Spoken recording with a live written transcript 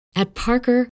At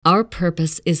Parker, our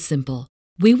purpose is simple.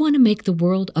 We want to make the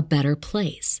world a better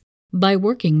place by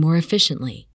working more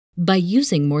efficiently, by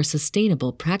using more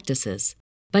sustainable practices,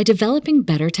 by developing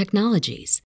better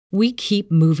technologies. We keep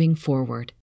moving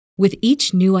forward. With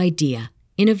each new idea,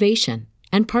 innovation,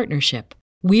 and partnership,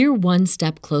 we're one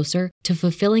step closer to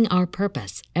fulfilling our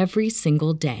purpose every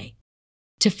single day.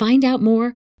 To find out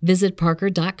more, visit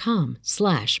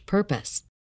parker.com/purpose.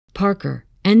 Parker,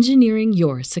 engineering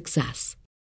your success.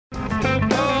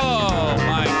 Oh,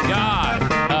 my God.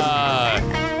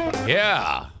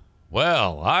 Yeah.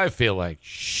 Well, I feel like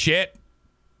shit.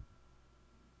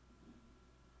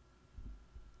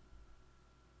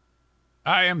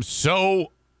 I am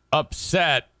so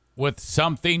upset with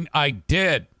something I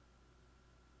did.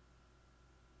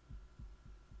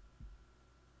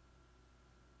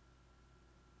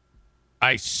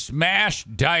 I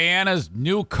smashed Diana's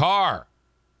new car.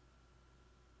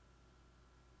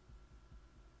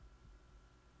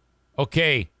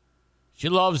 Okay, she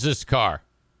loves this car.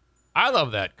 I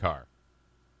love that car.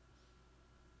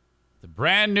 It's a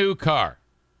brand new car.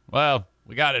 Well,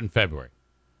 we got it in February.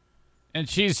 And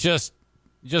she's just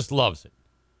loves it.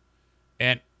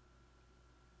 And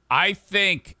I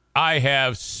think I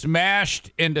have smashed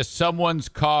into someone's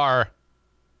car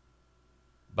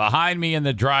behind me in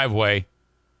the driveway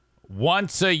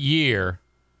once a year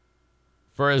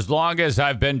for as long as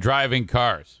I've been driving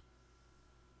cars.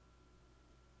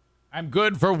 I'm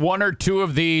good for one or two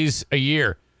of these a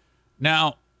year.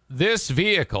 Now, this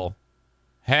vehicle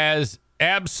has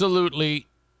absolutely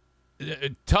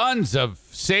tons of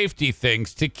safety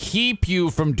things to keep you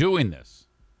from doing this.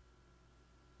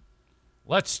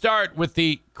 Let's start with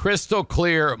the crystal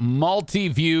clear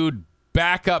multi-viewed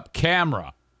backup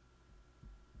camera.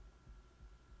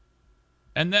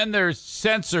 And then there's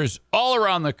sensors all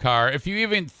around the car. If you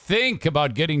even think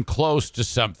about getting close to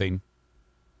something,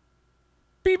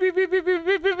 beep, beep, beep, beep, beep,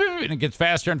 beep, beep, beep, and it gets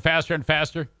faster and faster and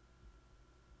faster.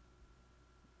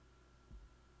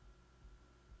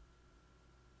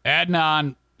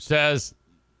 Adnan says,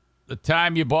 the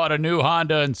time you bought a new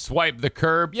Honda and swiped the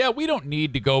curb. Yeah, we don't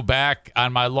need to go back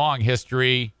on my long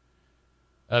history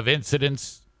of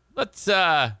incidents. Let's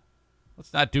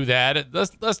not do that.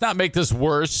 Let's not make this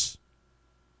worse.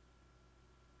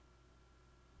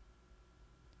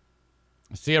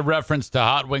 I see a reference to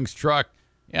Hot Wings truck.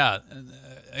 Yeah,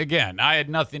 again, I had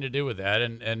nothing to do with that,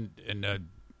 and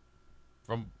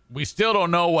we still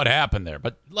don't know what happened there.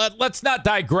 But let's not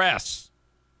digress.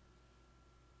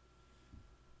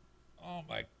 Oh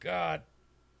my God.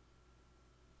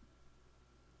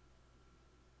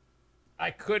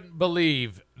 I couldn't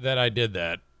believe that I did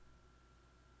that.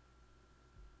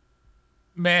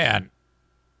 Man.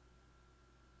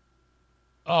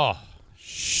 Oh,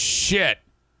 shit.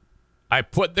 I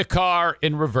put the car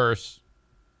in reverse,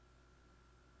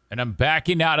 and I'm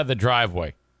backing out of the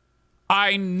driveway.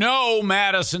 I know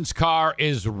Madison's car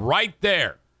is right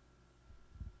there.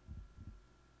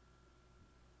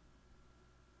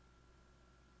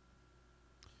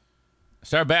 I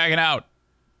start backing out,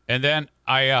 and then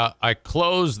I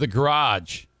close the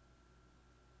garage,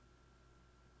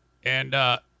 and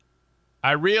I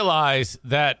realize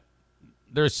that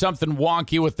there's something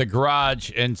wonky with the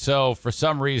garage, and so for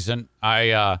some reason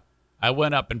I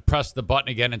went up and pressed the button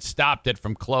again and stopped it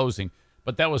from closing.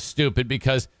 But that was stupid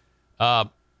because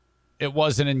it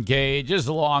wasn't engaged. There's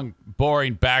a long,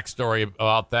 boring backstory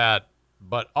about that.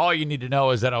 But all you need to know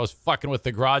is that I was fucking with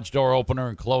the garage door opener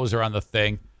and closer on the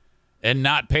thing and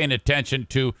not paying attention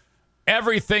to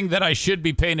everything that I should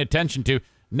be paying attention to.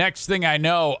 Next thing I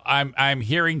know, I'm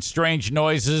hearing strange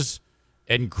noises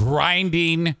and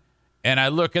grinding. And I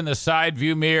look in the side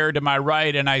view mirror to my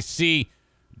right, and I see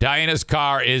Diana's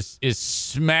car is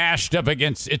smashed up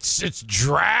against. It's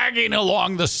dragging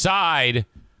along the side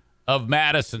of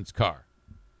Madison's car.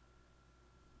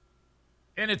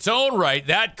 In its own right,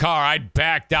 that car I'd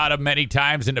backed out of many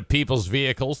times into people's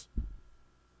vehicles.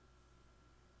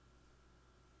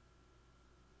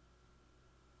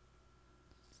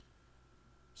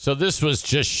 So this was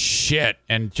just shit,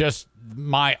 and just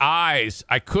my eyes,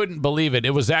 I couldn't believe it.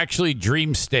 It was actually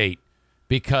dream state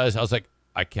because I was like,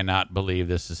 I cannot believe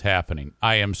this is happening.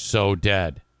 I am so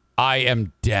dead. I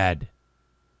am dead.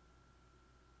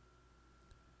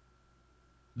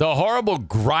 The horrible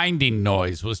grinding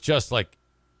noise was just like,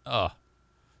 oh.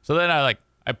 So then I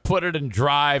put it in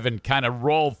drive and kind of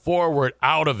rolled forward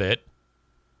out of it.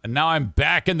 And now I'm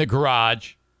back in the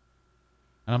garage.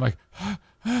 And I'm like,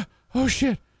 oh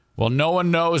shit. Well, no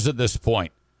one knows at this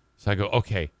point. So I go,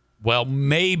 okay, well,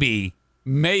 maybe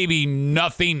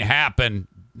nothing happened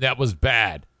that was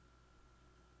bad.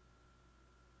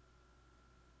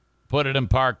 put it in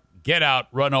park, get out,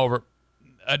 run over.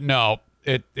 No,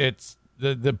 it's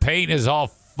the paint is all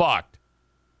fucked.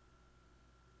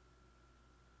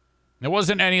 There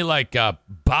wasn't any like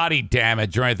body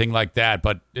damage or anything like that,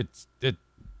 but it's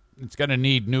gonna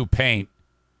need new paint.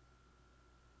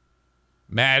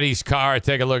 Maddie's car,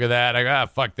 take a look at that. I go,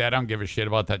 fuck that. I don't give a shit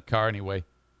about that car anyway.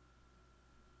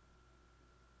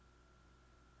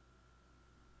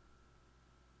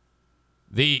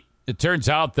 It turns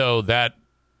out, though, that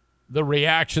the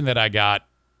reaction that I got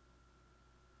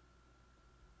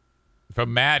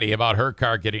from Maddie about her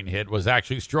car getting hit was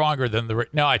actually stronger than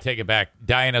no, I take it back.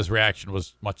 Diana's reaction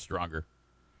was much stronger.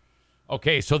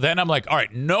 Okay, so then I'm like, all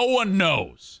right, no one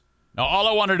knows. Now, all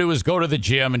I want to do is go to the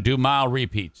gym and do mile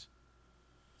repeats.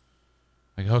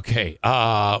 Like, okay,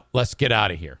 let's get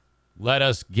out of here. Let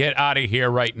us get out of here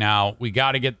right now. We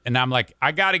got to get, and I'm like,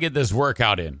 I got to get this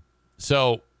workout in.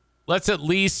 So let's at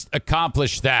least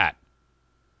accomplish that.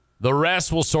 The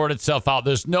rest will sort itself out.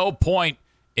 There's no point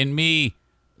in me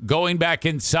going back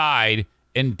inside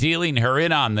and dealing her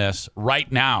in on this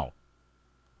right now.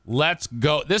 Let's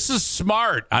go. This is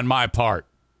smart on my part.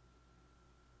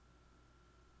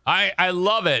 I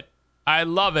love it. I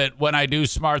love it when I do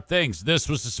smart things. This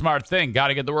was a smart thing. Got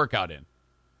to get the workout in.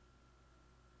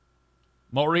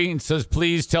 Maureen says,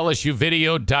 please tell us you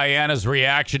videoed Diana's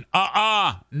reaction.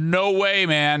 No way,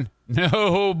 man.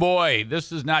 No, boy.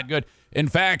 This is not good. In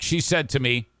fact, she said to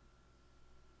me,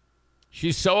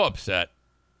 she's so upset.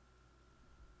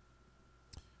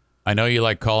 I know you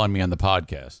like calling me on the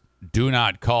podcast. Do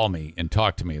not call me and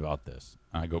talk to me about this.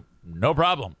 I go, no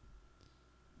problem.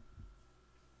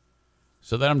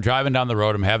 So then I'm driving down the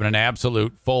road. I'm having an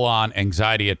absolute full-on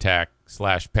anxiety attack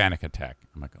 / panic attack.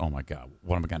 I'm like, oh, my God,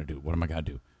 what am I going to do? What am I going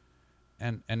to do?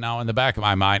 And now in the back of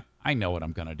my mind, I know what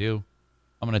I'm going to do.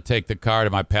 I'm going to take the car to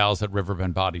my pals at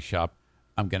Riverbend Body Shop.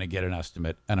 I'm going to get an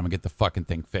estimate, and I'm going to get the fucking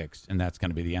thing fixed, and that's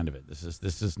going to be the end of it. This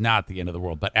is not the end of the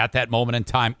world. But at that moment in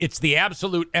time, it's the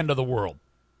absolute end of the world.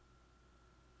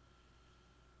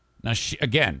 Now, she,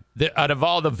 again, out of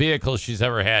all the vehicles she's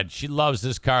ever had, she loves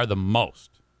this car the most.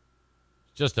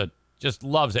 Just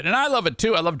loves it. And I love it,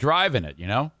 too. I love driving it, you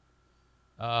know?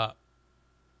 I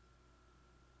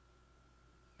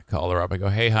call her up. I go,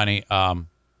 hey, honey, how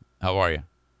are you?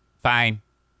 Fine.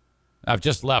 I've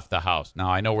just left the house. Now,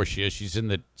 I know where she is. She's in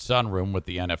the sunroom with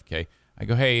the NFK. I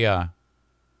go, hey,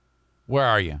 where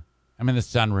are you? I'm in the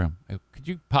sunroom. I go, could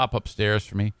you pop upstairs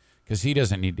for me? Because he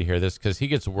doesn't need to hear this because he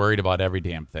gets worried about every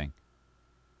damn thing.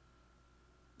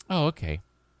 Oh, okay.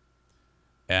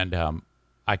 And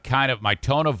my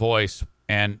tone of voice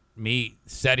and me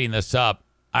setting this up,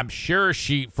 I'm sure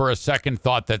she, for a second,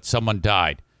 thought that someone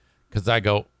died. Because I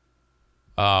go,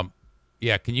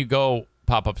 yeah, can you go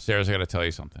pop upstairs? I got to tell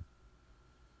you something.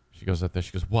 She goes up there.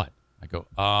 She goes, what? I go,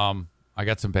 I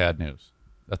got some bad news.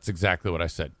 That's exactly what I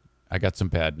said. I got some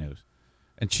bad news.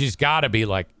 And she's got to be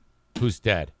like, who's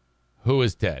dead? Who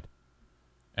is dead?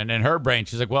 And in her brain,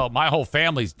 she's like, well, my whole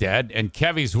family's dead, and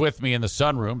Kevy's with me in the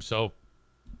sunroom, so.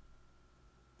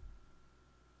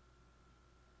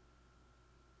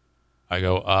 I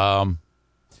go,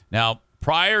 now,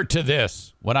 prior to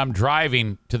this, when I'm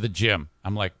driving to the gym,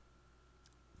 I'm like,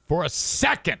 for a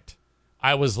second,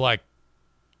 I was like,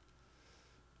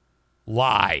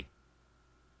 lie.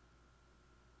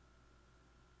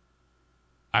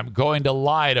 I'm going to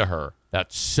lie to her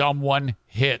that someone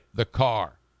hit the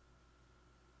car.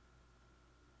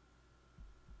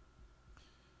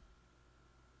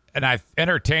 And I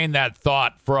entertained that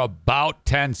thought for about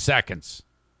 10 seconds.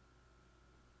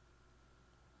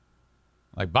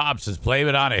 Like Bob says, blame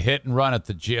it on a hit and run at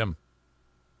the gym.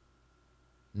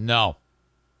 No.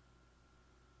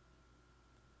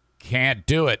 Can't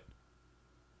do it.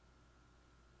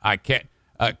 I can't.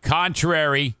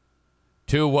 Contrary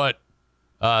to what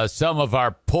some of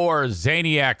our poor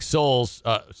Zaniac Souls,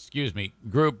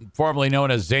 group formerly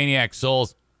known as Zaniac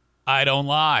Souls, I don't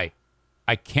lie.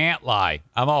 I can't lie.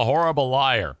 I'm a horrible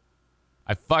liar.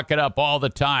 I fuck it up all the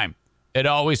time. It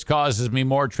always causes me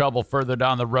more trouble further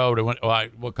down the road.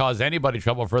 It will cause anybody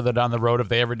trouble further down the road if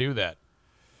they ever do that.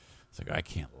 It's like, I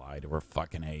can't lie to her.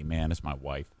 Fucking A, man. It's my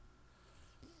wife.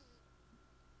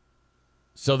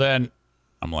 So then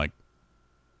I'm like,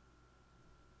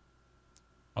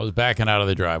 I was backing out of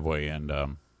the driveway, and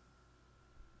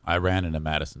I ran into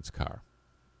Madison's car.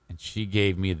 And she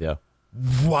gave me the,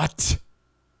 what?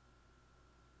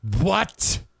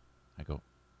 What? I go,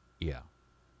 yeah.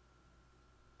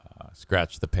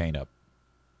 Scratch the paint up.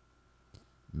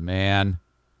 Man,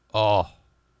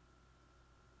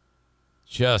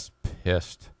 just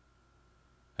pissed.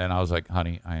 And I was like,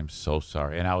 honey, I am so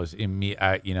sorry. And I was in me,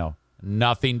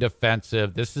 Nothing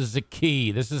defensive. This is the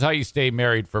key. This is how you stay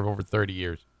married for over 30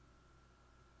 years.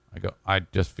 I go, I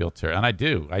just feel terrible. And I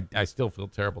do. I still feel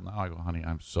terrible now. I go, honey,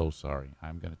 I'm so sorry.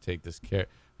 I'm going to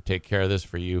take care of this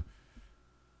for you.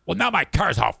 Well, now my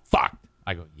car's all fucked.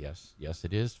 I go, yes,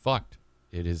 it is fucked.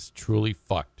 It is truly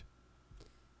fucked.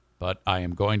 But I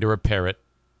am going to repair it,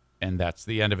 and that's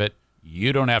the end of it.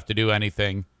 You don't have to do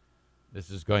anything. This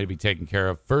is going to be taken care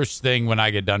of. First thing when I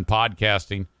get done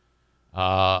podcasting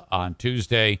on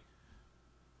Tuesday,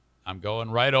 I'm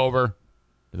going right over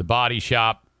to the body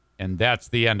shop, and that's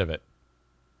the end of it.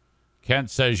 Kent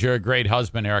says you're a great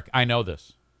husband, Eric. I know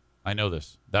this.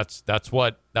 That's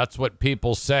what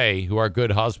people say who are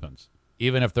good husbands,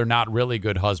 even if they're not really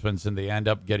good husbands and they end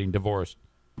up getting divorced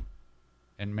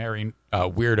and marrying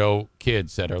weirdo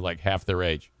kids that are like half their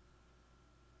age.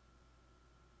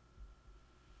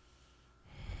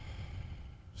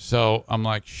 So I'm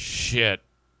like, shit,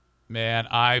 man,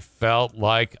 I still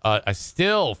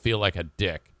feel like a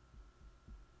dick.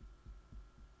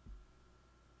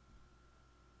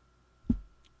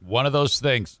 One of those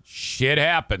things. Shit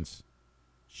happens.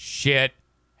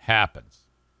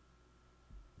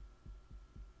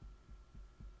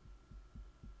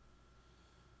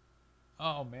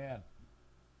 Oh, man.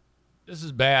 This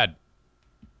is bad.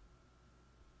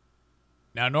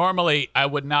 Now, normally, I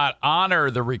would not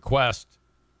honor the request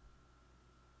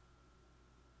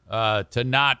to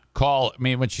not call. I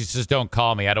mean, when she says, don't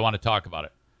call me, I don't want to talk about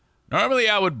it. Normally,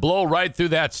 I would blow right through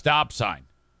that stop sign.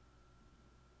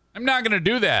 I'm not going to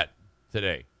do that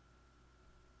today.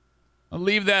 I'll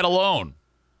leave that alone.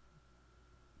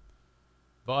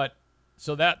 But,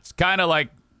 so that's kind of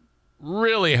like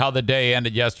really how the day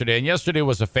ended yesterday. And yesterday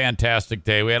was a fantastic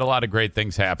day. We had a lot of great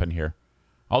things happen here.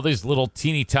 All these little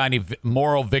teeny tiny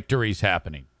moral victories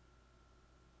happening.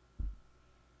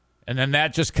 And then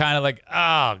that just kind of like,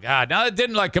 oh, God. Now, it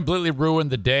didn't like completely ruin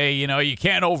the day. You know, you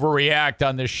can't overreact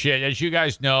on this shit. As you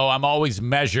guys know, I'm always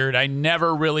measured. I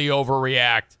never really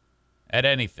overreact at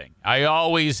anything. I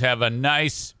always have a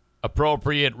nice,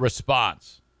 appropriate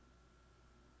response.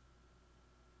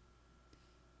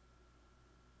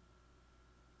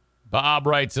 Bob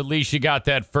writes, at least you got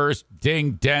that first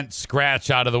ding, dent,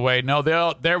 scratch out of the way. No,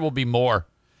 there will be more.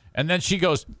 And then she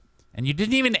goes, and you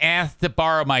didn't even ask to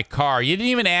borrow my car. You didn't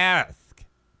even ask.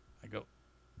 I go,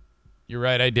 you're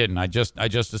right, I didn't. I just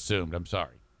assumed. I'm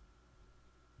sorry.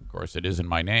 Of course, it isn't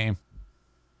my name.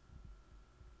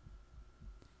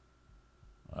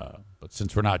 But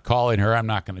since we're not calling her, I'm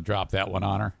not going to drop that one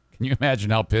on her. Can you imagine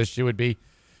how pissed she would be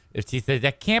if she said, I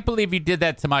can't believe you did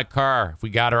that to my car? If we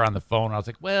got her on the phone, I was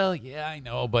like, well, yeah, I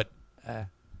know, but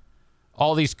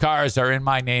all these cars are in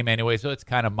my name anyway, so it's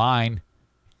kind of mine.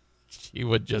 She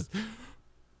would just,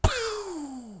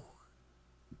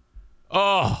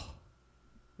 oh,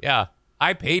 yeah,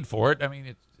 I paid for it. I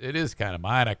mean, it is kind of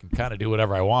mine. I can kind of do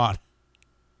whatever I want.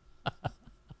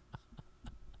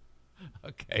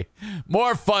 Okay,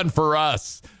 more fun for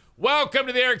us. Welcome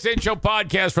to the Eric Zane Show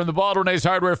Podcast from the Baldwin Ace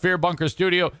Hardware Fear Bunker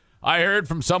Studio. I heard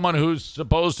from someone who's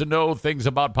supposed to know things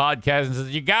about podcasts and says,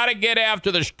 you got to get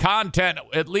after the content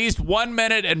at least 1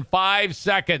 minute and 5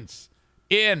 seconds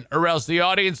in, or else the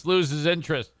audience loses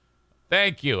interest.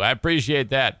 Thank you. I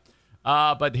appreciate that.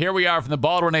 But here we are from the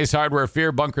Baldwin Ace Hardware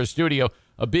Fear Bunker Studio,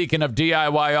 a beacon of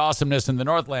DIY awesomeness in the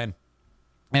Northland.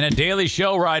 And a daily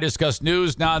show where I discuss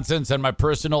news, nonsense, and my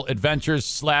personal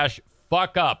adventures /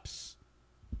 fuck-ups.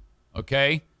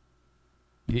 Okay?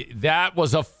 That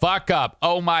was a fuck-up.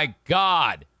 Oh, my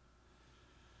God.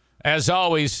 As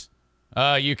always,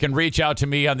 you can reach out to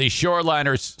me on the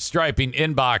Shoreliners Striping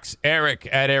inbox,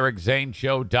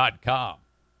 eric@ericzaneshow.com.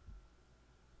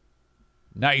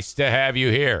 Nice to have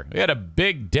you here. We had a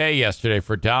big day yesterday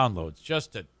for downloads.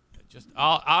 Just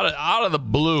out of the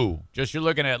blue. Just you're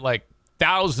looking at, like,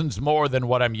 thousands more than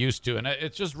what I'm used to. And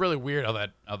it's just really weird how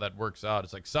that works out.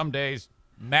 It's like some days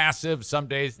massive, some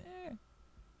days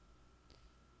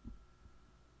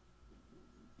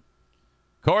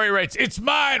Corey writes, it's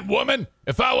mine, woman.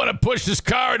 If I want to push this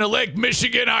car into Lake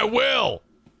Michigan, I will.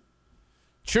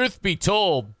 Truth be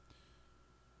told,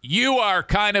 you are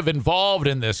kind of involved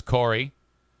in this, Corey,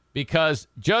 because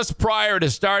just prior to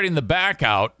starting the back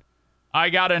out, I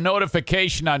got a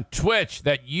notification on Twitch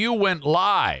that you went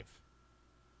live.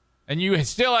 And you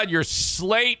still had your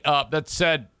slate up that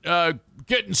said,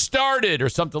 getting started or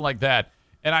something like that.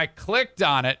 And I clicked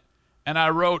on it and I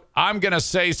wrote, I'm going to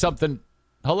say something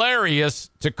hilarious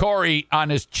to Corey on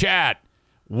his chat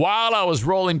while I was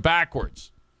rolling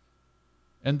backwards.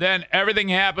 And then everything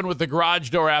happened with the garage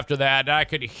door after that. And I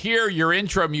could hear your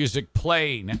intro music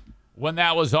playing when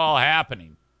that was all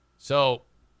happening. So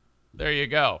there you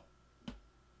go.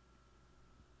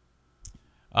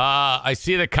 I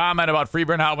see the comment about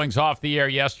Freeburn Hot Wings off the air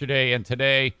yesterday and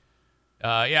today.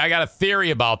 I got a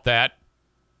theory about that.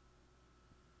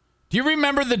 Do you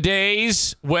remember the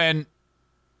days when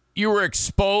you were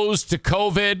exposed to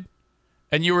COVID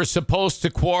and you were supposed to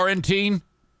quarantine?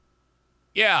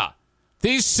 Yeah.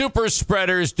 These super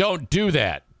spreaders don't do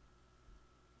that.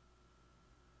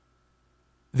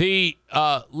 The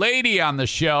lady on the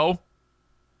show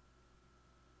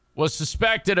was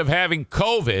suspected of having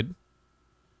COVID,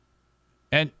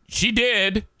 and she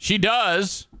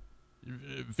does,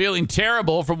 feeling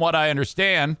terrible from what I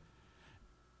understand,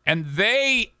 and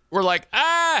they were like,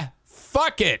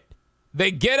 fuck it.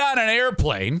 They get on an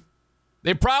airplane.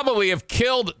 They probably have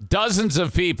killed dozens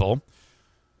of people,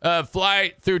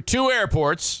 fly through 2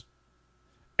 airports,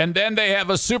 and then they have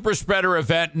a super spreader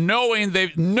event knowing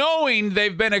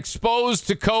they've been exposed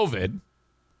to COVID,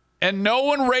 and no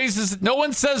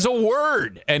one says a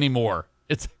word anymore.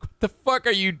 It's like, what the fuck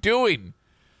are you doing?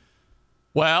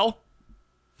 Well,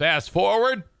 fast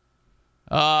forward.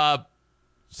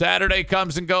 Saturday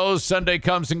comes and goes. Sunday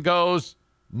comes and goes.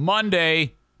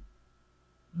 Monday,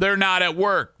 they're not at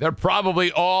work. They're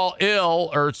probably all ill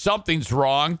or something's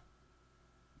wrong.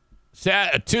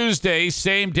 Tuesday,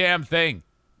 same damn thing.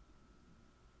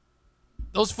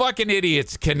 Those fucking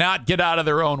idiots cannot get out of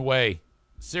their own way.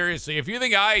 Seriously, if you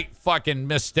think I fucking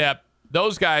misstep,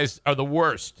 those guys are the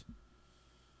worst.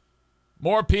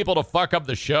 More people to fuck up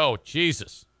the show.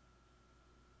 Jesus.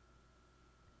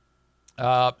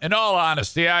 In all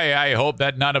honesty, I hope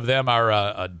that none of them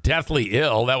are deathly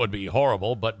ill. That would be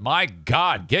horrible. But my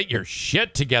God, get your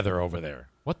shit together over there.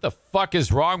 What the fuck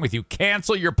is wrong with you?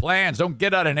 Cancel your plans. Don't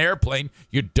get on an airplane,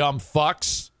 you dumb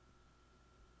fucks.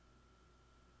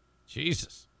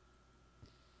 Jesus.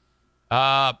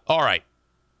 All right.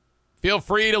 Feel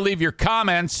free to leave your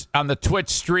comments on the Twitch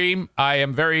stream. I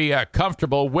am very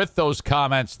comfortable with those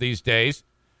comments these days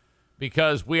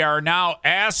because we are now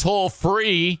asshole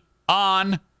free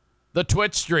on the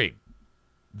Twitch stream.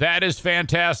 That is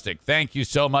fantastic. Thank you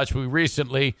so much. We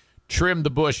recently trimmed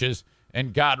the bushes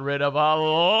and got rid of a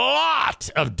lot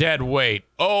of dead weight.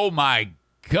 Oh, my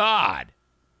God.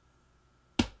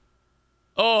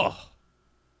 Oh.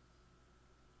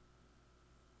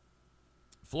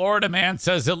 Florida man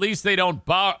says at least they don't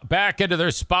back into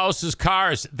their spouses'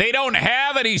 cars. They don't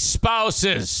have any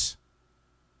spouses.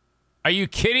 Are you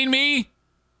kidding me?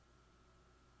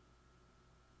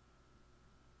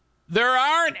 There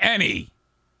aren't any.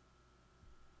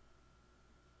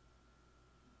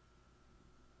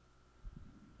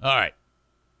 All right.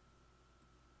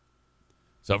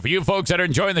 So for you folks that are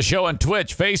enjoying the show on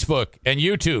Twitch, Facebook, and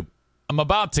YouTube, I'm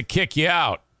about to kick you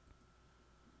out.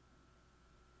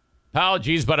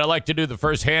 Apologies, but I like to do the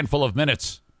first handful of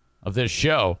minutes of this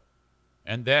show.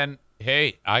 And then,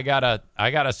 hey, I gotta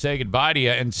say goodbye to you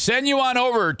and send you on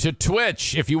over to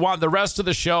Twitch. If you want the rest of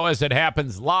the show as it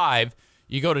happens live,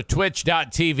 you go to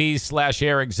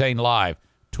twitch.tv/Eric Zane Live.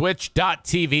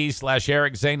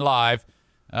 Twitch.tv/Eric Zane Live.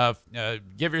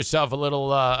 Give yourself a little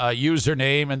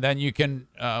username, and then you can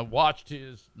watch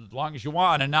as long as you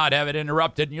want and not have it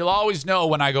interrupted. And you'll always know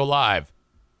when I go live.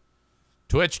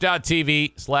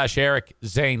 Twitch.tv/Eric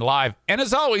Zane Live. And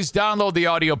as always, download the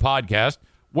audio podcast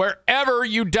wherever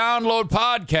you download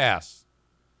podcasts.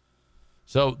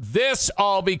 So this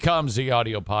all becomes the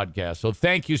audio podcast. So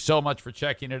thank you so much for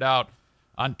checking it out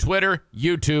on Twitter,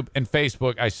 YouTube, and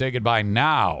Facebook. I say goodbye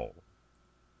now.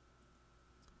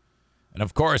 And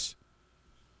of course,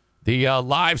 the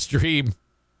live stream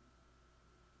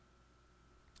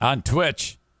on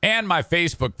Twitch and my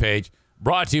Facebook page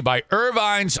brought to you by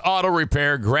Irvine's Auto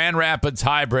Repair, Grand Rapids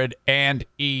Hybrid, and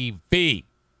EV.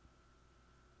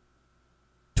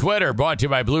 Twitter brought to you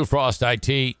by Blue Frost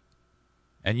IT.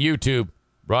 And YouTube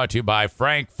brought to you by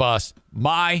Frank Fuss,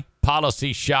 My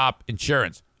Policy Shop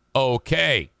Insurance.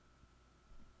 Okay.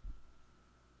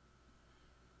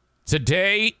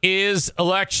 Today is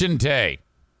Election Day.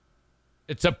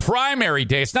 It's a primary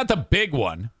day. It's not the big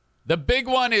one. The big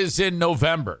one is in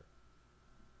November.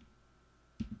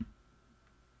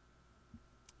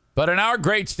 But in our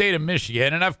great state of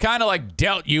Michigan, and I've kind of like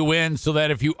dealt you in so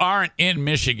that if you aren't in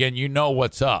Michigan, you know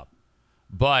what's up.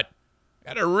 But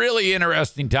got a really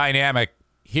interesting dynamic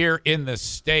here in the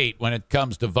state when it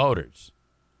comes to voters.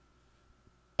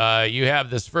 You have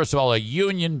this, first of all, a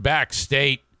union-backed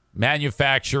state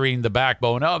manufacturing the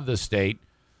backbone of the state.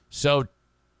 So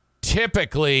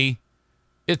typically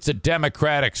it's a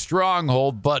Democratic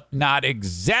stronghold, but not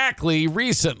exactly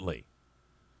recently.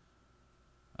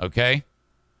 Okay?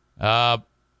 Of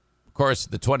course,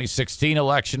 the 2016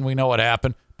 election, we know what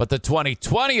happened. But the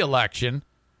 2020 election,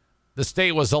 the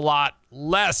state was a lot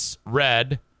less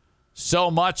red.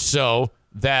 so much so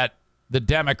that the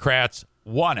Democrats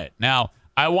won it. Now,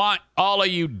 I want all of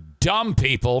you dumb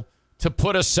people to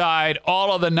put aside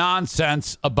all of the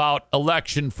nonsense about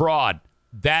election fraud.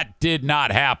 That did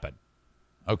not happen.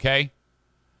 Okay?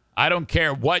 I don't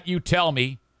care what you tell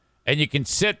me, and you can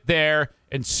sit there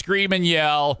and scream and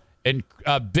yell and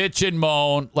bitch and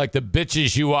moan like the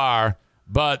bitches you are,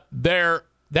 but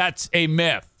that's a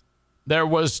myth. There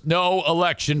was no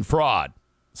election fraud.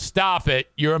 Stop it.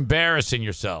 You're embarrassing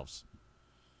yourselves.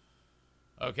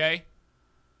 Okay?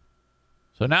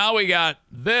 So now we got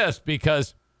this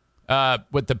because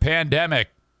with the pandemic,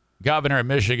 Governor of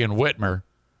Michigan, Whitmer,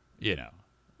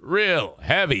 real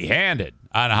heavy-handed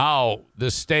on how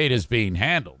this state is being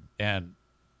handled. And,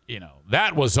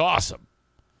 that was awesome.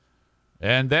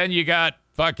 And then you got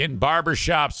fucking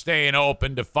barbershops staying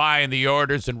open, defying the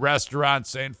orders, and restaurants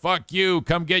saying, fuck you,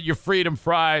 come get your freedom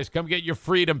fries, come get your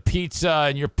freedom pizza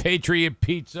and your Patriot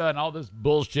pizza and all this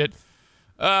bullshit.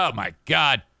 Oh, my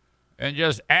God. And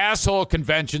just asshole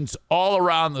conventions all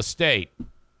around the state.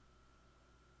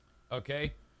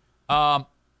 Okay? So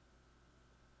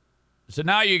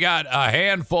now you got a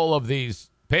handful of these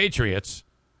patriots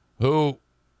who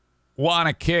want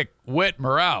to kick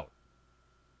Whitmer out.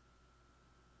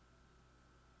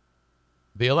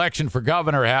 The election for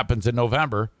governor happens in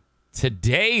November.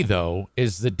 Today, though,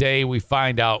 is the day we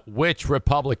find out which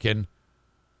Republican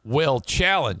will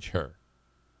challenge her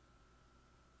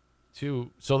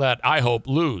so that I hope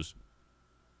lose.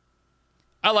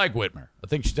 I like Whitmer. I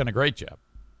think she's done a great job.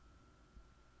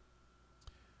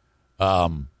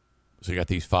 So you got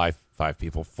these five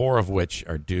people, four of which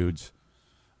are dudes,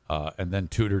 and then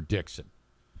Tudor Dixon.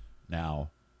 Now,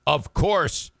 of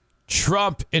course,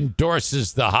 Trump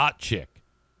endorses the hot chick,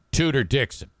 Tudor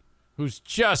Dixon, who's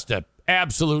just an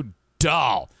absolute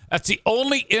doll. That's the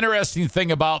only interesting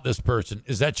thing about this person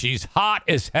is that she's hot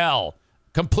as hell.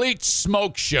 Complete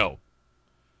smoke show.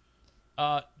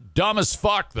 Dumb as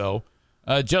fuck, though,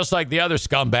 just like the other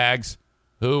scumbags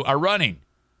who are running.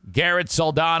 Garrett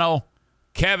Soldano,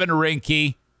 Kevin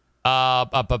Rinke,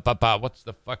 what's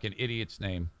the fucking idiot's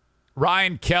name?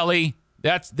 Ryan Kelly.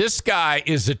 This guy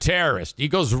is a terrorist. He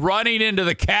goes running into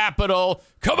the Capitol.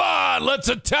 Come on, let's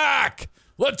attack.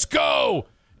 Let's go.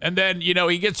 And then,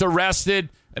 he gets arrested,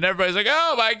 and everybody's like,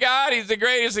 oh, my God, he's the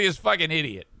greatest. He's a fucking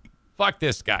idiot. Fuck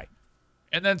this guy.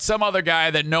 And then some other guy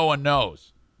that no one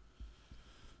knows.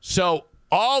 So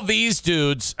all these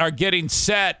dudes are getting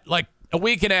set like a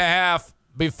week and a half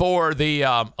before the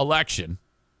election.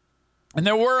 And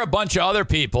there were a bunch of other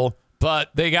people, but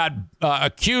they got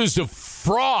accused of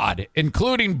fraud,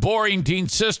 including Boring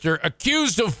Dean's sister,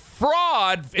 accused of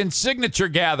fraud in signature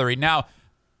gathering. Now,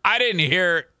 I didn't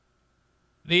hear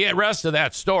the rest of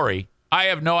that story. I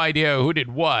have no idea who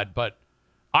did what, but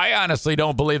I honestly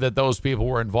don't believe that those people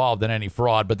were involved in any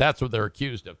fraud, but that's what they're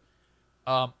accused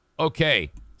of.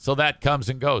 Okay, so that comes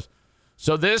and goes.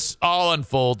 So this all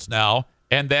unfolds now,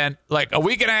 and then like a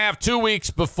week and a half, 2 weeks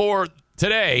before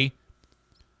today,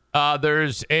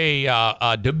 there's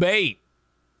a debate,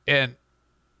 and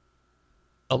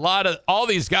all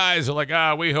these guys are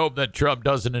like, we hope that Trump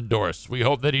doesn't endorse. We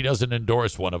hope that he doesn't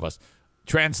endorse one of us.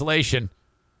 Translation,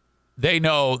 they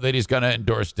know that he's going to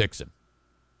endorse Dixon,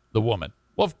 the woman.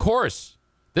 Well, of course.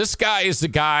 This guy is the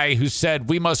guy who said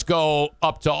we must go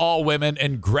up to all women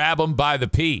and grab them by the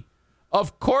pee.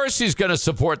 Of course he's going to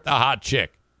support the hot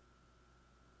chick.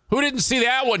 Who didn't see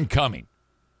that one coming?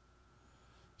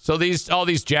 So all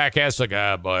these jackasses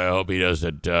like, boy, I hope he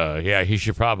doesn't. He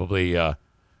should probably.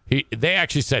 They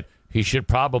actually said he should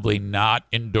probably not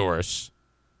endorse.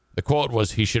 The quote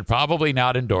was, he should probably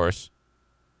not endorse.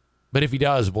 But if he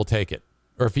does, we'll take it.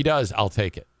 Or if he does, I'll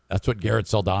take it. That's what Garrett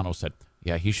Soldano said.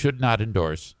 Yeah, he should not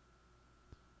endorse.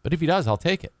 But if he does, I'll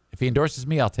take it. If he endorses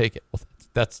me, I'll take it. Well,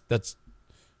 that's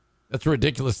a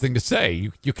ridiculous thing to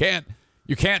say. You can't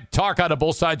talk out of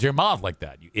both sides of your mouth like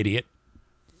that, you idiot.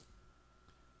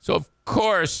 So, of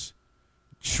course,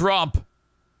 Trump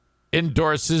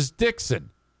endorses Dixon.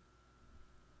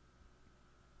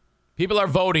 People are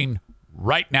voting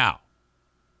right now.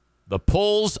 The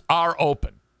polls are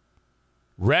open.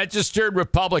 Registered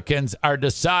Republicans are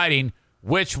deciding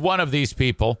which one of these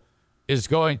people is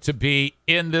going to be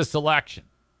in this election,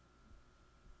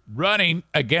 running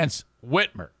against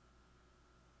Whitmer.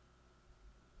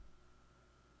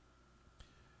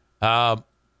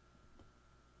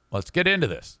 Let's get into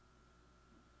this.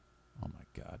 Oh,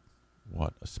 my God.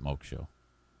 What a smoke show.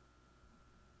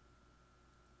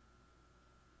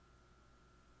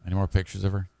 Any more pictures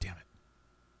of her? Damn it.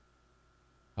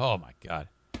 Oh, my God.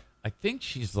 I think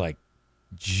she's like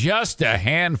just a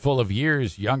handful of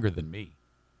years younger than me.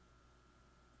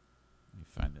 Let me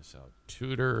Find this out.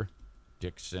 Tudor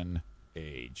Dixon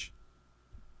age.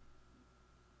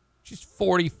 She's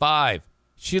 45.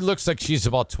 She looks like she's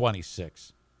about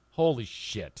 26. Holy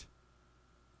shit.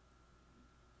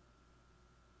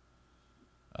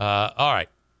 All right.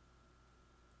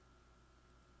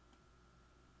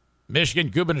 Michigan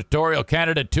gubernatorial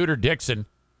candidate Tudor Dixon.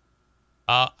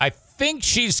 I think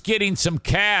she's getting some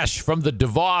cash from the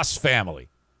DeVos family,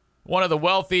 one of the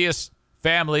wealthiest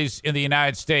families in the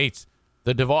United States,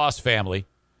 the DeVos family.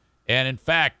 And in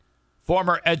fact,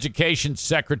 former Education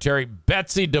Secretary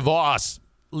Betsy DeVos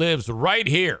lives right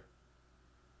here.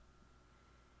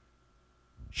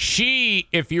 She,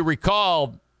 if you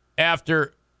recall,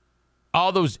 after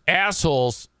all those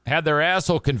assholes had their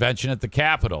asshole convention at the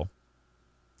Capitol,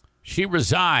 she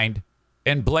resigned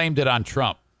and blamed it on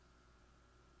Trump.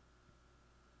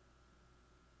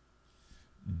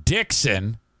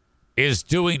 Dixon is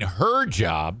doing her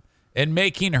job and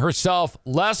making herself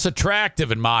less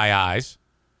attractive in my eyes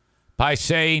by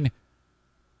saying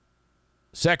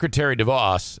Secretary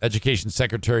DeVos, Education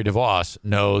Secretary DeVos,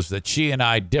 knows that she and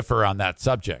I differ on that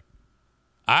subject.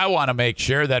 I want to make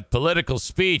sure that political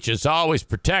speech is always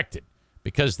protected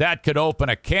because that could open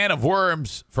a can of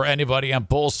worms for anybody on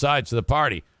both sides of the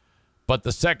party. But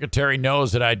the secretary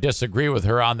knows that I disagree with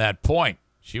her on that point.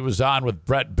 She was on with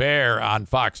Brett Baer on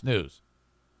Fox News.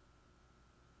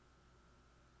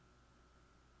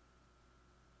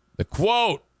 The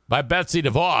quote by Betsy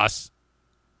DeVos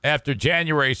after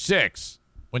January 6th,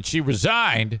 when she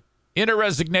resigned in a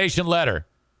resignation letter,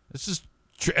 this is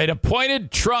an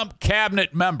appointed Trump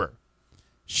cabinet member.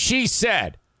 She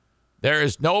said, there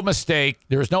is no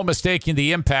mistaking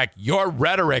the impact your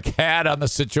rhetoric had on the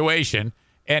situation,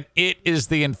 and it is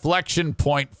the inflection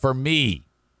point for me.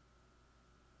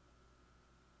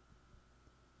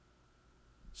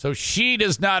 So she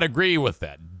does not agree with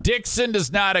that. Dixon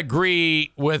does not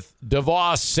agree with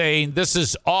DeVos saying this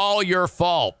is all your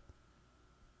fault.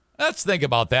 Let's think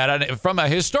about that. From a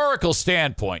historical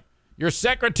standpoint, your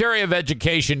Secretary of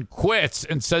Education quits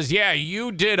and says, yeah,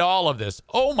 you did all of this.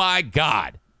 Oh, my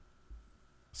God.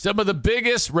 Some of the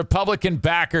biggest Republican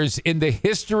backers in the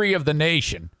history of the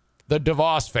nation, the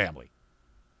DeVos family.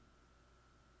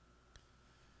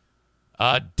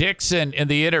 Dixon, in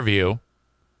the interview,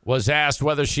 was asked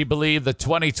whether she believed the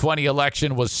 2020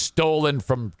 election was stolen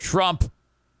from Trump.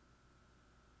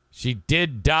 She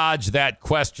did dodge that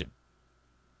question.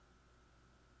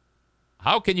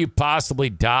 How can you possibly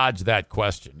dodge that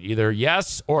question? Either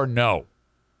yes or no.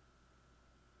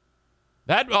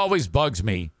 That always bugs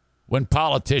me when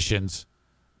politicians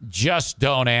just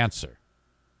don't answer.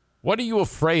 What are you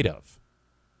afraid of?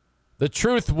 The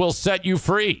truth will set you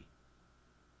free.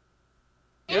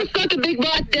 You suck a big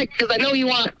black dick because I know you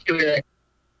want to.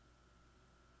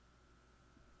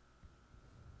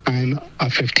 I'm a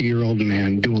 50-year-old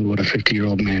man doing what a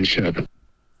 50-year-old man should.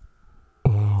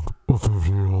 A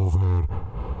 50-year-old man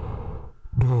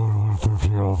doing what a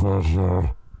 50-year-old man should.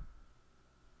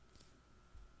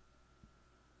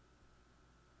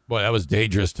 Boy, that was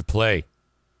dangerous to play.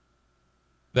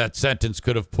 That sentence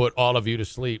could have put all of you to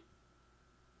sleep.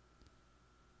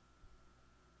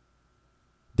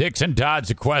 Dixon dodged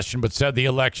the question, but said the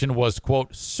election was,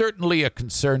 quote, certainly a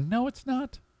concern. No, it's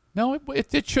not. No,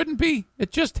 it shouldn't be.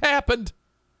 It just happened.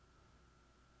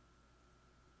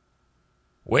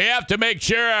 We have to make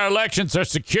sure our elections are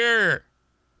secure.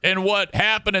 And what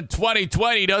happened in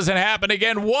 2020 doesn't happen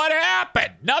again. What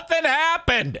happened? Nothing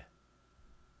happened.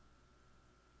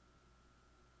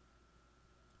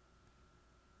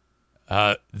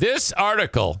 This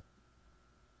article,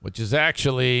 which is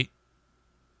actually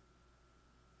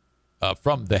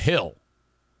from The Hill,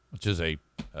 which is it's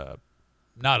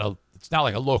not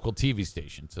like a local TV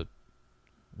station. It's a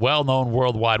well-known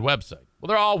worldwide website. Well,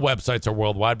 they're all websites are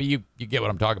worldwide, but you get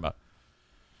what I'm talking about.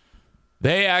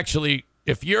 They actually,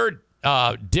 if you're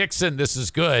Dixon, this is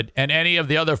good, and any of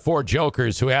the other four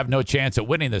jokers who have no chance at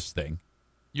winning this thing,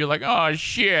 you're like, oh,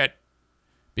 shit.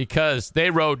 Because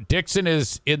they wrote Dixon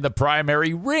is in the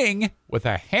primary ring with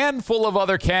a handful of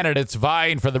other candidates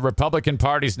vying for the Republican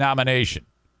Party's nomination,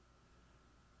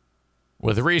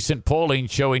 with recent polling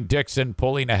showing Dixon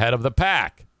pulling ahead of the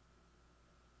pack.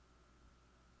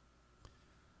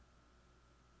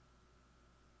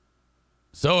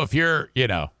 So if you're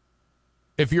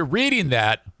reading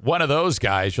that, one of those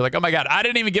guys, you're like, oh my God, I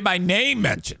didn't even get my name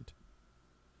mentioned.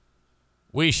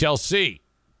 We shall see.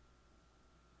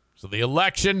 So the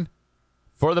election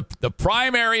for the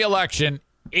primary election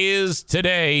is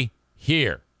today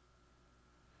here.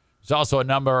 There's also a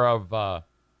number of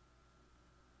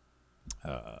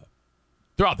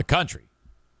throughout the country,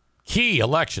 key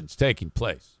elections taking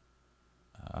place.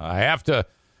 I have to,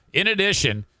 in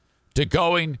addition to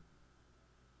getting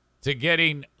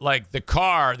like the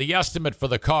car, the estimate for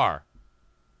the car,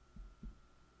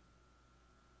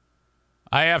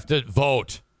 I have to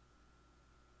vote.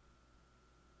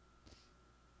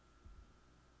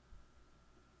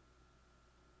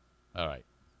 All right.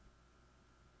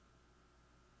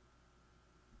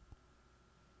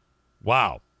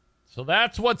 Wow. So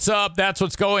that's what's up. That's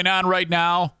what's going on right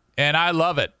now. And I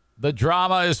love it. The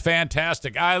drama is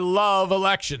fantastic. I love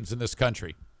elections in this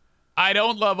country. I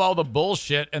don't love all the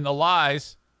bullshit and the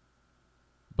lies,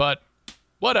 but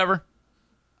whatever.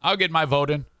 I'll get my vote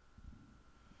in.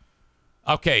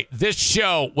 Okay, this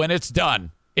show, when it's done,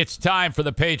 it's time for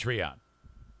the Patreon.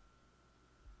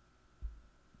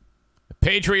 The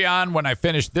Patreon, when I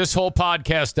finish this whole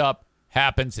podcast up,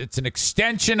 happens. It's an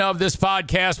extension of this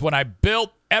podcast. When I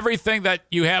built everything that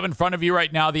you have in front of you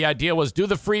right now, the idea was do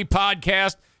the free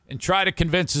podcast and try to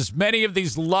convince as many of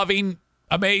these loving,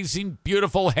 amazing,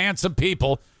 beautiful, handsome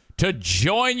people to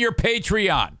join your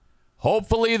Patreon.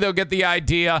 Hopefully they'll get the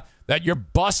idea that you're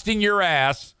busting your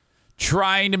ass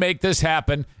trying to make this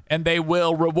happen, and they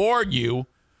will reward you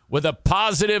with a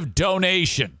positive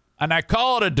donation. And I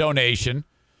call it a donation.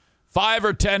 $5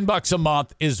 or $10 a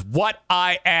month is what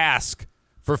I ask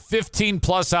for 15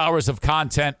 plus hours of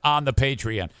content on the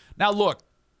Patreon. Now, look,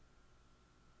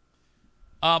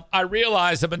 I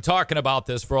realize I've been talking about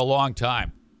this for a long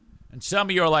time, and some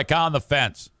of you are like on the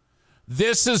fence.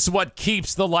 This is what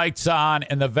keeps the lights on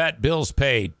and the vet bills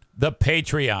paid, the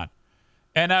Patreon.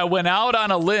 And I went out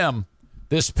on a limb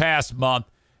this past month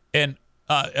and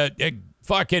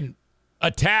fucking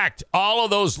attacked all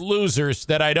of those losers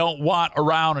that I don't want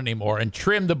around anymore and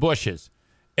trimmed the bushes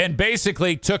and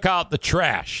basically took out the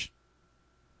trash.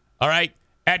 All right?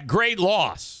 At great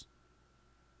loss.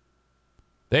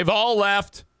 They've all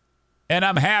left, and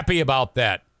I'm happy about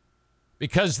that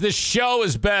because this show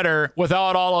is better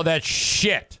without all of that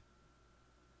shit.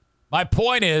 My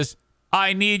point is,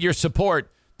 I need your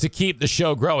support to keep the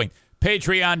show growing.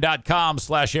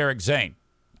 Patreon.com/Eric Zane.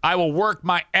 I will work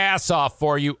my ass off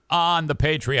for you on the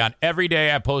Patreon. Every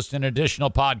day I post an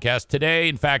additional podcast. Today,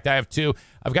 in fact, I have two.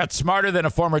 I've got Smarter Than a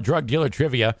Former Drug Dealer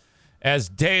trivia as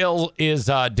Dale is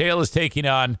taking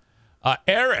on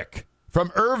Eric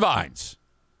from Irvine's.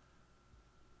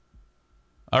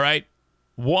 All right.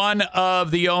 One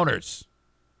of the owners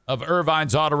of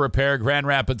Irvine's Auto Repair, Grand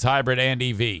Rapids Hybrid, and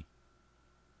EV.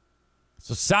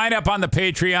 So sign up on the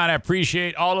Patreon. I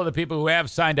appreciate all of the people who have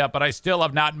signed up, but I still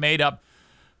have not made up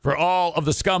for all of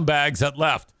the scumbags that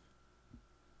left.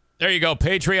 There you go.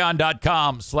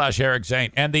 Patreon.com/Eric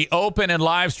Zane. And the open and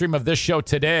live stream of this show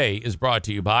today is brought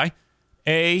to you by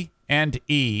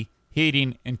A&E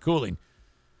Heating and Cooling.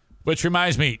 Which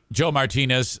reminds me, Joe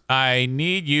Martinez, I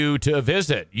need you to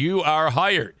visit. You are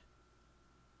hired.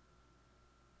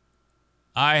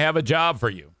 I have a job for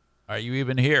you. Are you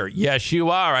even here? Yes, you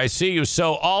are. I see you.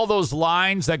 So all those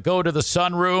lines that go to the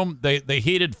sunroom, the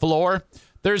heated floor,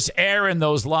 there's air in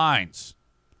those lines.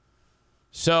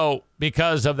 So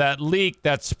because of that leak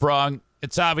that sprung,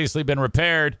 it's obviously been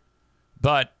repaired.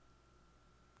 But,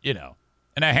 you know,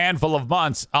 in a handful of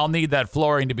months, I'll need that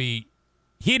flooring to be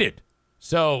heated.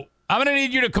 So I'm going to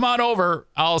need you to come on over.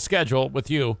 I'll schedule with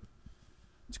you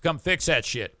to come fix that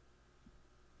shit.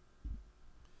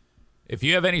 If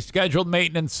you have any scheduled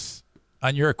maintenance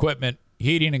on your equipment,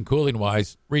 heating and cooling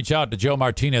wise, reach out to Joe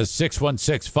Martinez,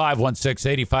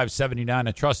 616-516-8579,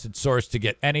 a trusted source to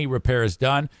get any repairs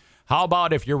done. How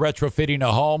about if you're retrofitting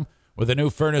a home with a new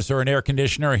furnace or an air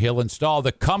conditioner, he'll install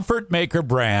the Comfort Maker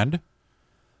brand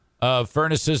of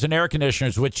furnaces and air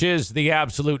conditioners, which is the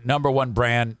absolute number one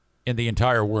brand in the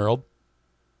entire world.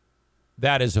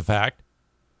 That is a fact.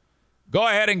 Go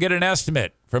ahead and get an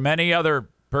estimate from any other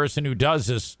person who does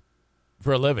this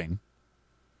for a living.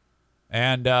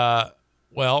 And,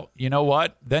 well, you know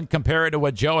what? Then compare it to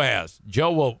what Joe has.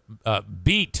 Joe will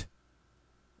beat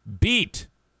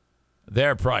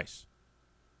their price.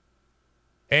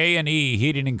 A&E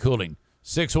Heating and Cooling,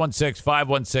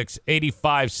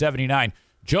 616-516-8579.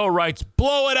 Joe writes,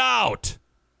 blow it out.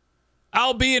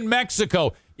 I'll be in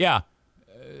Mexico. Yeah,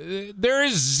 there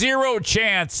is zero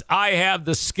chance I have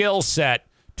the skill set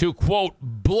to, quote,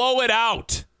 blow it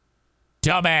out,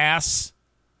 dumbass.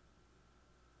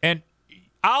 And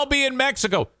I'll be in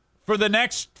Mexico for the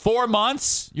next 4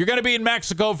 months. You're going to be in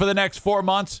Mexico for the next 4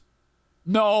 months?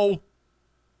 No.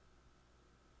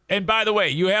 And by the way,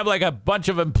 you have like a bunch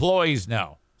of employees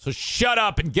now. So shut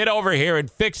up and get over here and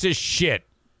fix this shit.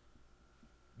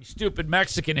 You stupid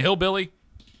Mexican hillbilly.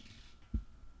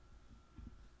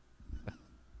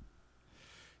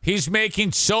 He's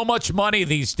making so much money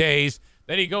these days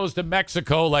Then he goes to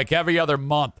Mexico like every other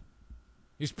month.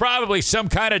 He's probably some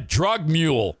kind of drug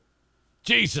mule.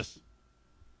 Jesus.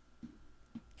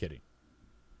 Kidding.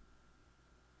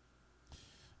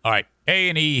 All right.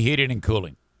 A&E Heating and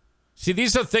Cooling. See,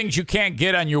 these are things you can't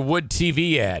get on your Wood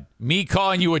TV ad. Me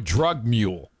calling you a drug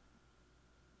mule.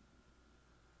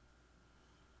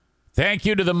 Thank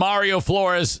you to the Mario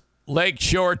Flores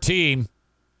Lakeshore team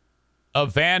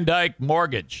of Van Dyke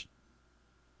Mortgage.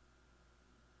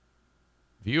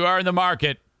 If you are in the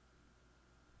market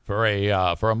for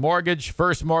a mortgage,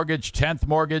 first mortgage, 10th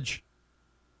mortgage,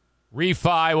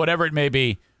 refi, whatever it may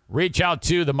be, reach out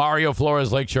to the Mario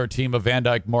Flores Lakeshore team of Van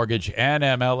Dyke Mortgage,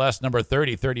 NMLS number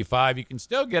 3035. You can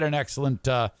still get an excellent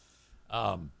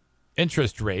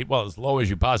interest rate, well, as low as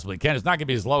you possibly can. It's not going to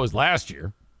be as low as last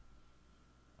year.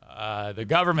 The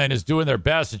government is doing their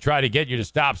best to try to get you to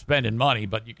stop spending money,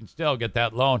 but you can still get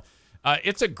that loan.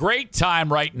 It's a great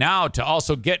time right now to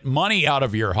also get money out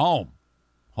of your home.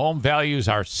 Home values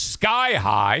are sky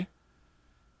high.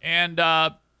 And,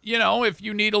 if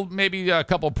you need maybe a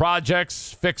couple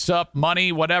projects, fix up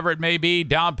money, whatever it may be,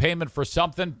 down payment for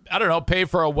something, I don't know, pay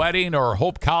for a wedding or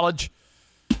Hope College,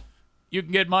 you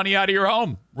can get money out of your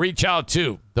home. Reach out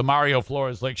to the Mario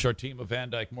Flores Lakeshore team of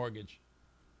Van Dyke Mortgage.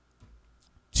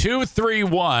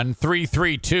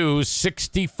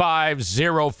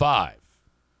 231-332-6505.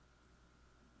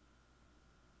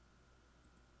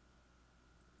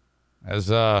 As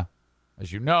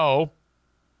you know,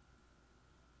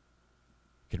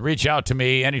 you can reach out to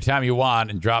me anytime you want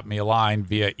and drop me a line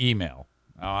via email.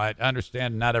 Now, I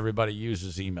understand not everybody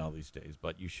uses email these days,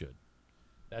 but you should.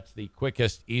 That's the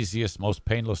quickest, easiest, most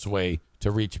painless way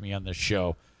to reach me on this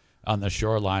show, on the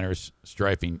Shoreliners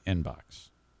Striping inbox.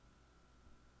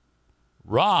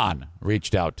 Ron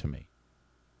reached out to me.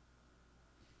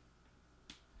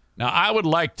 Now, I would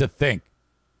like to think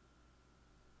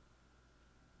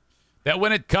that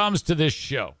when it comes to this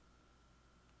show,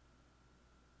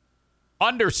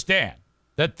 understand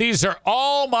that these are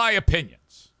all my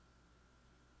opinions.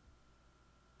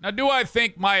 Now, do I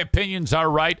think my opinions are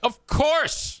right? Of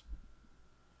course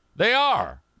they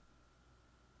are.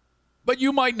 But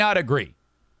you might not agree.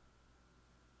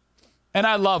 And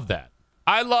I love that.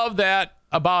 I love that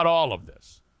about all of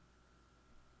this.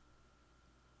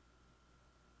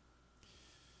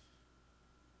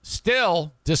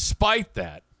 Still, despite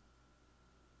that,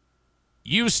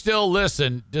 you still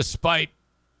listen despite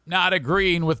not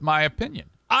agreeing with my opinion.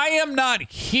 I am not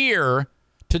here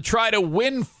to try to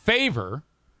win favor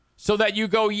so that you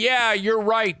go, yeah, you're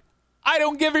right. I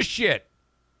don't give a shit.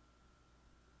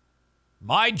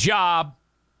 My job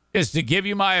is to give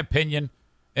you my opinion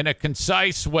in a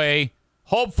concise way,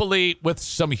 hopefully with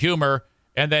some humor,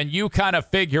 and then you kind of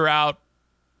figure out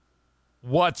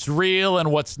what's real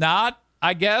and what's not,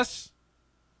 I guess.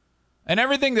 And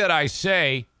everything that I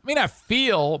say, I mean, I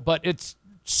feel, but it's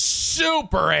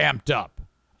super amped up.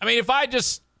 I mean, if I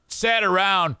just sat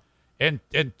around and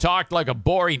talked like a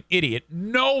boring idiot,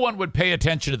 no one would pay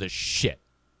attention to this shit.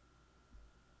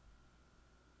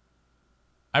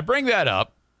 I bring that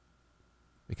up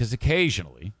because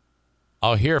occasionally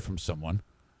I'll hear from someone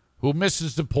who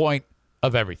misses the point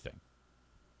of everything.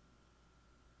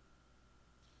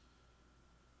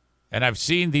 And I've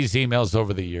seen these emails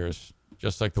over the years,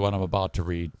 just like the one I'm about to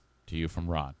read to you from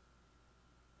Ron.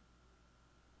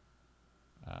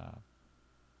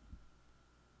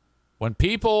 When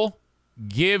people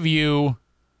give you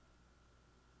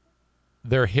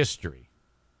their history,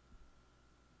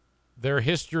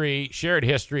 shared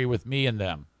history with me and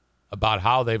them about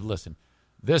how they've listened,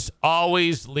 this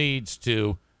always leads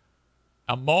to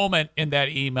a moment in that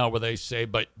email where they say,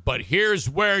 but here's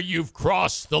where you've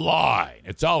crossed the line.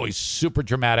 It's always super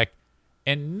dramatic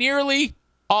and nearly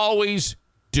always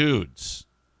dudes.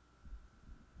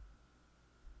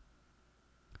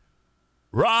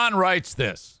 Ron writes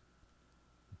this.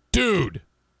 Dude.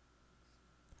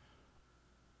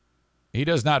 He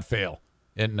does not fail.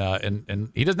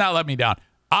 And he does not let me down.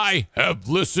 I have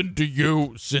listened to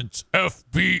you since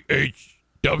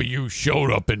FBHW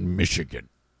showed up in Michigan.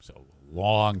 So a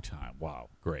long time. Wow,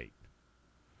 great.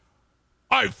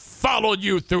 I've followed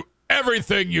you through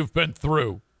everything you've been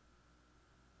through.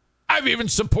 I've even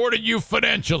supported you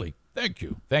financially. Thank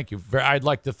you. Thank you. I'd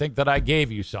like to think that I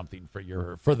gave you something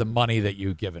for the money that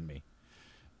you've given me.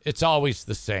 It's always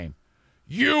the same.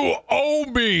 You owe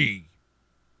me.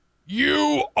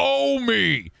 You owe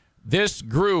me. This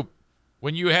group,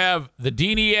 when you have the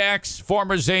Deniacs,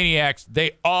 former Zaniacs,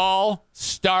 they all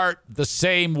start the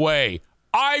same way.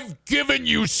 I've given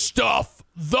you stuff.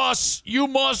 Thus, you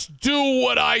must do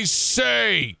what I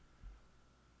say.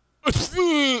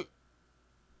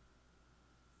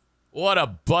 What a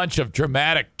bunch of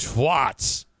dramatic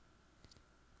twats.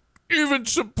 Even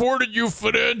supported you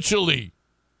financially.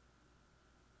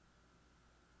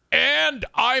 And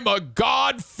I'm a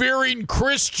God-fearing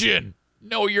Christian.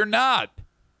 No, you're not.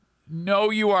 No,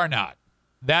 you are not.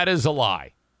 That is a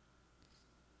lie.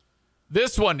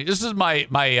 This is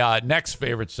my next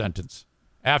favorite sentence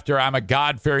after I'm a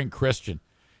God-fearing Christian.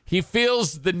 He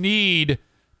feels the need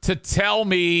to tell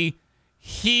me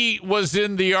he was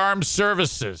in the armed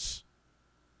services.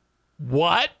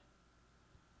 What?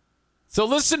 So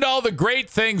listen to all the great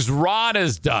things Ron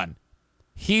has done.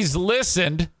 He's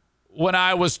listened when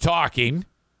I was talking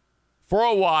for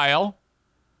a while.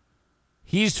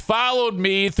 He's followed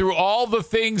me through all the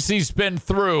things he's been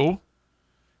through.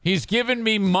 He's given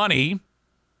me money.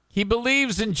 He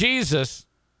believes in Jesus.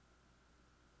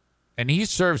 And he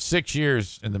served 6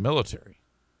 years in the military.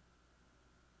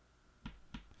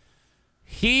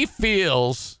 He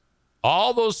feels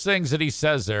all those things that he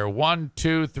says there, 1,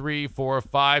 2, 3, 4,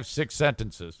 5, 6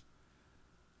 sentences,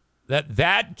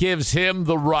 that gives him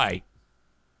the right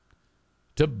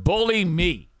to bully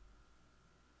me.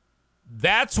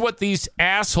 That's what these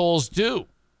assholes do.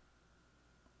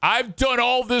 I've done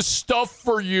all this stuff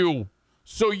for you,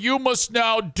 so you must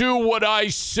now do what I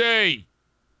say,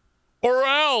 or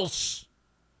else.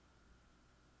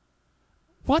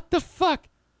 What the fuck?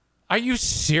 Are you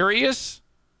serious?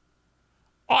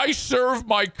 I served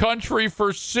my country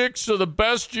for 6 of the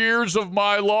best years of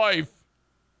my life.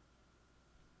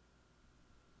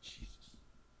 Jesus.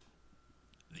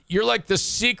 You're like the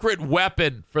secret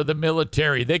weapon for the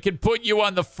military. They could put you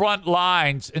on the front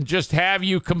lines and just have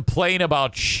you complain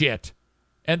about shit.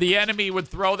 And the enemy would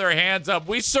throw their hands up.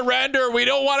 We surrender. We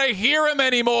don't want to hear him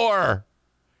anymore.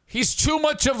 He's too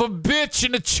much of a bitch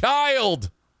and a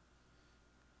child.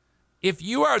 If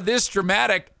you are this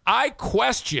dramatic, I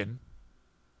question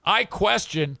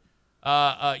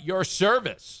your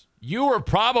service. You were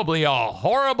probably a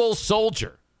horrible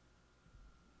soldier.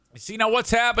 You see, now what's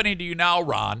happening to you now,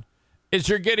 Ron, is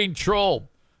you're getting trolled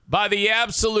by the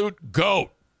absolute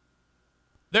GOAT.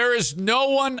 There is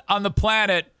no one on the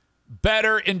planet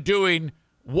better in doing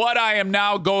what I am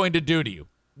now going to do to you.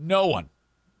 No one.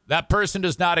 That person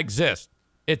does not exist.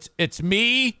 It's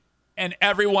me and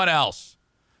everyone else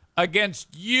against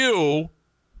you,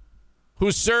 who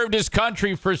served his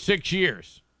country for 6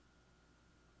 years.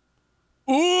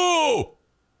 Ooh!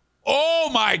 Oh,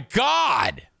 my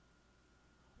God!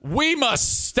 We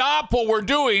must stop what we're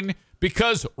doing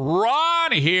because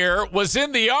Ron here was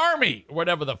in the Army, or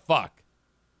whatever the fuck.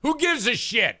 Who gives a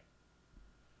shit?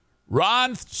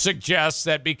 Ron suggests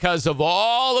that because of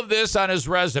all of this on his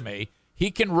resume, he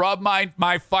can rub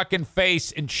my fucking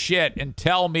face in shit and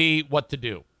tell me what to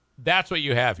do. That's what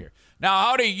you have here. Now,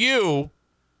 how do you,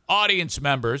 audience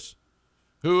members,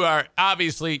 who are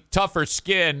obviously tougher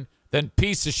skin than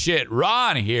piece of shit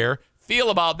Ron here, feel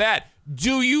about that?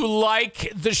 Do you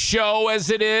like the show as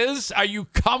it is? Are you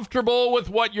comfortable with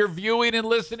what you're viewing and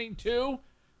listening to?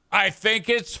 I think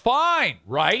it's fine,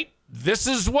 right? This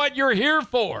is what you're here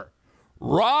for.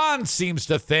 Ron seems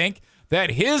to think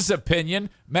that his opinion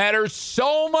matters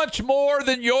so much more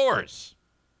than yours.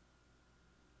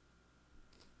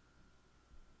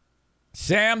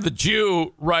 Sam the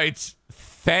Jew writes,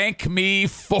 "Thank me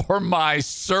for my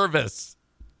service."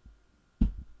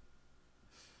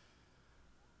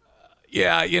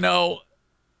 Yeah, you know,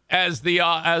 as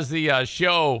the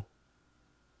show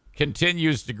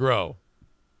continues to grow,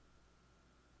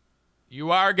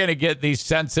 you are going to get these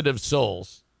sensitive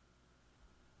souls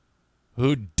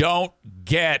who don't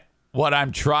get what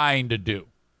I'm trying to do.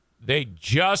 They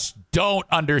just don't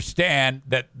understand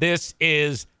that this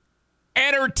is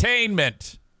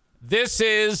entertainment. This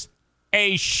is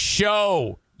a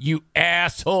show, you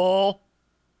asshole.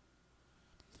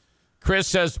 Chris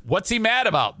says, what's he mad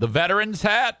about? The veterans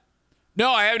hat?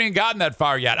 No, I haven't even gotten that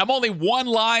far yet. I'm only one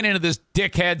line into this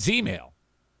dickhead's email.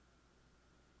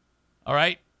 All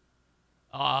right?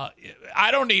 I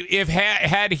don't need, if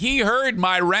had he heard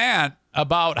my rant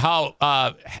about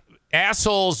how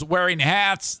assholes wearing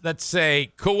hats that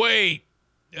say Kuwait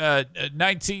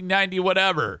 1990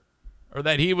 whatever, or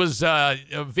that he was a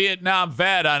Vietnam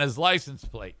vet on his license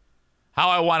plate, how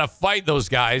I want to fight those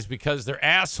guys because they're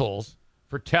assholes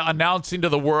for announcing to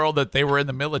the world that they were in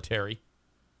the military.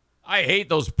 I hate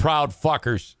those proud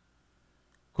fuckers.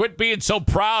 Quit being so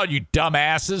proud, you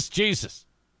dumbasses. Jesus.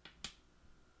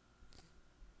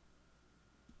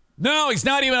 No, he's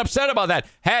not even upset about that.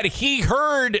 Had he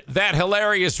heard that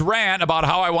hilarious rant about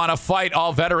how I want to fight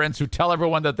all veterans who tell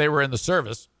everyone that they were in the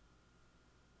service,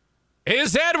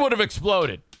 his head would have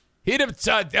exploded. He'd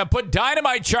have put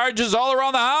dynamite charges all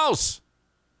around the house.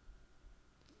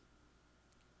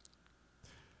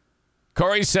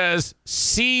 Corey says,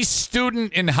 C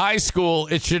student in high school.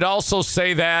 It should also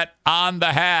say that on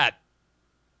the hat.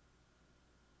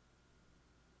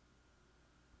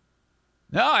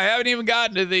 No, I haven't even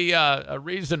gotten to the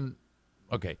reason.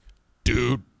 Okay.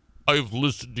 Dude, I've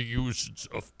listened to you since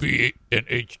FB and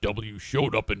HW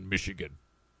showed up in Michigan.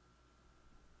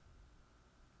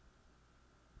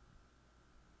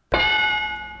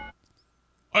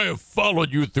 I have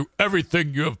followed you through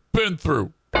everything you have been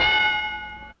through.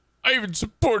 I even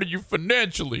supported you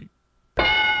financially.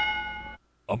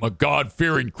 I'm a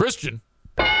God-fearing Christian,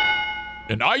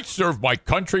 and I served my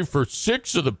country for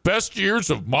 6 of the best years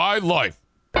of my life.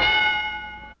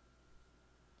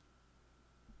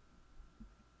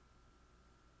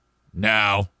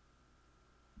 Now,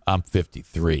 I'm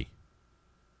 53.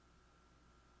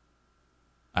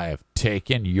 I have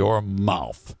taken your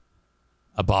mouth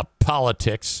about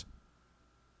politics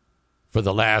for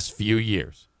the last few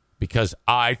years because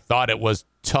I thought it was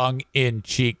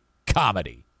tongue-in-cheek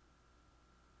comedy.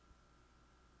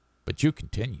 But you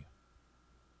continue.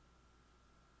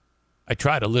 I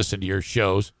try to listen to your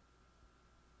shows,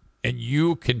 and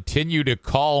you continue to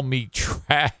call me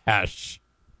trash.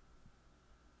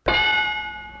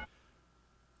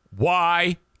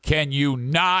 Why can you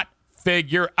not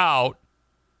figure out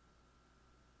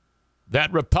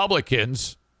that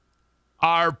Republicans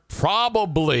are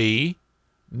probably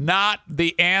not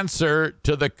the answer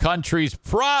to the country's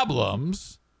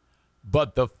problems,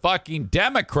 but the fucking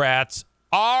Democrats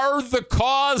are the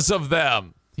cause of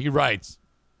them? He writes.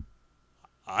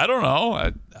 I don't know.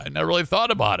 I never really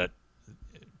thought about it.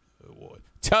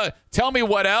 Tell me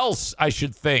what else I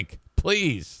should think,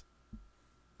 please.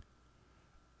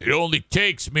 It only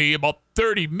takes me about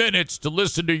 30 minutes to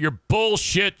listen to your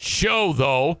bullshit show,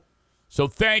 though. So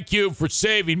thank you for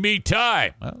saving me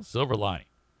time. Well, silver lining.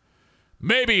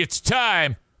 Maybe it's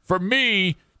time for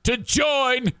me to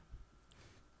join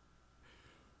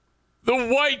the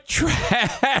white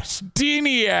trash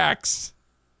Deniacs.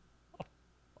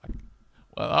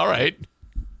 Well, all right.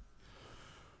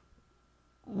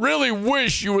 Really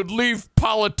wish you would leave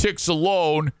politics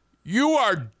alone. You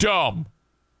are dumb.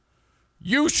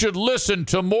 You should listen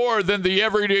to more than the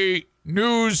everyday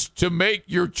news to make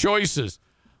your choices.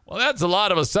 Well, that's a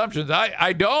lot of assumptions.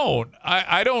 I don't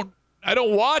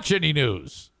watch any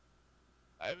news.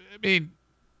 I mean,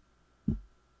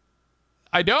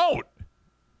 I don't.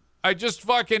 I just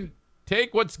fucking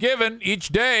take what's given each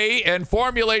day and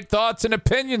formulate thoughts and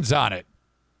opinions on it.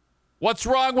 What's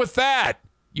wrong with that,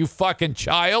 you fucking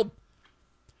child?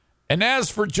 And as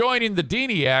for joining the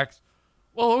Deniacs,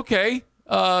 well, okay.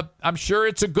 I'm sure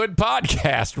it's a good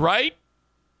podcast, right?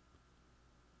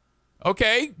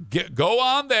 Okay, go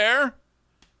on there.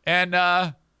 And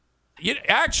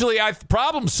actually,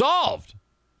 problem solved.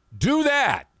 Do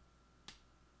that.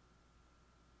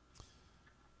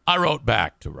 I wrote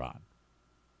back to Ron.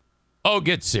 Oh,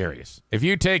 get serious. If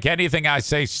you take anything I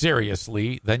say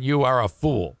seriously, then you are a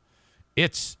fool.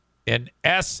 It's an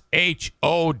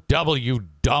SHOW,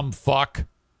 dumb fuck.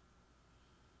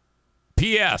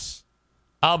 P.S.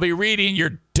 I'll be reading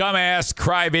your dumbass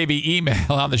crybaby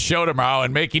email on the show tomorrow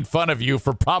and making fun of you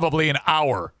for probably an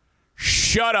hour.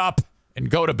 Shut up and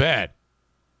go to bed.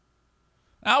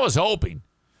 I was hoping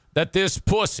that this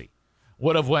pussy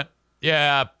would have went,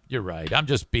 yeah, you're right. I'm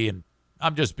just being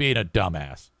a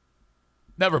dumbass.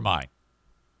 Never mind.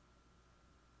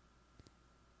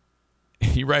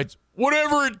 He writes,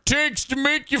 whatever it takes to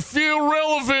make you feel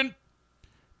relevant.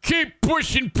 Keep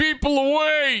pushing people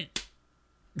away.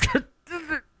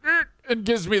 And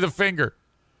gives me the finger.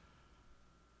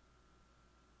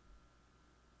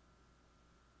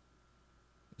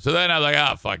 So then I was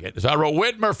like, fuck it. So I wrote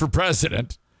Whitmer for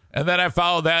president. And then I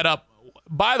followed that up.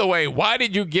 By the way, why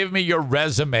did you give me your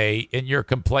resume in your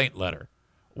complaint letter?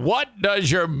 What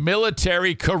does your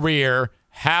military career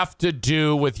have to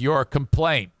do with your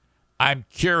complaint? I'm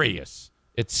curious.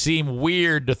 It seemed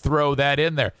weird to throw that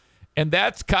in there. And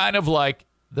that's kind of like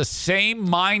the same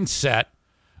mindset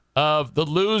of the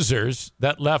losers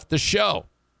that left the show.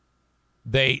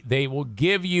 They will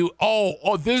give you,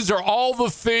 these are all the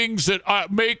things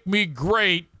that make me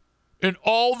great and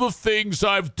all the things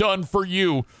I've done for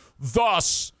you.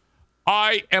 Thus,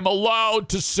 I am allowed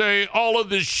to say all of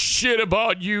this shit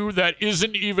about you that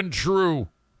isn't even true.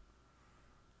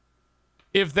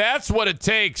 If that's what it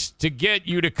takes to get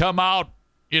you to come out,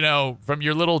 from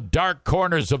your little dark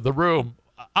corners of the room,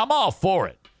 I'm all for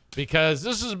it. Because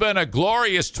this has been a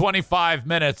glorious 25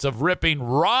 minutes of ripping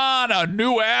Ron a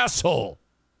new asshole.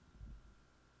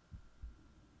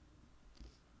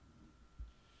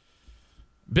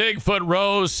 Bigfoot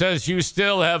Rose says you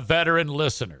still have veteran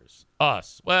listeners.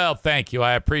 Us. Well, thank you.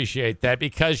 I appreciate that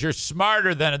because you're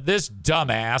smarter than this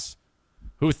dumbass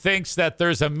who thinks that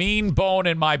there's a mean bone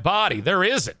in my body. There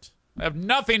isn't. I have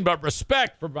nothing but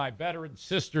respect for my veteran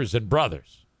sisters and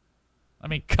brothers. I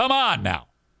mean, come on now.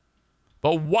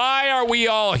 But why are we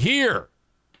all here?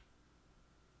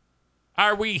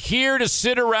 Are we here to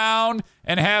sit around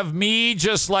and have me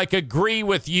just like agree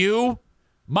with you?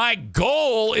 My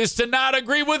goal is to not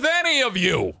agree with any of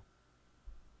you.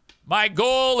 My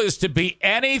goal is to be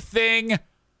anything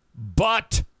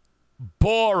but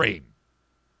boring.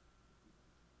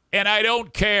 And I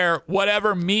don't care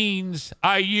whatever means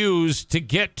I use to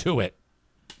get to it.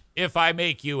 If I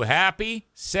make you happy,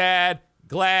 sad,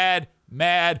 glad,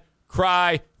 mad,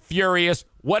 cry, furious,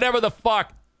 whatever the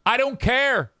fuck, I don't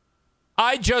care.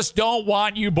 I just don't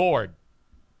want you bored.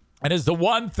 And it's the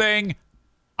one thing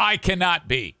I cannot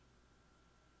be.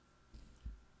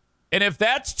 And if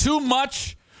that's too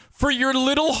much for your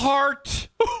little heart,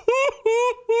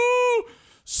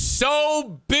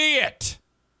 so be it.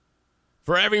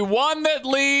 For every one that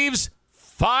leaves,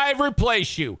 5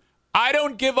 replace you. I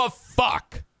don't give a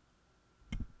fuck.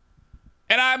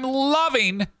 And I'm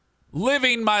loving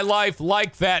living my life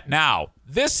like that now.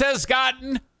 This has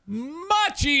gotten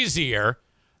much easier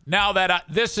now that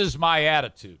this is my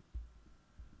attitude.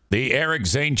 The Eric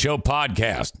Zane Show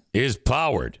Podcast is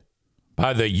powered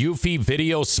by the Eufy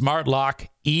Video Smart Lock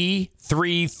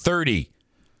E330.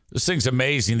 This thing's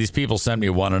amazing. These people sent me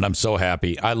one, and I'm so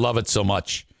happy. I love it so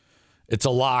much. It's a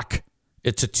lock.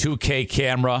 It's a 2K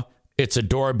camera. It's a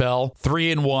doorbell.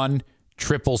 3-in-1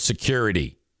 triple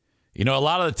security. You know, a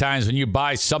lot of the times when you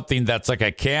buy something that's like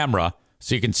a camera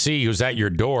so you can see who's at your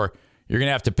door, you're going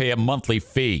to have to pay a monthly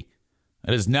fee.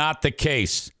 That is not the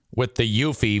case with the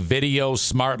Eufy Video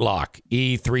Smart Lock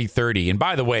E330. And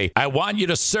by the way, I want you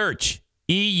to search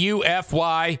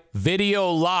EUFY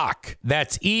Video Lock.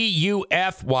 That's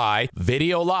EUFY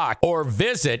Video Lock. Or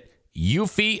visit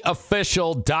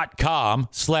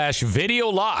eufyofficial.com/video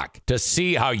lock to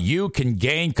see how you can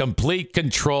gain complete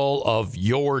control of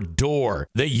your door.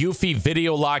 The Eufy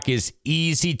Video Lock is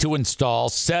easy to install,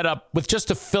 set up with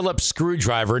just a Phillips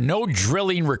screwdriver, no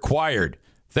drilling required.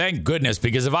 Thank goodness,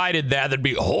 because if I did that, there'd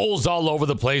be holes all over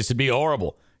the place. It'd be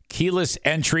horrible. Keyless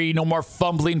entry, no more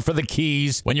fumbling for the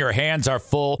keys when your hands are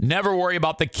full. Never worry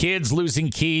about the kids losing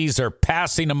keys or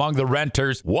passing among the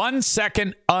renters.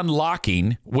 1-second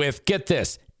unlocking with, get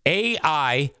this,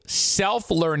 AI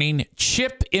self-learning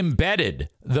chip embedded.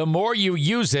 The more you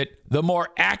use it, the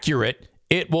more accurate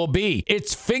it will be.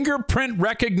 It's fingerprint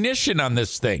recognition on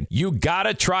this thing. You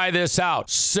gotta try this out.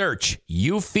 Search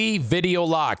Eufy Video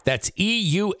Lock. That's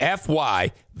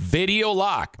EUFY Video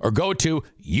Lock. Or go to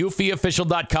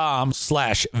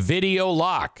eufyofficial.com/video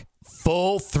lock.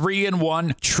 Full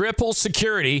 3-in-1 triple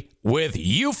security with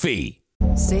Eufy.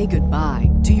 Say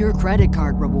goodbye to your credit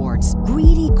card rewards.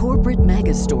 Greedy corporate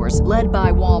mega stores, led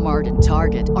by Walmart and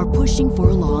Target, are pushing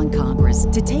for a law in Congress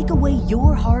to take away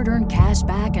your hard-earned cash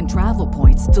back and travel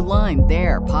points to line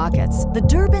their pockets. The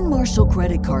Durbin-Marshall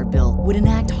credit card bill would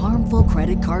enact harmful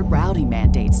credit card routing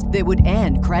mandates that would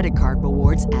end credit card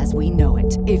rewards as we know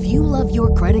it. If you love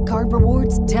your credit card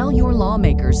rewards, tell your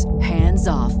lawmakers, hands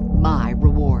off my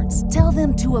rewards. Tell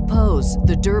them to oppose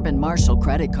the Durbin-Marshall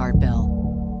credit card bill.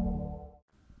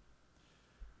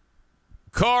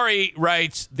 Corey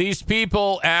writes, these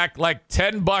people act like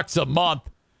 $10 a month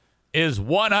is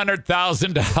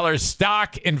 $100,000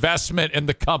 stock investment in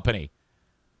the company.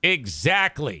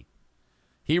 Exactly.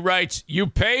 He writes, you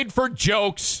paid for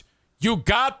jokes. You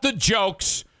got the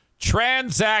jokes.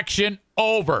 Transaction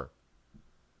over.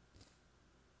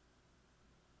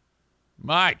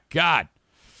 My God.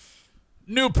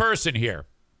 New person here.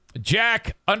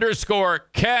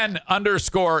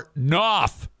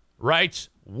 Jack_Ken_Knopf writes,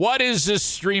 what is this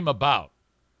stream about?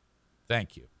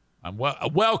 Thank you. I'm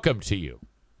welcome to you.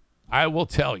 I will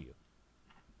tell you.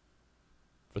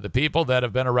 For the people that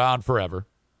have been around forever,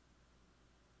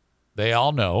 they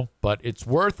all know, but it's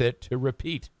worth it to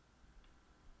repeat.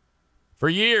 For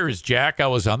years, Jack, I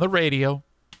was on the radio,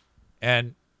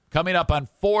 and coming up on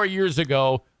 4 years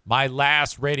ago, my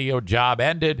last radio job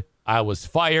ended. I was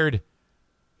fired.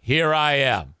 Here I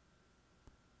am.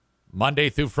 Monday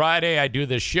through Friday, I do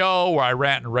this show where I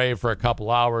rant and rave for a couple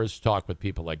hours, talk with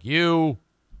people like you,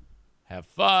 have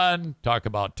fun, talk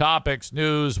about topics,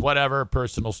 news, whatever,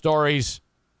 personal stories.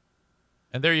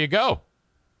 And there you go.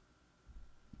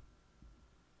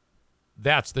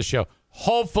 That's the show.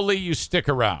 Hopefully you stick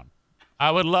around.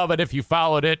 I would love it if you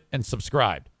followed it and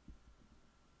subscribed.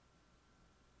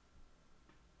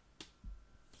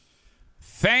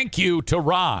 Thank you to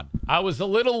Ron. I was a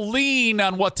little lean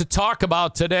on what to talk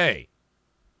about today.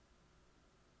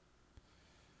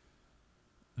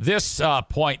 this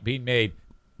point being made.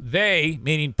 They,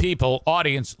 meaning people,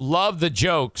 audience, love the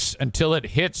jokes until it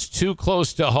hits too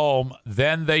close to home.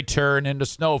 Then they turn into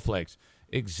snowflakes.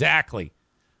 Exactly.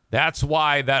 That's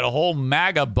why that whole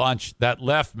MAGA bunch that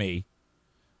left me,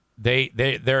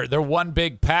 they're one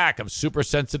big pack of super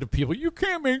sensitive people. You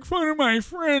can't make fun of my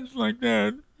friends like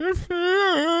that.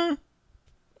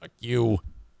 Fuck you.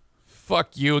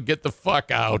 Fuck you. Get the fuck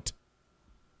out.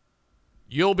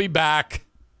 You'll be back.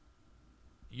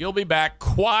 You'll be back.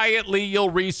 Quietly, you'll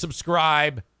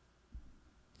resubscribe.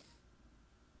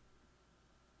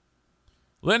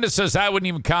 Linda says, I wouldn't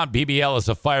even count BBL as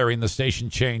a firing. The station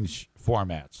change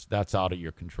formats. That's out of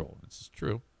your control. This is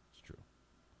true. It's true.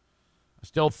 I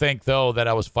still think, though, that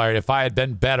I was fired. If I had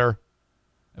been better,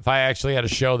 if I actually had a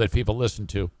show that people listened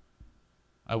to,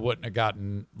 I wouldn't have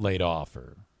gotten laid off,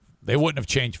 or they wouldn't have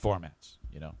changed formats,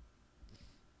 you know.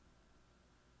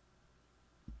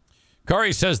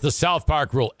 Corey says the South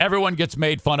Park rule. Everyone gets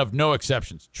made fun of, no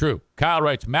exceptions. True. Kyle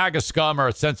writes, MAGA scum are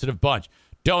a sensitive bunch.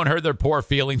 Don't hurt their poor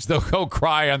feelings. They'll go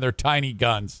cry on their tiny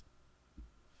guns.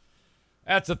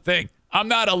 That's the thing. I'm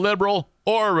not a liberal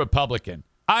or a Republican.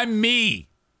 I'm me.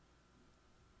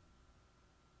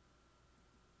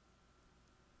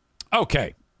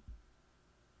 Okay.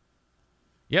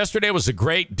 Yesterday was a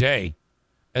great day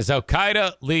as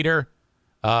Al-Qaeda leader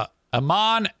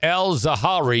Ayman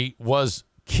al-Zawahiri was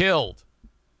killed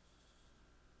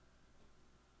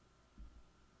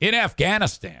in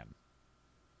Afghanistan.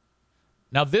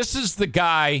 Now, this is the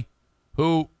guy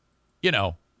who, you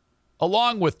know,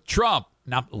 along with Trump,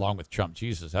 not along with Trump,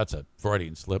 Jesus, that's a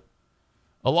Freudian slip,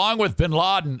 along with bin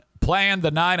Laden, planned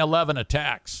the 9/11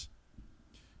 attacks.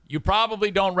 You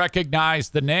probably don't recognize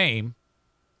the name,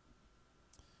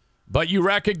 but you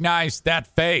recognize that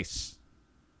face.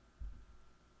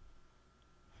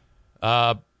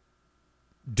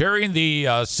 During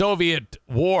the Soviet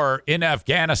war in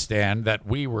Afghanistan, that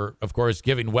we were, of course,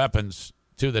 giving weapons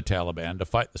to the Taliban to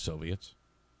fight the Soviets,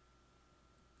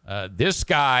 this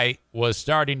guy was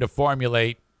starting to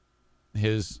formulate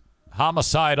his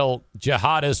homicidal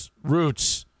jihadist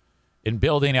roots in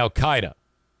building Al-Qaeda.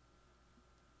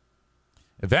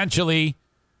 Eventually,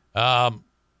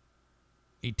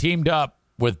 he teamed up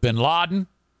with bin Laden,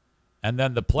 and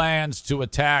then the plans to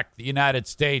attack the United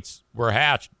States were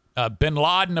hatched. Bin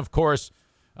Laden, of course,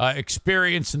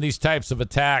 experienced in these types of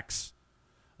attacks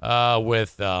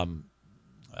with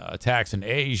attacks in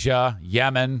Asia,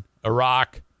 Yemen,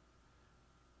 Iraq,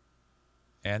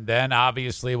 and then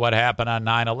obviously what happened on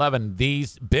 9/11.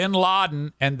 These bin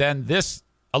Laden and then this,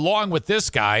 along with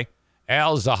this guy,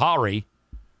 al-Zawahiri,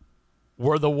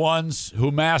 were the ones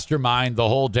who mastermind the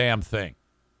whole damn thing.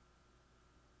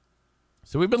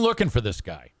 So we've been looking for this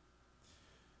guy.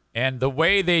 And the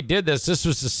way they did this was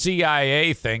a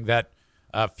CIA thing that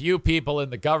a few people in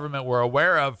the government were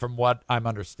aware of, from what I'm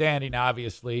understanding.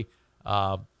 Obviously,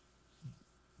 Biden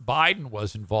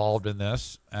was involved in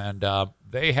this, and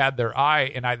they had their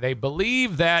eye. And they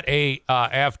believe that a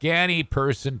Afghani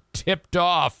person tipped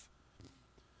off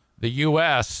the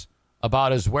U.S.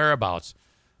 about his whereabouts.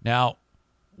 Now,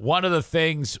 one of the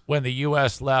things when the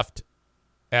U.S. left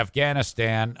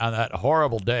Afghanistan on that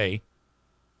horrible day,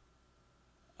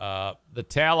 the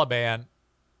Taliban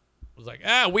was like,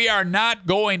 we are not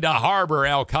going to harbor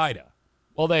Al-Qaeda.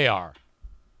 Well, they are.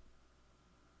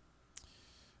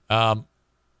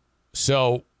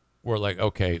 So we're like,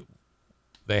 okay,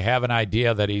 they have an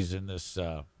idea that he's in this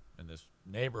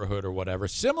neighborhood or whatever,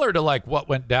 similar to like what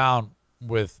went down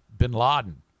with bin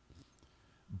Laden.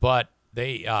 But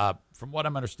they, from what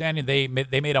I'm understanding, they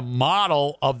made a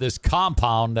model of this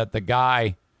compound that the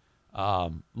guy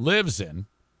lives in.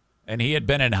 And he had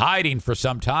been in hiding for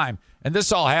some time. And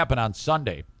this all happened on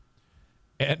Sunday.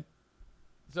 And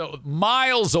so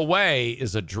miles away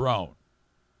is a drone.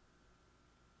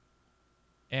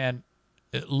 And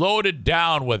it loaded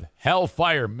down with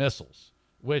Hellfire missiles,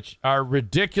 which are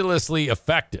ridiculously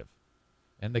effective.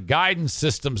 And the guidance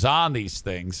systems on these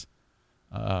things,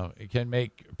 it can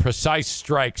make precise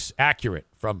strikes accurate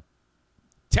from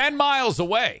 10 miles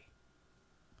away.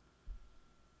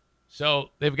 So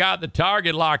they've got the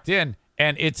target locked in,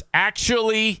 and it's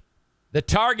actually, the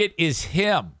target is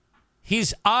him.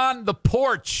 He's on the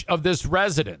porch of this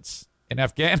residence in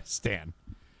Afghanistan.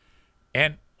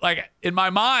 And like in my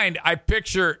mind, I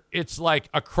picture it's like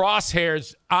a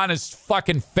crosshairs on his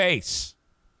fucking face.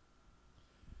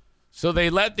 So they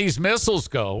let these missiles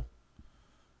go,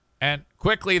 and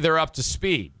quickly they're up to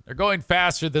speed. They're going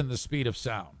faster than the speed of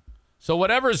sound. So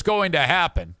whatever's going to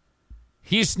happen,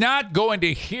 he's not going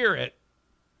to hear it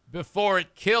before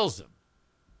it kills him.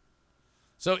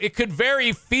 So it could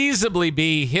very feasibly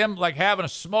be him like having a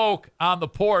smoke on the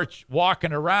porch,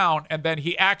 walking around, and then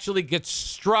he actually gets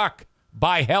struck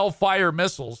by Hellfire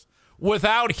missiles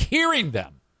without hearing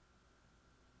them.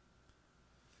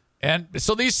 And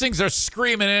so these things are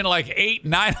screaming in like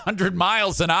 800-900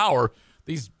 miles an hour,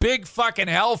 these big fucking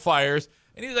Hellfires.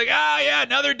 And he's like, yeah,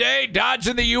 another day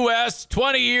dodging the U.S.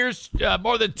 20 years,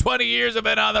 more than 20 years I've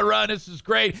been on the run. This is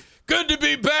great. Good to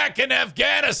be back in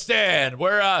Afghanistan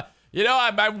where,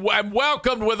 I'm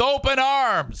welcomed with open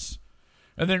arms.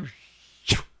 And then,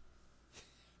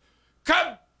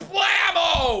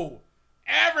 kablammo!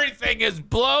 Everything is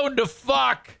blown to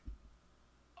fuck.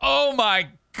 Oh, my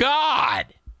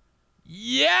God.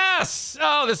 Yes.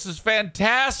 Oh, this is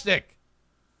fantastic.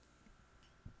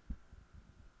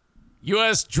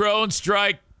 U.S. drone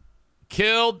strike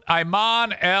killed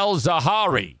Ayman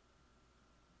al-Zawahiri.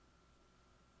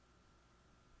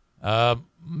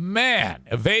 Man,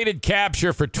 evaded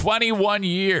capture for 21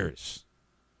 years.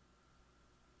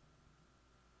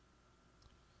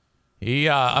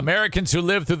 Americans who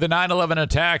lived through the 9/11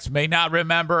 attacks may not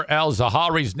remember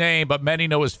al-Zawahiri's name, but many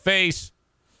know his face.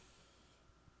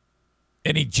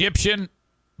 An Egyptian,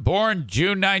 born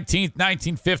June 19th,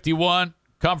 1951,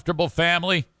 comfortable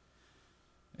family.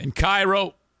 In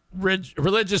Cairo,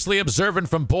 religiously observant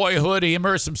from boyhood, he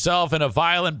immersed himself in a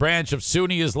violent branch of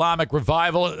Sunni Islamic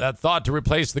revival that thought to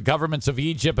replace the governments of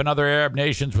Egypt and other Arab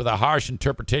nations with a harsh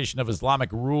interpretation of Islamic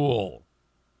rule.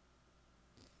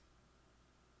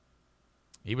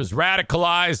 He was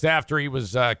radicalized after he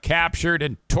was captured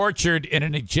and tortured in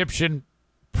an Egyptian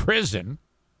prison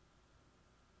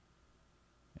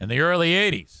in the early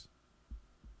 80s.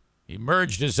 He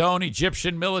merged his own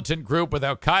Egyptian militant group with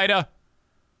Al-Qaeda.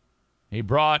 He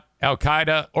brought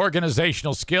Al-Qaeda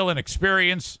organizational skill and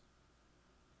experience.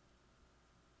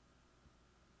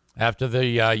 After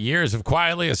the years of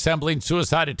quietly assembling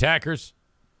suicide attackers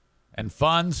and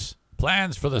plans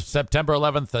for the September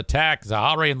 11th attack,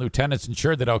 Zawahiri and lieutenants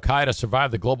ensured that Al-Qaeda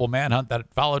survived the global manhunt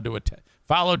that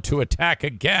followed to attack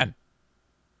again.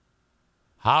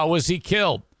 How was he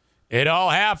killed? It all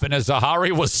happened as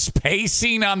Zawahiri was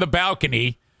pacing on the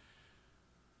balcony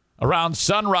around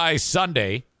sunrise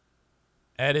Sunday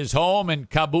at his home in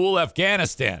Kabul,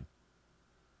 Afghanistan.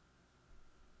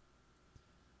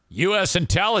 U.S.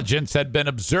 intelligence had been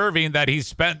observing that he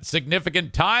spent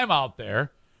significant time out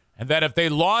there and that if they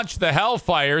launched the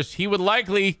Hellfires, he would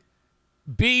likely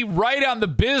be right on the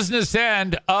business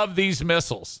end of these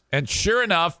missiles. And sure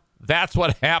enough, that's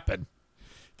what happened.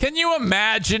 Can you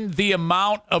imagine the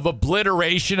amount of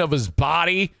obliteration of his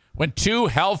body when two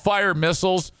Hellfire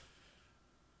missiles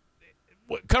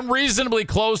come reasonably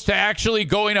close to actually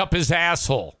going up his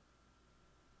asshole?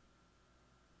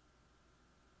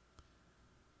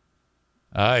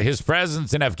 His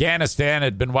presence in Afghanistan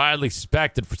had been widely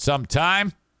suspected for some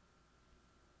time.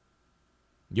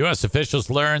 U.S. officials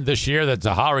learned this year that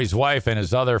Zawahiri's wife and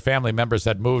his other family members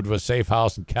had moved to a safe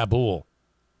house in Kabul.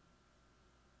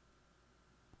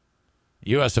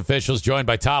 U.S. officials, joined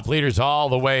by top leaders all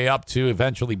the way up to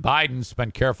eventually Biden,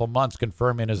 spent careful months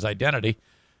confirming his identity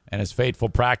and his fateful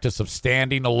practice of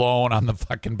standing alone on the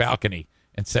fucking balcony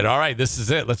and said, all right, this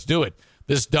is it. Let's do it.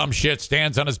 This dumb shit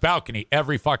stands on his balcony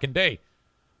every fucking day.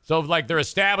 So, like, they're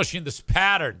establishing this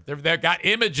pattern. They've got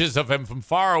images of him from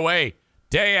far away,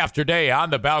 day after day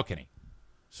on the balcony.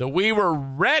 So we were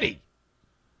ready.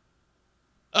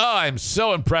 Oh, I'm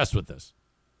so impressed with this.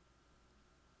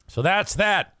 So that's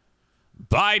that.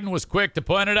 Biden was quick to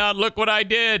point it out. Look what I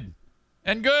did.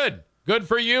 And good. Good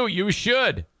for you. You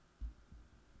should.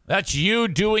 That's you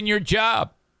doing your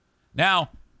job.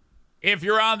 Now, if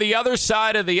you're on the other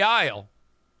side of the aisle,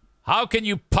 how can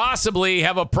you possibly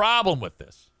have a problem with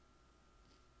this?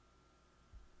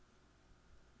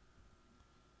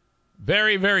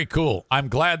 Very, very cool. I'm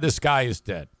glad this guy is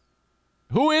dead.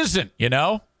 Who isn't, you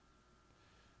know?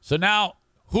 So now,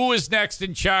 who is next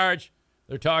in charge?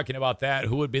 They're talking about that.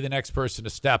 Who would be the next person to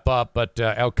step up? But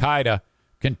Al-Qaeda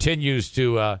continues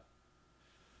to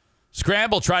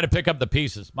scramble, try to pick up the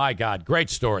pieces. My God, great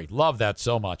story. Love that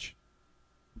so much.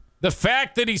 The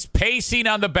fact that he's pacing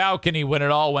on the balcony when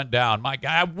it all went down. My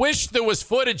God, I wish there was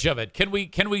footage of it. Can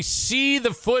we see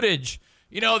the footage?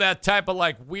 You know, that type of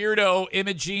like weirdo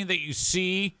imaging that you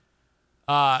see,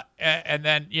 and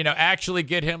then, you know, actually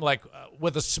get him like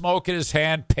with a smoke in his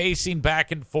hand, pacing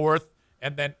back and forth,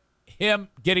 and then him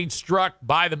getting struck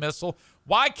by the missile.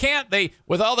 Why can't they,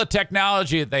 with all the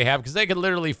technology that they have, because they could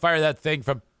literally fire that thing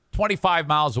from 25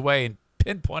 miles away in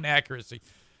pinpoint accuracy,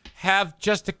 have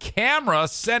just a camera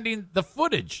sending the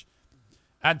footage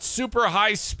at super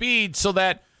high speed so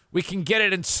that we can get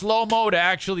it in slow-mo to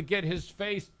actually get his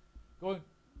face going,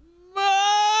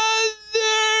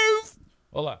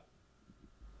 Hold on.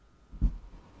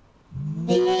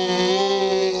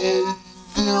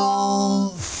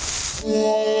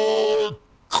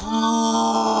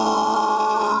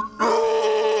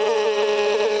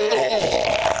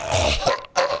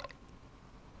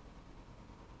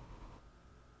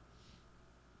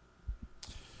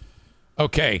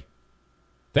 Okay.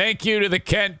 Thank you to the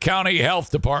Kent County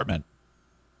Health Department.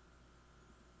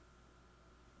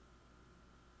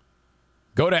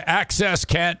 Go to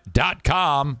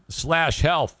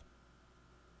accesskent.com/health.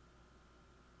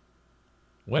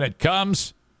 When it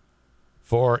comes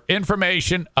for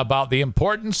information about the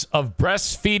importance of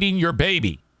breastfeeding your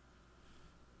baby,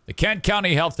 the Kent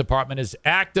County Health Department is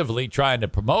actively trying to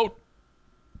promote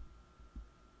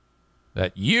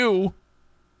that you,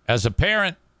 as a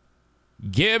parent,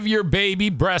 give your baby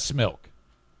breast milk.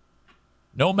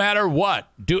 No matter what,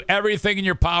 do everything in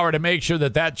your power to make sure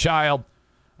that that child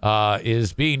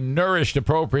is being nourished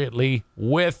appropriately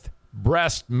with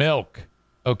breast milk.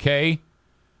 Okay?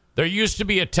 There used to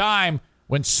be a time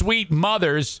when sweet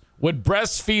mothers would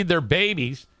breastfeed their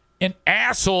babies and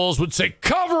assholes would say,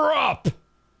 "Cover up!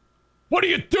 What are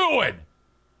you doing?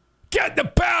 Get in the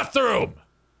bathroom!"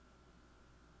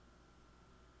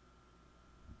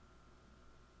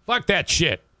 Fuck that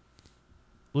shit.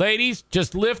 Ladies,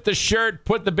 just lift the shirt,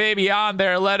 put the baby on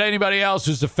there, let anybody else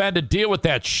who's offended deal with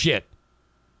that shit.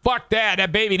 Fuck that.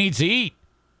 That baby needs to eat.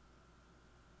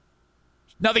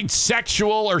 There's nothing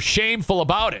sexual or shameful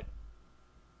about it.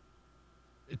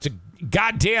 It's a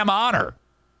goddamn honor.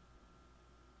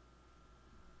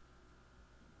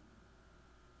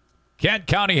 Kent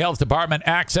County Health Department,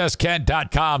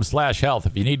 accesskent.com/health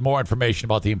if you need more information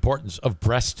about the importance of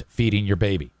breastfeeding your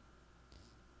baby.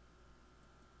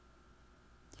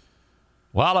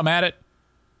 While I'm at it,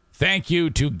 thank you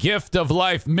to Gift of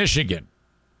Life Michigan.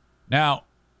 Now,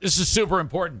 this is super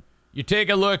important. You take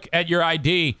a look at your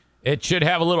ID. It should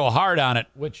have a little heart on it,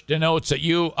 which denotes that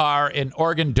you are an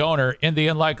organ donor in the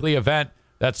unlikely event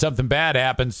that something bad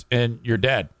happens and you're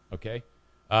dead, okay?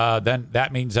 Then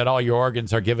that means that all your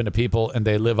organs are given to people and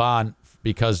they live on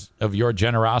because of your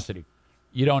generosity.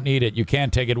 You don't need it. You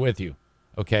can't take it with you,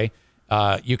 okay?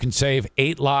 You can save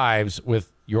 8 lives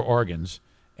with your organs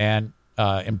and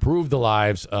improve the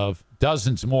lives of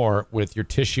dozens more with your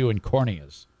tissue and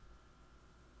corneas.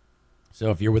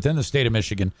 So if you're within the state of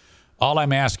Michigan, all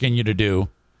I'm asking you to do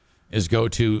is go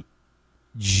to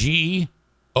GOLM.org.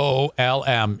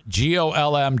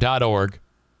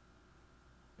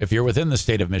 If you're within the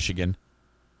state of Michigan,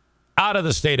 out of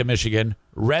the state of Michigan,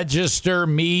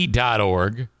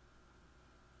 registerme.org,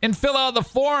 and fill out the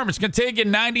form. It's going to take you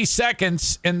 90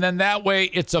 seconds, and then that way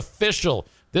it's official.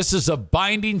 This is a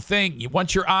binding thing.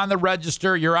 Once you're on the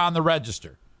register, you're on the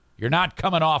register. You're not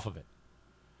coming off of it.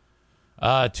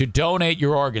 To donate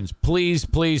your organs. Please,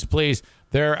 please, please.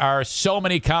 There are so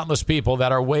many countless people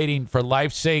that are waiting for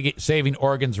life-saving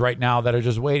organs right now that are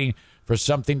just waiting for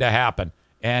something to happen.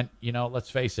 And, you know,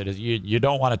 let's face it, you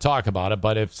don't want to talk about it,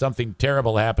 but if something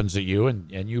terrible happens to you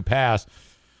and you pass,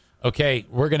 okay,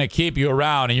 we're going to keep you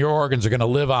around and your organs are going to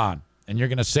live on and you're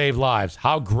going to save lives.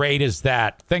 How great is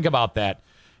that? Think about that.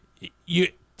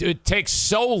 It takes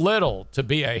so little to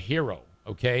be a hero,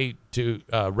 okay, to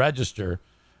register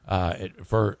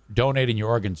for donating your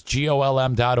organs.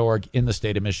 GOLM.org in the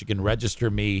state of Michigan.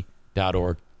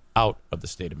 Registerme.org out of the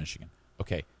state of Michigan.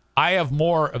 Okay. I have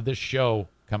more of this show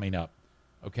coming up.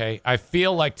 Okay. I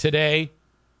feel like today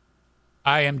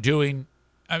I am doing,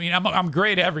 I'm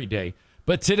great every day,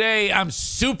 but today I'm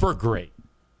super great.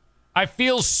 I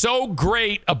feel so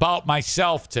great about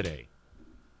myself today.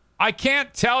 I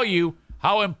can't tell you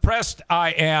how impressed I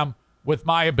am with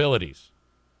my abilities.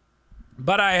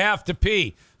 But I have to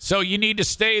pee. So you need to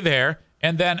stay there,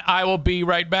 and then I will be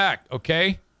right back,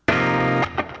 okay?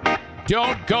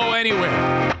 Don't go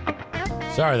anywhere.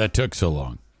 Sorry that took so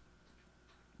long.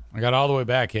 I got all the way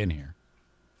back in here.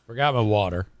 Forgot my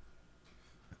water.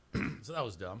 So that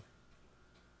was dumb.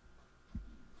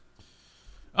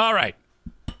 All right.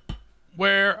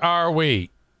 Where are we?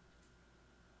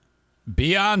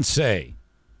 Beyonce.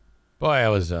 Boy,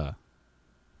 I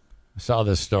saw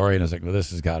this story and I was like, well, this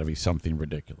has got to be something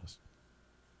ridiculous.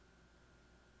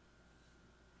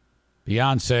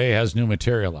 Beyonce has new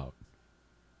material out.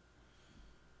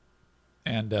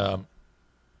 And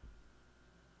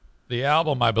the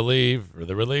album, I believe, or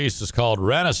the release is called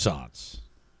Renaissance.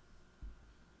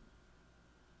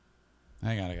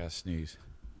 Hang on, I got to sneeze.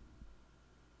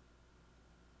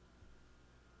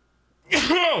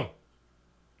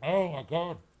 Oh, my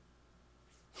God.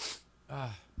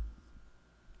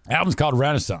 The album's called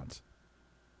Renaissance.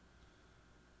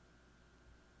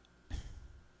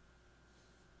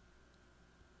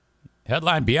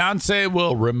 Headline, Beyonce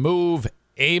will remove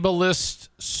ableist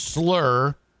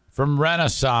slur from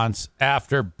Renaissance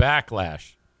after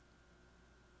backlash.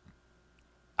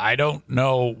 I don't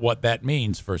know what that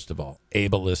means, first of all,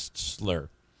 ableist slur.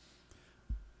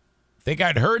 I think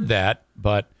I'd heard that,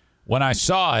 but when I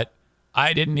saw it,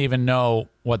 I didn't even know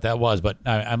what that was. But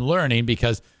I'm learning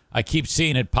because I keep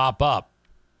seeing it pop up.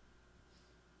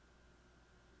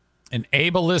 An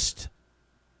ableist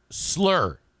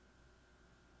slur.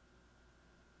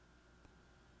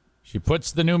 She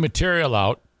puts the new material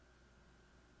out.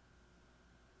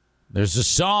 There's a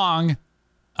song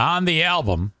on the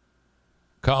album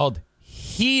called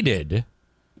Heated.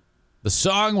 The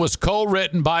song was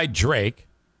co-written by Drake.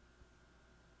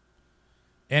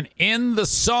 And in the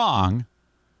song,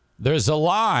 there's a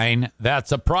line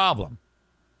that's a problem.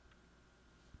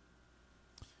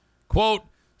 Quote,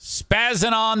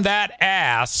 spazzing on that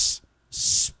ass,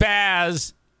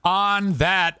 spaz on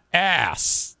that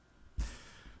ass.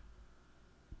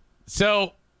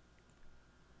 So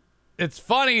it's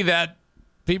funny that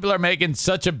people are making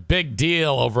such a big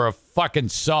deal over a fucking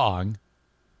song.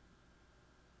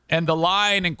 And the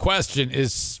line in question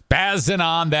is spazzing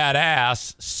on that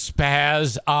ass,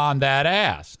 spaz on that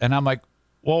ass. And I'm like,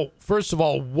 well, first of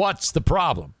all, what's the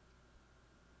problem?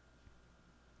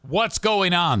 What's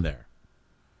going on there?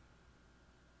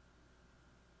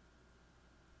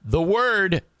 The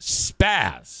word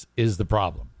spaz is the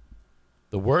problem.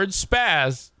 The word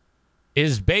spaz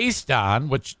is based on,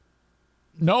 which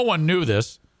no one knew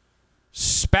this,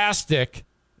 spastic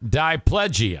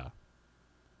diplegia,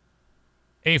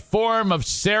 a form of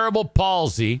cerebral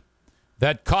palsy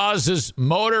that causes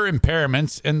motor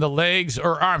impairments in the legs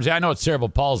or arms. Yeah, I know what cerebral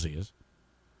palsy is.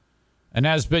 And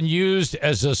has been used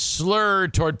as a slur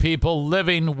toward people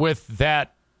living with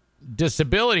that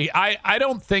disability. I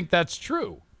don't think that's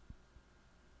true.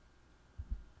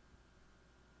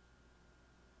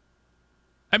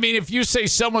 I mean, if you say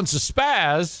someone's a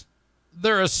spaz,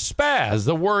 they're a spaz.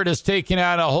 The word is taking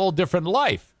on a whole different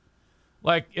life.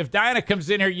 Like, if Dinah comes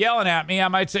in here yelling at me, I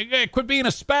might say, hey, quit being a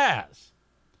spaz.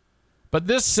 But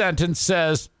this sentence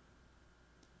says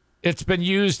it's been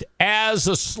used as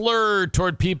a slur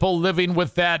toward people living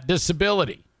with that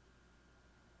disability.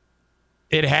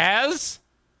 It has?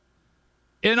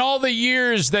 In all the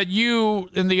years that you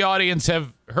in the audience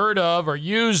have heard of or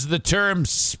used the term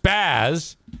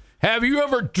spaz, have you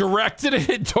ever directed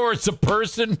it towards a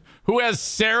person who has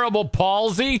cerebral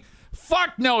palsy?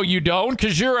 Fuck no, you don't,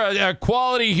 because you're a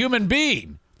quality human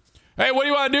being. Hey, what do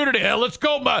you want to do today? Let's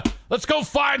go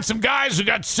find some guys who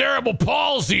got cerebral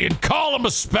palsy and call them a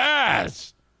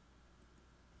spaz.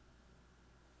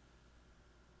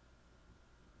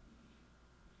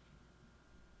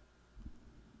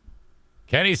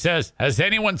 Kenny says, has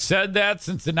anyone said that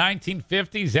since the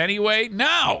 1950s anyway?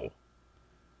 No.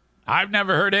 I've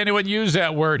never heard anyone use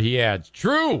that word, he adds.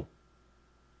 True.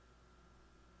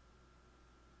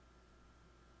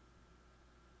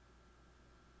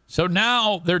 So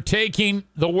now they're taking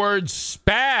the word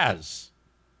spaz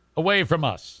away from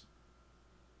us.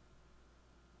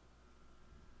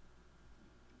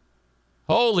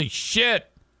 Holy shit.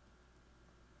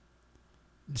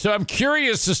 So I'm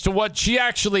curious as to what she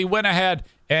actually went ahead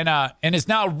and is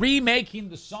now remaking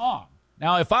the song.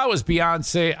 Now, if I was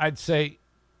Beyonce, I'd say,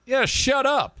 yeah, shut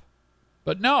up.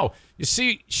 But no, you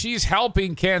see, she's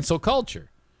helping cancel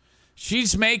culture.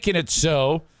 She's making it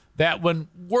so that when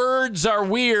words are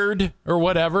weird or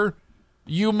whatever,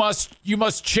 you must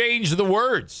change the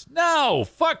words. No,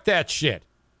 fuck that shit.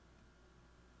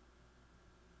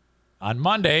 On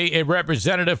Monday, a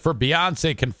representative for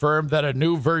Beyonce confirmed that a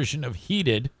new version of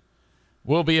Heated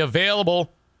will be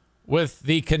available with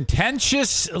the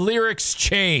contentious lyrics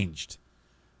changed,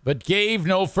 but gave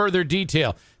no further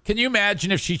detail. Can you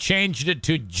imagine if she changed it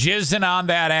to jizzing on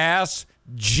that ass?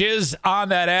 Jizz on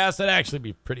that ass? That'd actually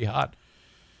be pretty hot.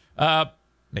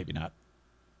 Maybe not.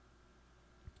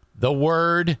 The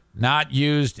word not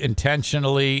used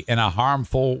intentionally in a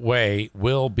harmful way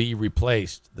will be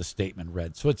replaced, the statement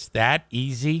read. So it's that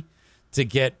easy to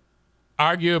get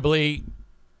arguably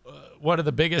one of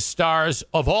the biggest stars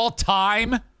of all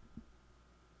time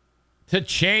to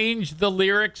change the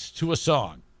lyrics to a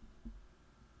song.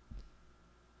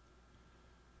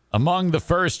 Among the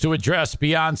first to address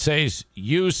Beyonce's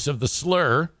use of the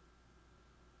slur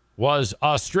was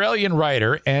Australian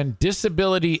writer and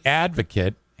disability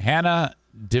advocate Hannah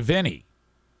Deviney,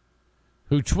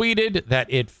 who tweeted that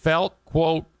it felt,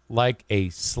 quote, like a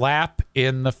slap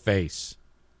in the face.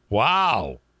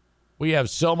 Wow. We have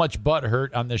so much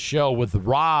butthurt on this show with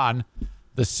Ron,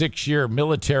 the 6-year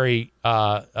military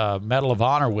Medal of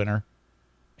Honor winner,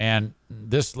 and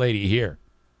this lady here.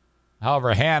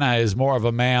 However, Hannah is more of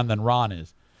a man than Ron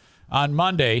is. On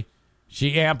Monday,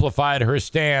 she amplified her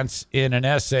stance in an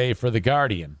essay for The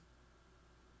Guardian.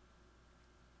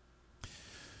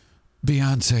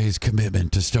 Beyonce's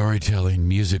commitment to storytelling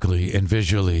musically and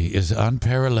visually is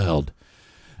unparalleled,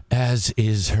 as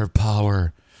is her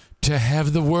power to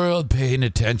have the world paying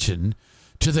attention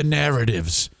to the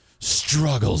narratives,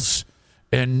 struggles,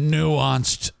 and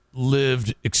nuanced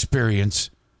lived experience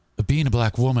of being a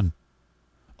black woman.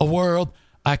 A world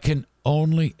I can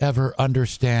only ever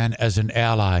understand as an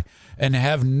ally and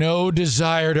have no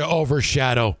desire to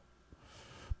overshadow.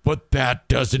 But that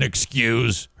doesn't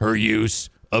excuse her use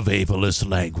of ableist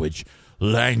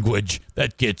language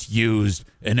that gets used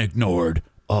and ignored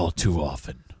all too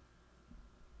often.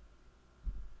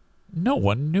 No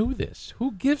one knew this.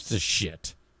 Who gives a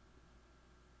shit?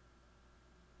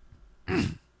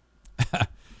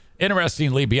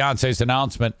 Interestingly, Beyonce's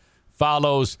announcement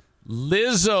follows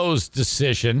Lizzo's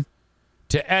decision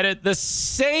to edit the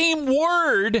same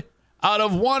word out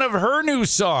of one of her new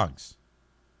songs.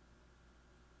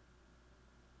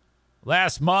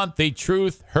 Last month, the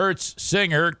Truth Hurts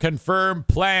singer confirmed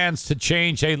plans to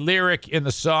change a lyric in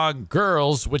the song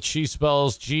Girls, which she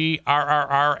spells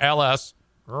Grrrls,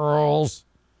 Girls,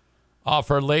 off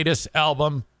her latest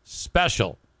album,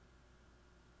 Special,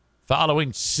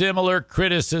 following similar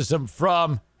criticism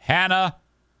from Hannah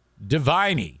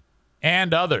Deviney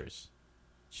and others.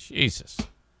 Jesus.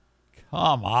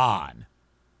 Come on.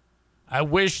 I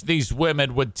wish these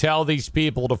women would tell these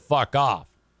people to fuck off.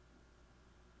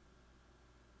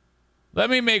 Let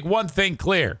me make one thing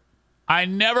clear. I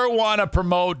never want to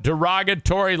promote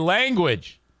derogatory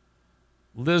language,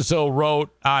 Lizzo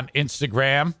wrote on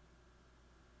Instagram.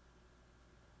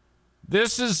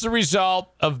 This is the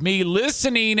result of me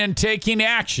listening and taking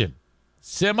action,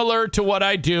 similar to what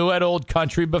I do at Old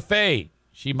Country Buffet,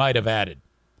 she might have added.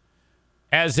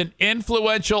 As an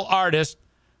influential artist,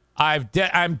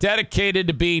 I'm dedicated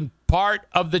to being part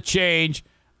of the change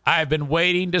I've been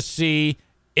waiting to see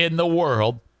in the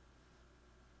world,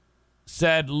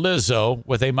 said Lizzo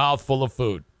with a mouthful of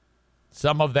food.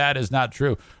 Some of that is not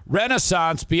true.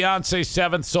 Renaissance, Beyonce's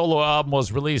 7th solo album,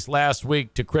 was released last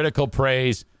week to critical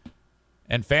praise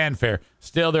and fanfare.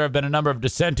 Still, there have been a number of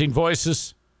dissenting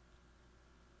voices.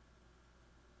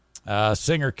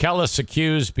 Singer Kellis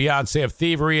accused Beyonce of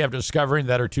thievery after discovering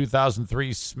that her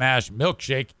 2003 smash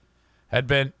Milkshake had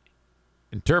been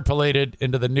interpolated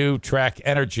into the new track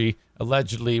Energy,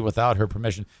 allegedly without her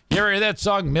permission. You ever hear that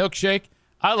song, Milkshake?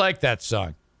 I like that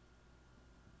song.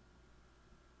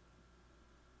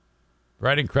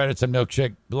 Writing credits on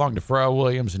Milkshake belong to Pharrell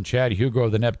Williams and Chad Hugo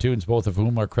of the Neptunes, both of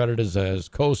whom are credited as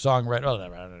co-songwriters.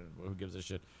 Oh, who gives a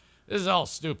shit? This is all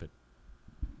stupid.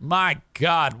 My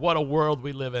God, what a world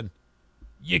we live in.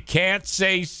 You can't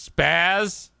say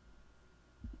spaz?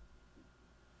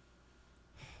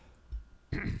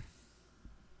 All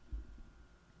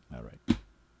right.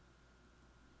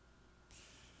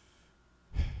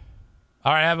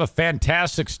 All right, I have a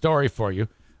fantastic story for you,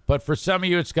 but for some of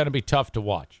you, it's going to be tough to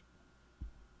watch.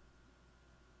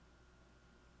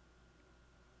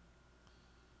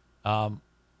 Not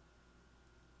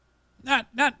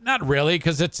really,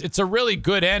 because it's a really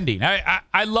good ending.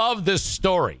 I love this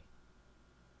story.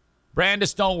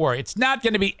 Brandis, don't worry. It's not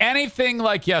going to be anything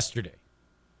like yesterday.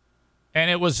 And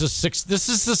it was this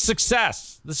is a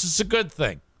success. This is a good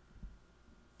thing.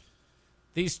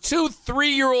 These 2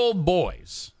 3-year-old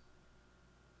boys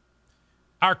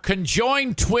are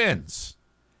conjoined twins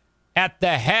at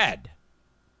the head,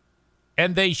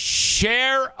 and they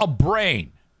share a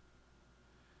brain.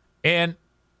 And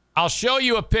I'll show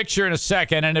you a picture in a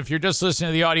second, and if you're just listening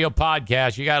to the audio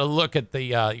podcast, you got to look at the,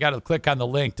 you got to click on the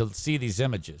link to see these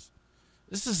images.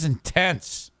 This is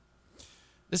intense.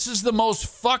 This is the most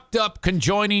fucked up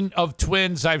conjoining of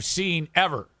twins I've seen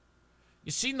ever.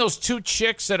 You seen those 2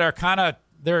 chicks that are kind of,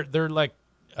 they're like,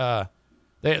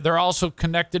 they're also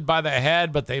connected by the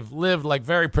head, but they've lived like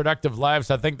very productive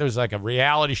lives. I think there's like a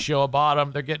reality show about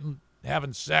them. They're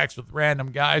having sex with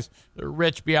random guys. They're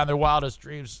rich beyond their wildest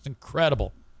dreams. It's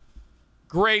incredible.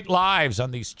 Great lives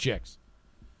on these chicks.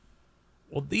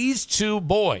 Well, these 2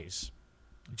 boys,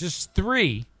 just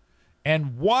 3,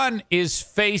 and one is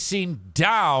facing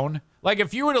down. Like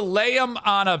if you were to lay them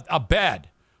on a bed,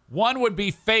 one would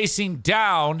be facing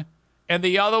down and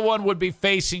the other one would be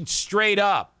facing straight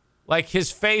up. Like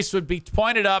his face would be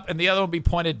pointed up and the other would be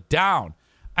pointed down.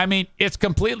 I mean, it's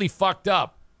completely fucked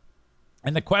up.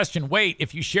 And the question, wait,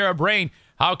 if you share a brain,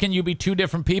 how can you be 2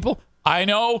 different people? I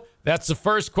know that's the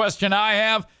first question I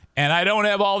have, and I don't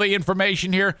have all the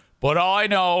information here, but all I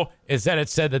know is that it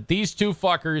said that these 2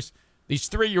 fuckers, these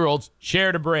 3-year-olds,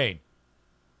 shared a brain.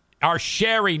 are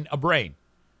sharing a brain.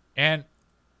 And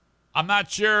I'm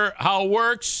not sure how it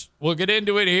works. We'll get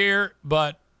into it here,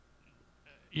 but,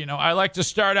 I like to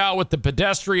start out with the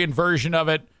pedestrian version of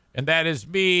it, and that is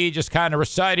me just kind of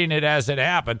reciting it as it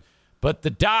happened. But the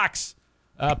docs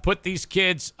put these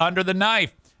kids under the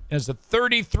knife. It's a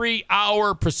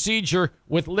 33-hour procedure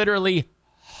with literally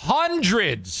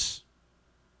hundreds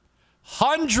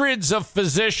of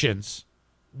physicians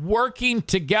working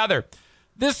together.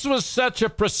 This was such a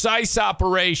precise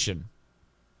operation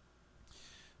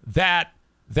that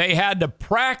they had to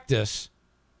practice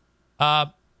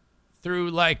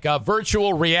through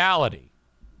virtual reality,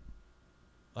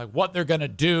 like what they're going to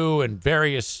do and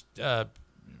various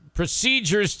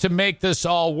procedures to make this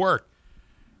all work.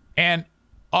 And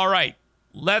all right,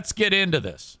 let's get into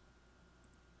this.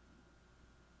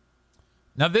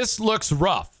 Now, this looks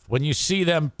rough when you see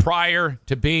them prior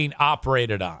to being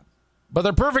operated on, but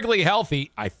they're perfectly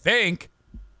healthy, I think.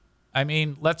 I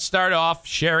mean, let's start off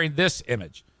sharing this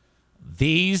image.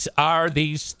 These are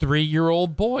these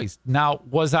 3-year-old boys. Now,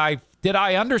 did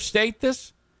I understate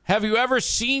this? Have you ever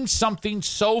seen something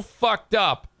so fucked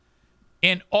up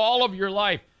in all of your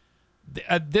life?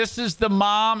 This is the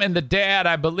mom and the dad,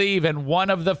 I believe, and one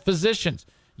of the physicians.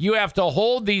 You have to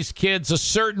hold these kids a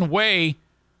certain way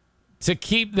to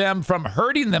keep them from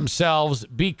hurting themselves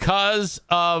because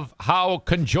of how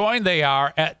conjoined they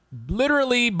are at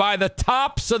literally by the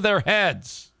tops of their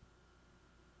heads.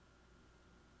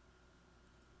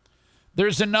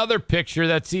 There's another picture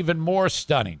that's even more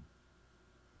stunning.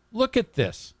 Look at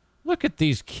this. Look at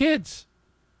these kids.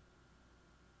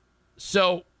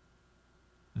 So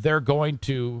they're going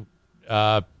to,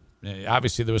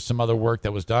 obviously there was some other work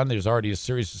that was done. There's already a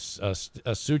series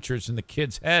of sutures in the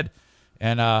kid's head.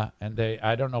 And they,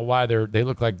 I don't know why they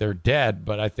look like they're dead,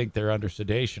 but I think they're under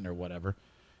sedation or whatever.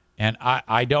 And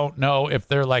I don't know if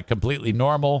they're like completely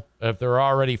normal, if they're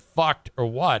already fucked or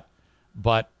what,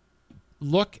 but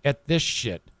look at this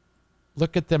shit.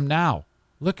 Look at them now.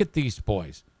 Look at these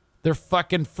boys. They're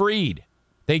fucking freed.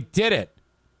 They did it.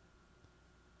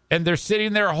 And they're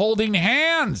sitting there holding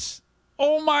hands.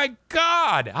 Oh my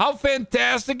God. How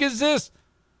fantastic is this?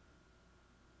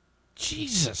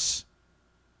 Jesus.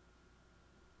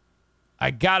 I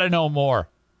got to know more.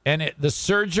 And the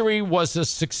surgery was a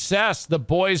success. The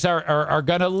boys are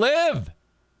going to live.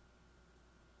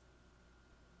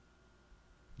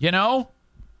 You know?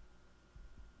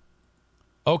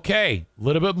 Okay, a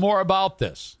little bit more about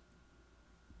this.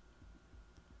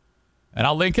 And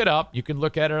I'll link it up. You can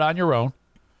look at it on your own.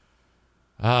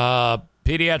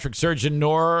 Pediatric surgeon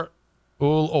Noor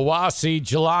Ul-Owasi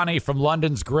Jilani from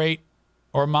London's Great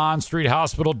Ormond Street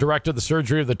Hospital directed the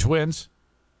surgery of the twins.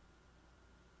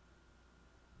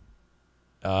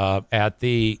 At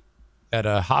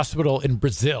a hospital in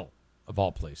Brazil, of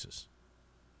all places.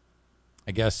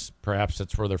 I guess perhaps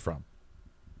that's where they're from.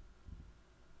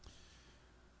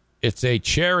 It's a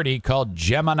charity called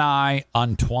Gemini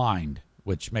Untwined,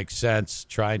 which makes sense,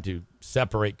 trying to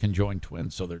separate conjoined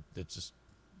twins. So it's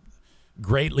a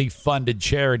greatly funded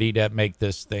charity to make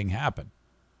this thing happen.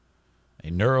 A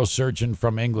neurosurgeon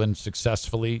from England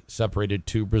successfully separated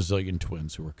 2 Brazilian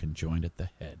twins who were conjoined at the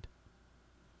head.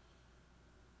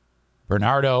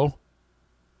 Bernardo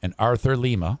and Arthur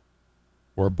Lima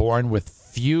were born with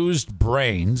fused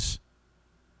brains.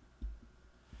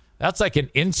 That's like an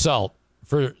insult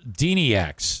for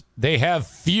Deniacs. They have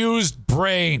fused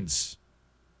brains.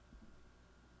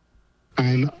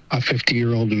 I'm a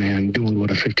 50-year-old man doing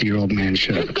what a 50-year-old man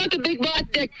should. Let's go to Big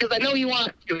Black Dick because I know you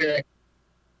want to.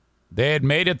 They had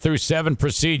made it through 7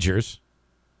 procedures.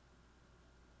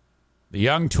 The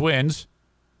young twins,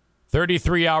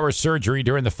 33-hour surgery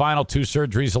during the final 2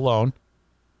 surgeries alone.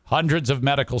 Hundreds of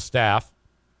medical staff.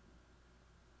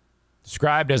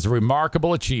 Described as a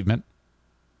remarkable achievement.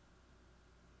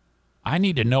 I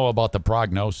need to know about the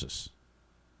prognosis.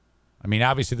 I mean,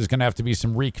 obviously, there's going to have to be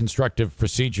some reconstructive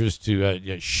procedures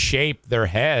to shape their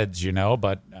heads,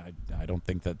 but I don't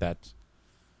think that's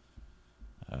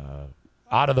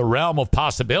out of the realm of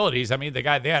possibilities. I mean, they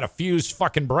had a fused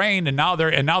fucking brain, and now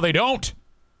they don't.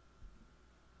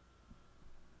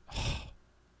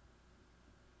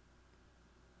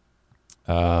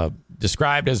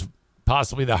 Described as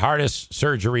possibly the hardest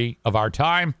surgery of our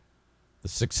time. The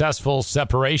successful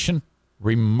separation,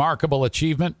 remarkable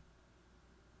achievement.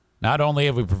 Not only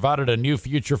have we provided a new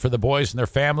future for the boys and their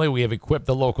family, we have equipped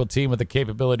the local team with the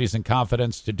capabilities and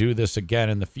confidence to do this again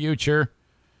in the future.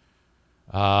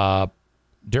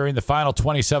 During the final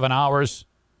 27 hours,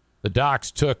 the docs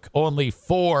took only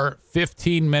 4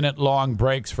 15-minute long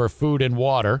breaks for food and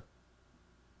water.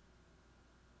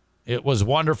 It was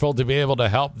wonderful to be able to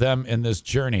help them in this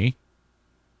journey.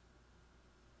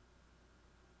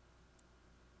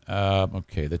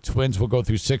 Okay, the twins will go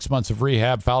through 6 months of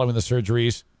rehab following the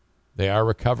surgeries. They are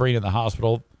recovering in the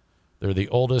hospital. They're the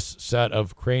oldest set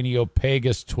of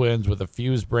craniopagus twins with a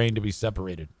fused brain to be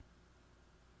separated.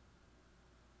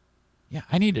 Yeah,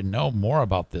 I need to know more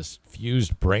about this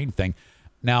fused brain thing.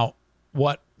 Now,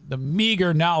 what the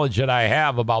meager knowledge that I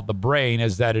have about the brain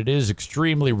is that it is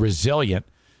extremely resilient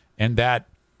and that,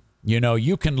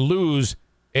 you can lose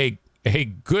a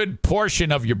good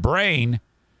portion of your brain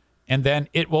and then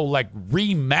it will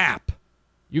remap.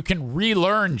 You can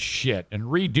relearn shit and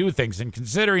redo things. And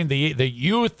considering the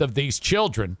youth of these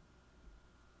children,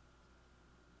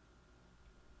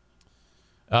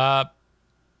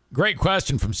 great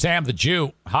question from Sam the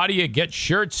Jew. How do you get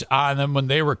shirts on them when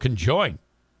they were conjoined?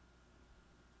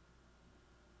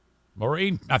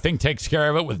 Maureen, I think, takes care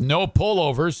of it with no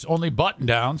pullovers, only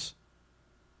button-downs.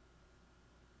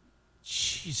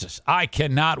 Jesus, I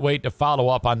cannot wait to follow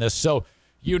up on this. So,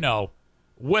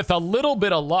 with a little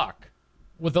bit of luck,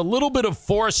 with a little bit of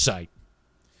foresight,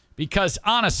 because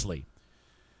honestly,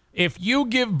 if you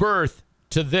give birth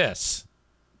to this,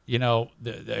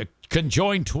 the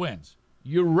conjoined twins,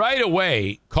 you right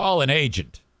away call an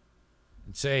agent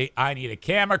and say, I need a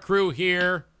camera crew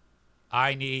here.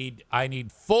 I need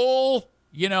full,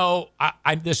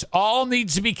 this all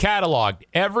needs to be cataloged.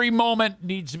 Every moment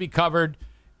needs to be covered.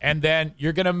 And then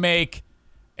you're going to make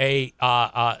a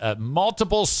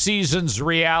multiple seasons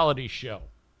reality show.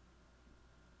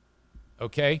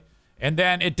 Okay? And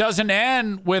then it doesn't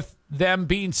end with them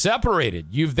being separated.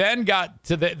 You've then got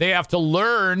they have to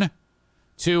learn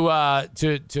to how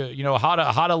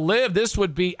to live. This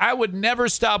would be, I would never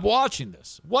stop watching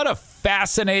this. What a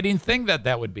fascinating thing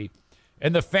that would be.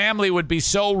 And the family would be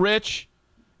so rich,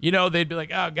 they'd be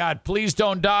like, oh, God, please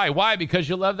don't die. Why? Because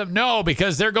you love them? No,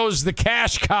 because there goes the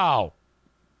cash cow.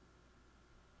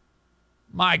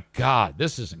 My God,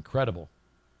 this is incredible.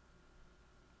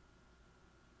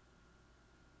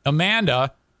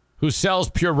 Amanda, who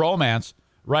sells Pure Romance,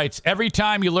 writes, every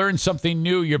time you learn something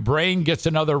new, your brain gets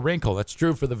another wrinkle. That's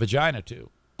true for the vagina,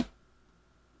 too.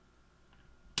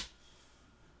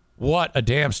 What a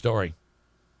damn story.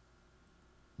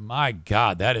 My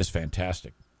God, that is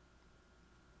fantastic.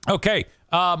 Okay,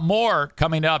 more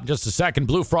coming up in just a second.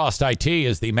 Blue Frost IT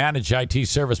is the managed IT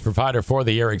service provider for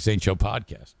the Eric Zane Show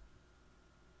podcast.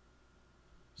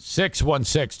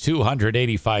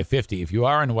 616-200-8550. If you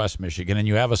are in West Michigan and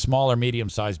you have a small or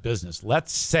medium-sized business,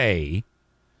 let's say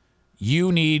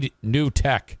you need new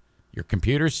tech. Your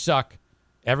computers suck.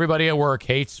 Everybody at work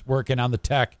hates working on the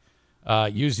tech,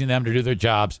 using them to do their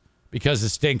jobs because it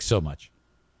stinks so much.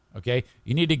 Okay?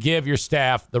 You need to give your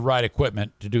staff the right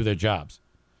equipment to do their jobs.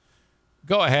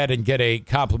 Go ahead and get a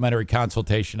complimentary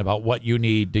consultation about what you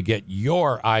need to get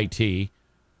your IT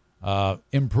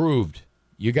improved.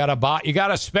 You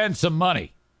gotta spend some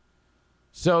money.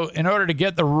 So in order to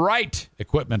get the right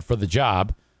equipment for the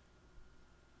job,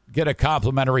 get a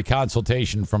complimentary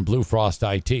consultation from Blue Frost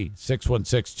IT,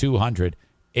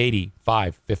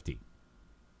 616-200-8550.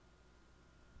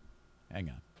 Hang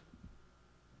on.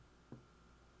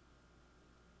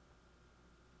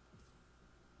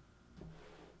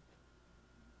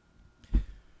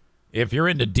 If you're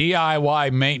into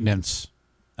DIY maintenance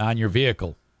on your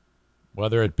vehicle,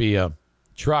 whether it be a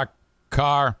truck,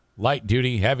 car, light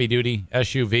duty, heavy duty,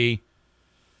 SUV,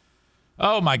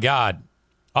 oh my God,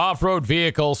 off-road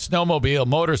vehicle, snowmobile,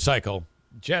 motorcycle,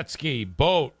 jet ski,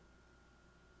 boat,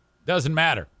 doesn't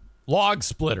matter, log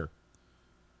splitter,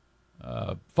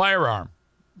 firearm,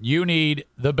 you need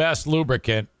the best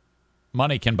lubricant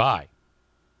money can buy.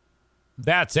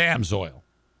 That's AMSOIL.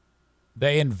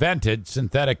 They invented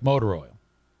synthetic motor oil.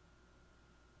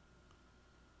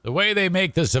 The way they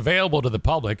make this available to the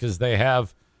public is they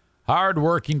have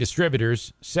hard-working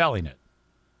distributors selling it.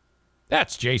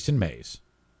 That's Jason Mays.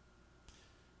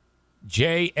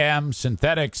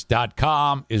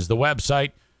 jmsynthetics.com is the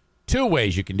website. Two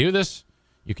ways you can do this.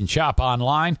 You can shop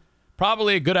online.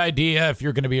 Probably a good idea if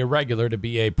you're going to be a regular to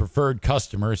be a preferred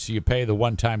customer, so you pay the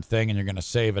one-time thing and you're going to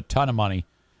save a ton of money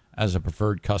as a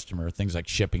preferred customer. Things like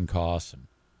shipping costs and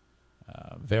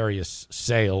various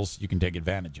sales you can take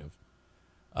advantage of.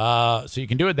 So you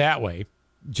can do it that way,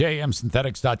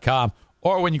 jmsynthetics.com,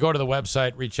 or when you go to the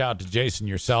website, reach out to Jason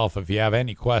yourself. If you have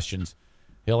any questions,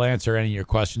 he'll answer any of your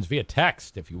questions via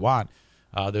text if you want.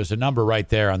 There's a number right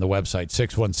there on the website,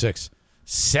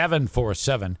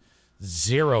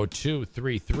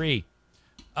 616-747-0233.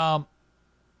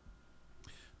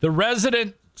 The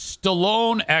resident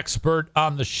Stallone expert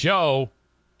on the show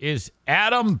is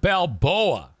Adam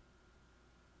Balboa.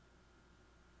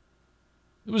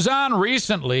 He was on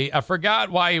recently. I forgot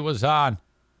why he was on.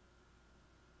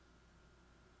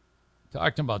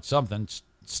 talking about something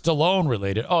Stallone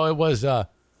related. Oh, it was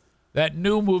that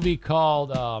new movie called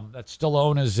that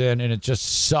Stallone is in, and it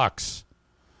just sucks.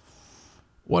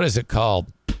 What is it called?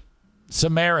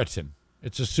 Samaritan.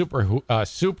 It's a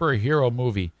superhero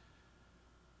movie.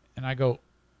 And I go,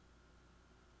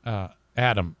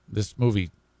 Adam, this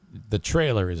movie, the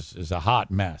trailer is a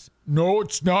hot mess. No,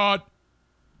 it's not.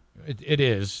 It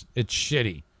is. It's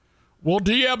shitty. Well,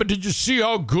 yeah, but did you see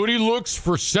how good he looks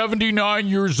for 79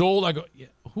 years old? I go, yeah,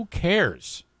 who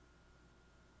cares?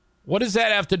 What does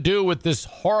that have to do with this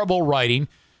horrible writing,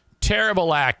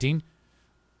 terrible acting,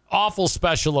 awful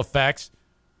special effects,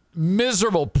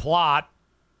 miserable plot?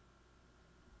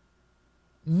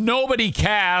 Nobody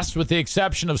cast with the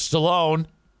exception of Stallone.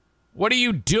 What are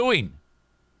you doing?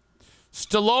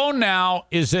 Stallone now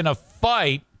is in a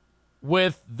fight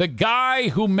with the guy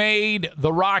who made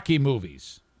the Rocky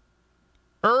movies.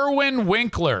 Irwin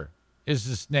Winkler is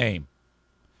his name.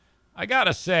 I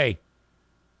gotta say,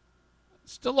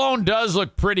 Stallone does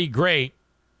look pretty great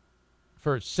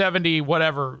for 70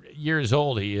 whatever years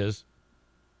old he is.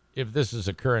 If this is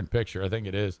a current picture, I think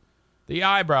it is. The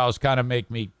eyebrows kind of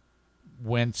make me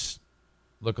wince,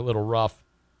 look a little rough.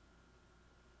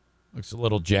 Looks a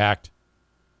little jacked.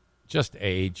 Just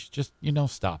age. Just,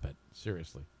 stop it.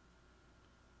 Seriously.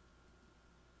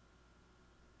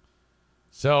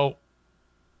 So,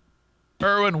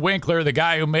 Irwin Winkler, the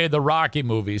guy who made the Rocky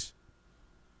movies,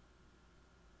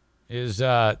 is,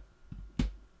 Stallone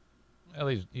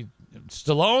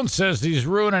says he's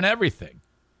ruining everything.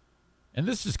 And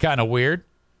this is kind of weird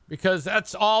because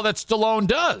that's all that Stallone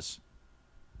does.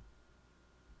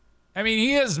 I mean,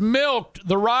 he has milked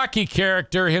the Rocky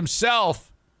character himself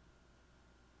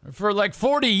for like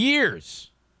 40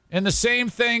 years. And the same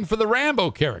thing for the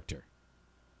Rambo character.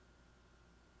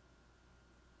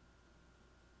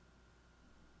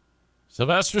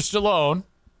 Sylvester Stallone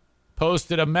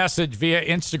posted a message via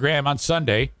Instagram on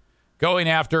Sunday going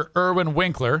after Irwin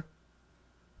Winkler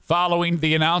following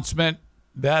the announcement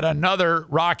that another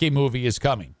Rocky movie is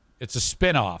coming. It's a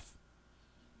spin-off.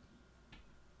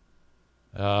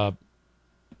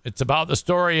 It's about the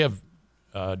story of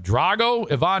Ivan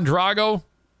Drago,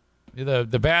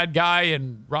 the bad guy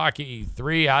in Rocky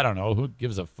 3. I don't know. Who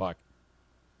gives a fuck?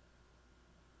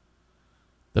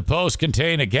 The post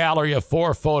contained a gallery of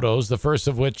 4 photos, the first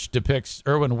of which depicts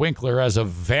Irwin Winkler as a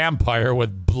vampire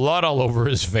with blood all over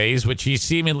his face, which he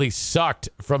seemingly sucked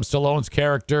from Stallone's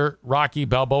character, Rocky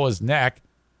Balboa's neck.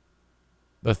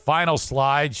 The final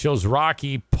slide shows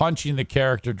Rocky punching the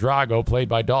character Drago, played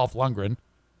by Dolph Lundgren,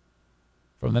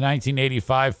 from the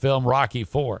 1985 film Rocky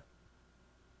IV.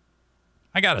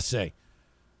 I got to say,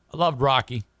 I loved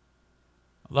Rocky.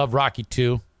 I loved Rocky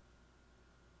II.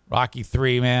 Rocky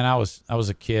 3, man, I was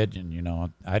a kid,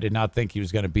 and, I did not think he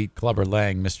was going to beat Clubber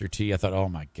Lang, Mr. T. I thought, oh,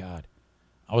 my God.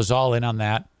 I was all in on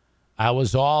that. I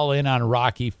was all in on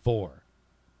Rocky 4.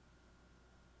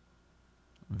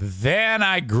 Then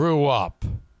I grew up.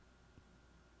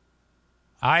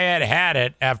 I had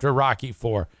it after Rocky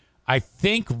 4. I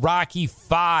think Rocky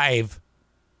 5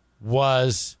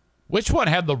 was... Which one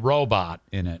had the robot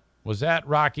in it? Was that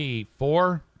Rocky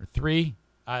 4 or 3?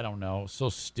 I don't know. So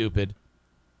stupid.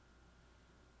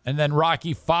 And then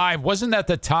Rocky 5, wasn't that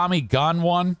the Tommy Gunn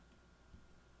one?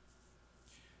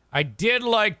 I did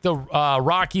like the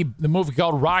movie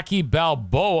called Rocky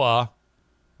Balboa,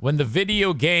 when the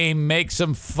video game makes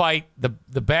him fight the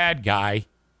bad guy.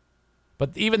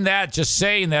 But even that, just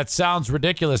saying that sounds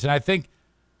ridiculous. And I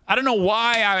don't know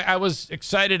why I was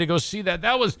excited to go see that.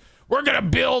 That was, we're going to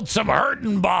build some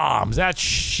hurting bombs. That's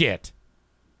shit.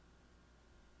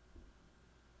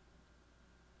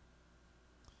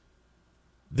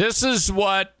 This is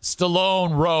what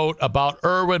Stallone wrote about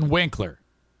Irwin Winkler.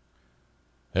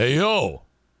 Hey, yo,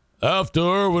 after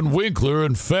Irwin Winkler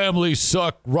and family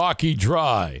suck Rocky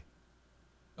dry.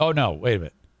 Oh, no, wait a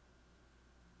minute.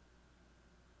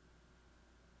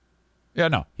 Yeah,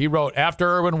 no, he wrote, after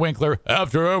Irwin Winkler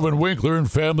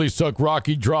and family suck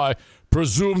Rocky dry,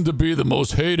 presumed to be the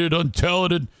most hated,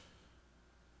 untalented,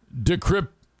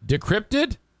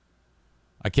 decrypted?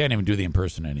 I can't even do the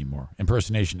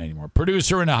impersonation anymore.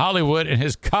 Producer in Hollywood and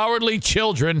his cowardly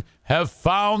children have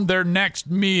found their next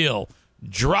meal.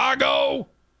 Drago.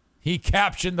 He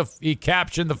captioned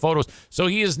the photos. So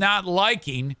he is not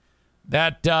liking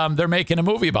that they're making a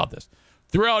movie about this.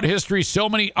 Throughout history, so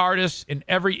many artists in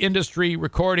every industry,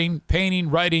 recording,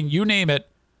 painting, writing, you name it,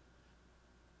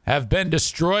 have been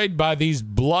destroyed by these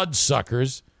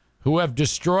bloodsuckers who have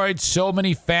destroyed so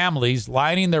many families,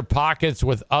 lining their pockets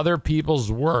with other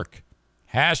people's work.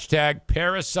 Hashtag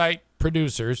parasite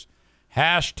producers.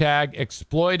 Hashtag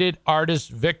exploited artist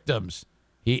victims,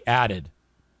 he added.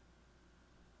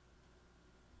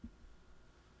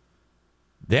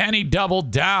 Then he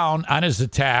doubled down on his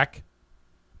attack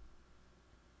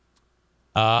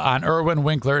on Irwin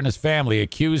Winkler and his family,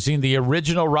 accusing the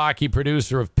original Rocky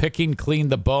producer of picking clean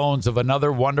the bones of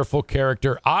another wonderful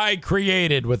character I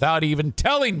created without even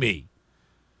telling me.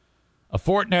 A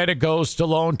fortnight ago,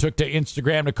 Stallone took to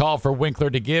Instagram to call for Winkler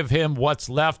to give him what's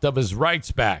left of his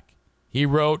rights back. He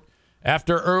wrote,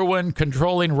 after Irwin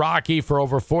controlling Rocky for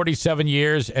over 47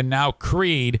 years and now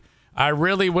Creed, I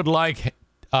really would like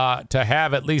to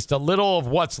have at least a little of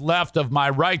what's left of my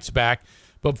rights back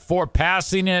before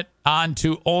passing it on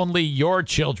to only your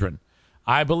children.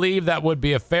 I believe that would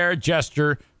be a fair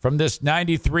gesture from this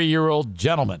 93-year-old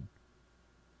gentleman.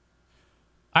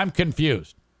 I'm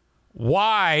confused.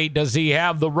 Why does he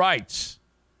have the rights?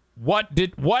 What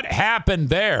happened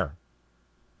there?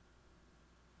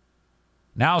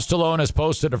 Now Stallone has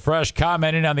posted afresh,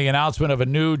 commenting on the announcement of a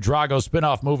new Drago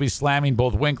spinoff movie, slamming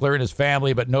both Winkler and his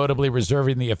family, but notably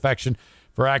reserving the affection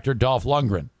for actor Dolph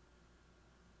Lundgren.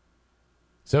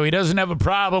 So he doesn't have a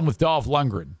problem with Dolph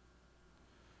Lundgren.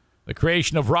 The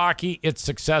creation of Rocky, its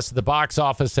success at the box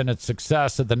office, and its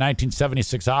success at the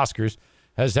 1976 Oscars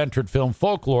has entered film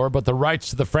folklore, but the rights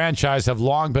to the franchise have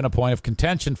long been a point of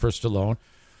contention for Stallone,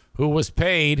 who was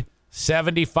paid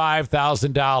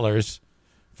 $75,000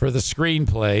 for the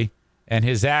screenplay and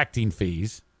his acting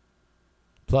fees,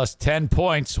 plus 10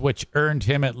 points, which earned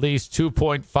him at least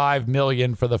 $2.5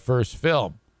 million for the first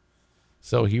film.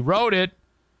 So he wrote it.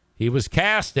 He was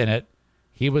cast in it.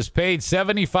 He was paid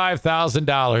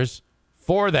 $75,000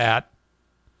 for that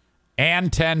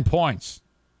and 10 points.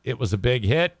 It was a big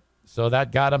hit, so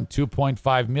that got him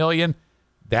 $2.5 million.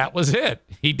 That was it.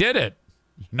 He did it.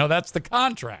 That's the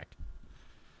contract.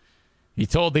 He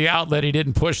told the outlet he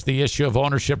didn't push the issue of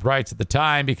ownership rights at the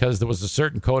time because there was a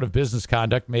certain code of business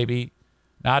conduct, maybe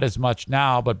not as much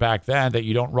now, but back then, that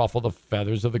you don't ruffle the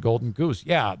feathers of the golden goose.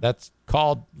 Yeah, that's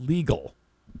called legal.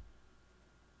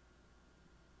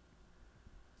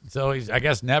 So he's, I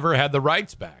guess, never had the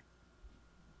rights back.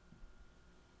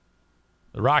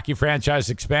 The Rocky franchise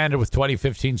expanded with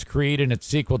 2015's Creed and its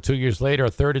sequel 2 years later.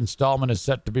 A third installment is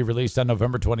set to be released on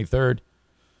November 23rd.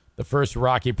 The first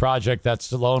Rocky project that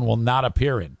Stallone will not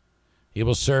appear in. He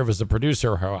will serve as a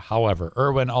producer, however.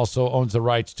 Irwin also owns the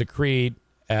rights to Creed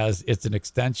as it's an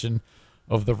extension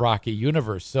of the Rocky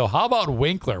universe. So how about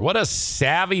Winkler? What a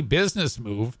savvy business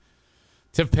move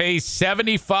to pay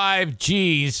 75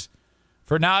 G's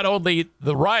for not only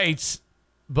the rights,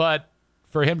 but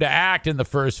for him to act in the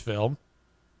first film.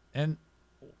 And,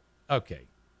 okay.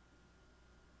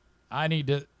 I need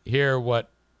to hear what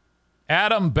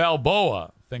Adam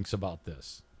Balboa thinks about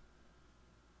this.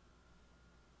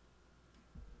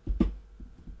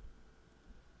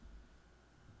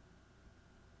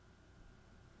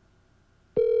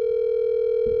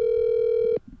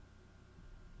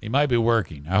 He might be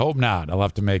working. I hope not. I'll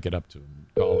have to make it up to him.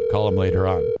 Call him later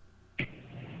on.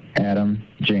 Adam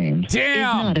James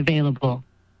Damn! Is not available.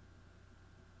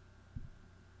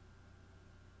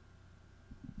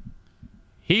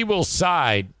 He will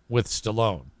side with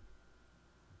Stallone.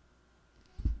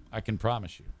 I can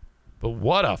promise you. But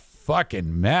what a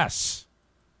fucking mess.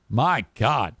 My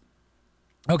God.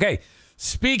 Okay,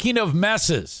 speaking of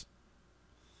messes,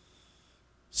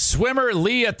 swimmer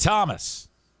Leah Thomas.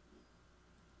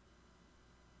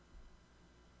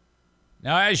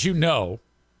 Now, as you know,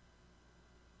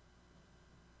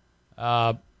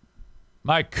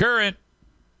 my current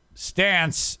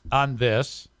stance on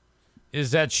this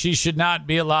is that she should not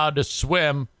be allowed to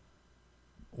swim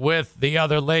with the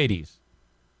other ladies.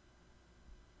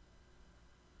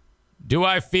 Do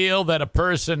I feel that a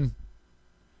person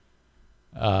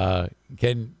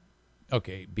can,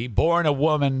 be born a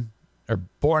woman or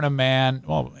born a man?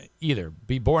 Well, either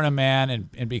be born a man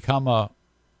and become a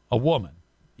woman.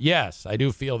 Yes, I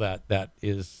do feel that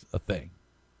is a thing.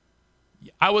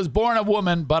 I was born a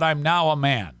woman, but I'm now a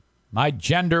man. My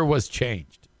gender was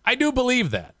changed. I do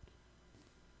believe that.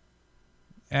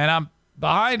 And I'm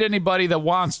behind anybody that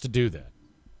wants to do that.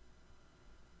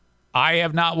 I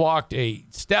have not walked a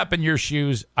step in your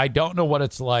shoes. I don't know what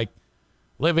it's like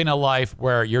living a life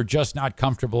where you're just not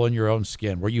comfortable in your own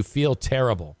skin, where you feel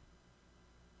terrible.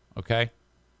 Okay?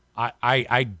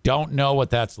 I don't know what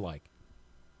that's like.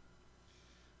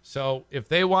 So if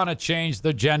they want to change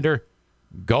their gender,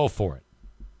 go for it.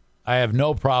 I have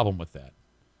no problem with that.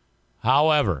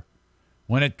 However,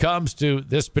 when it comes to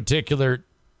this particular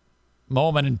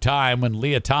moment in time when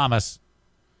Leah Thomas,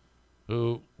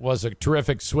 who was a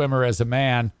terrific swimmer as a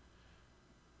man,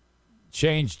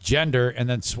 changed gender and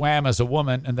then swam as a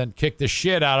woman and then kicked the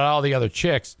shit out of all the other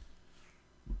chicks.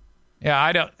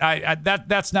 Yeah,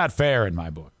 that's not fair in my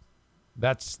book.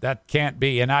 That can't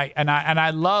be. And I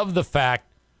love the fact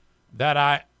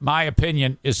that my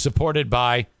opinion is supported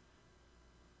by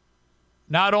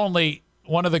not only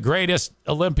one of the greatest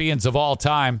Olympians of all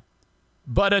time,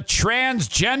 but a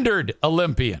transgendered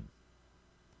Olympian.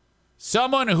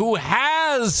 Someone who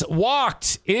has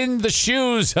walked in the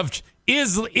shoes of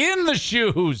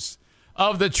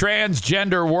the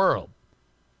transgender world.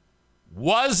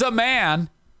 Was a man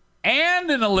and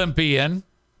an Olympian,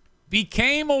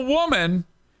 became a woman,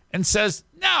 and says,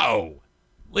 no,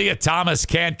 Leah Thomas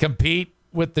can't compete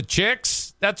with the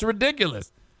chicks. That's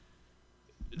ridiculous.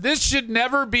 This should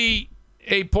never be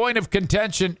a point of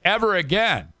contention ever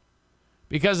again,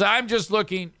 because I'm just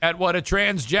looking at what a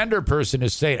transgender person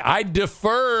is saying. I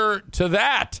defer to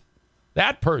that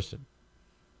person.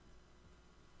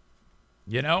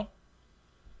 You know?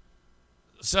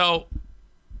 So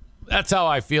that's how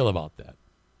I feel about that.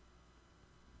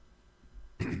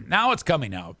 Now it's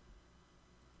coming out.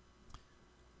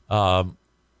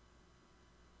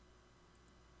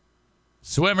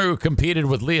 Swimmer who competed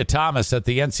with Leah Thomas at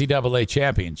the NCAA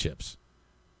championships.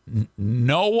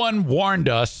 No one warned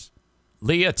us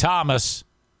Leah Thomas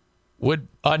would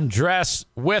undress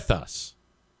with us.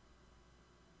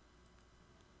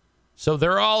 So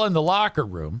they're all in the locker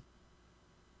room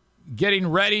getting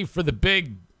ready for the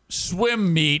big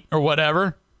swim meet or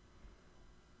whatever.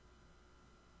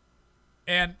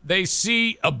 And they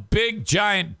see a big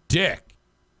giant dick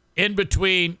in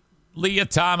between Leah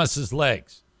Thomas's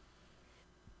legs.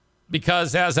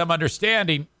 Because as I'm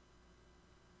understanding,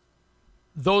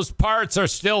 those parts are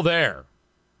still there.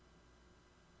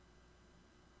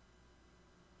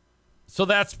 So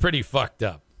that's pretty fucked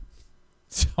up.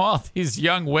 So all these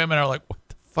young women are like, what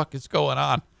the fuck is going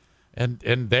on? And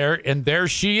there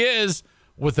she is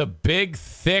with a big,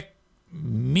 thick,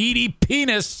 meaty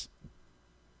penis.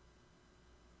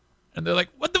 And they're like,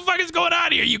 what the fuck is going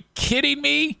on here? Are you kidding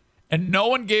me? And no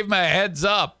one gave them a heads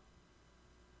up.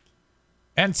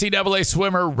 NCAA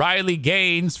swimmer Riley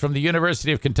Gaines from the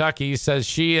University of Kentucky says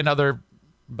she and other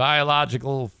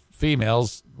biological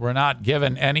females were not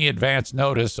given any advance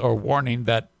notice or warning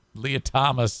that Leah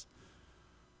Thomas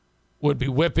would be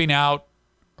whipping out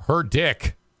her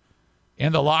dick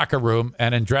in the locker room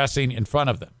and undressing in front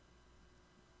of them.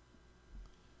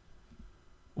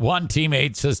 One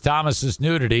teammate says Thomas's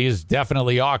nudity is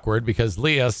definitely awkward because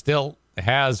Leah still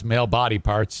has male body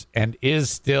parts and is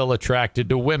still attracted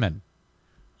to women.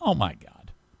 Oh, my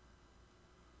God.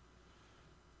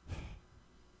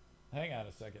 Hang on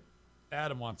a second.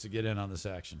 Adam wants to get in on this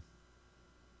action.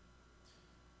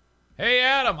 Hey,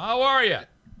 Adam, how are you?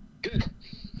 Good.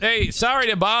 Hey, sorry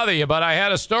to bother you, but I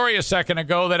had a story a second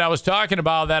ago that I was talking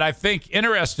about that I think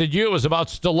interested you. It was about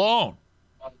Stallone.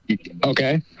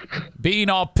 Okay. Being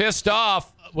all pissed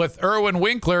off with Irwin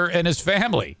Winkler and his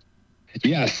family.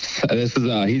 Yes, this is.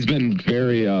 He's been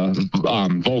very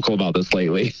vocal about this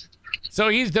lately. So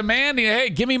he's demanding, hey,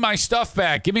 give me my stuff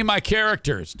back. Give me my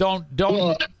characters. Don't.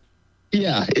 Well,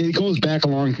 yeah, it goes back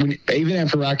along. Even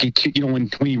after Rocky II, when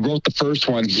he wrote the first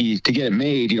one, to get it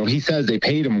made, he says they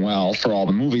paid him well for all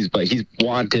the movies, but he's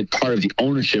wanted part of the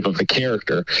ownership of the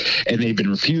character, and they've been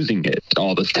refusing it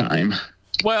all this time.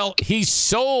 Well, he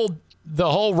sold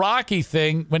the whole Rocky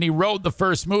thing when he wrote the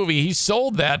first movie. He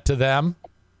sold that to them,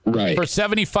 right, for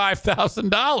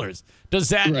 $75,000. Does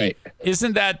that? Right.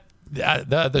 Isn't that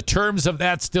the terms of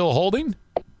that still holding?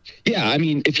 Yeah, I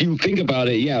mean, if you think about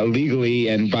it, yeah, legally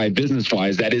and by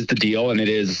business-wise, that is the deal, and it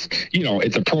is,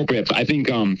 it's appropriate. I think,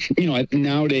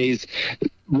 nowadays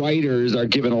writers are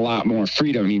given a lot more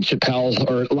freedom. I mean, Chappelle,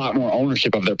 or a lot more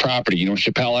ownership of their property.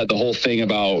 Chappelle had the whole thing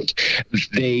about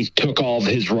they took all of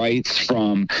his rights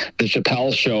from the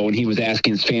Chappelle show, and he was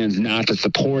asking his fans not to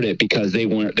support it because they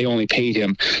only paid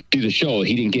him to do the show.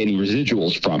 He didn't get any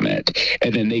residuals from it.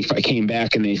 And then they came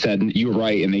back and they said, you're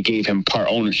right, and they gave him part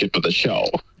ownership of the show.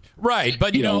 Right,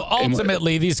 but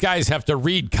ultimately these guys have to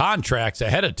read contracts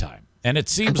ahead of time, and it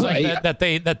seems like that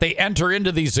they enter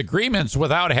into these agreements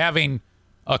without having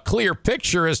a clear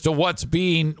picture as to what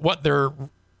they're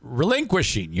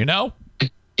relinquishing.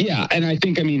 Yeah, and I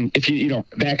think, if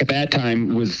back at that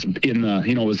time was in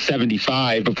the was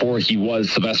 75 before he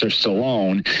was Sylvester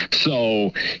Stallone,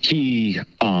 so he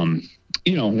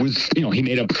he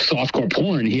made up softcore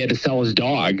porn. He had to sell his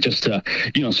dog just to,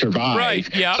 survive.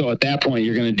 Right, yeah. So at that point,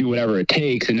 you're going to do whatever it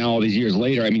takes. And now all these years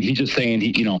later, he's just saying,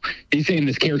 he's saying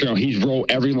this character, he's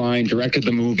wrote every line, directed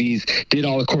the movies, did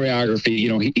all the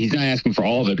choreography. He's not asking for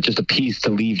all of it, but just a piece to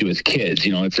leave to his kids.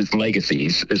 It's his legacy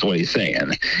is what he's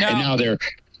saying. And now they're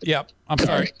Yep. I'm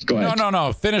sorry. Go ahead.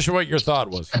 No. Finish what your thought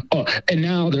was. Oh, and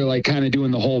now they're like kind of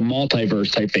doing the whole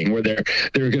multiverse type thing where they're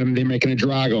making a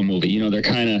Drago movie. You know,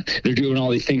 they're doing all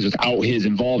these things without his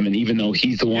involvement, even though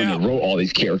he's the one that wrote all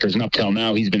these characters, and up till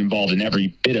now he's been involved in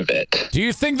every bit of it. Do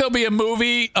you think there'll be a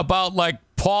movie about like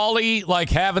Paulie like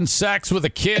having sex with a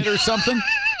kid or something?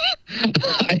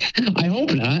 I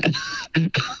hope not.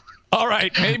 All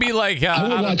right, maybe like I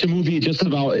would watch a movie just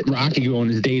about Rocky going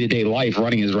his day-to-day life,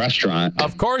 running his restaurant.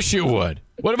 Of course you would.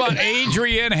 What about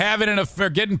Adrian having an affair,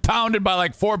 getting pounded by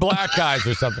like 4 black guys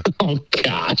or something? Oh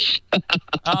gosh.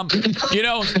 You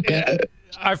know,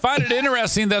 I find it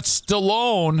interesting that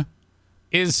Stallone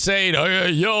is saying, oh,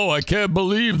 "Yo, I can't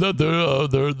believe that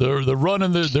they're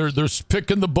running, they're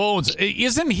picking the bones."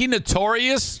 Isn't he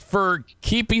notorious for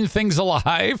keeping things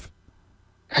alive?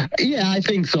 Yeah, I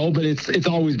think so, but it's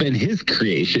always been his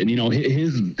creation. You know,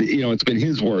 it's been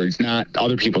his words, not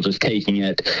other people just taking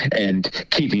it and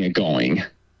keeping it going.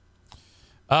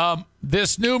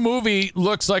 This new movie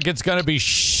looks like it's going to be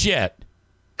shit.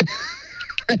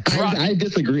 I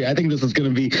disagree. I think this is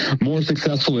going to be more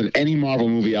successful than any Marvel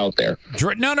movie out there.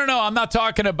 No. I'm not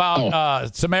talking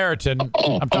about Samaritan.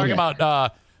 I'm talking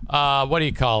about, what do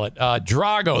you call it?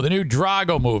 Drago, the new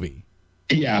Drago movie.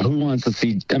 Yeah, who wants to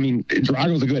see? I mean,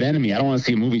 Drago's a good enemy. I don't want to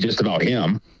see a movie just about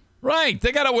him. Right.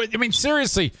 They got to, I mean,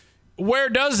 seriously, where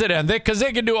does it end? Because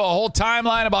they can do a whole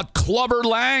timeline about Clubber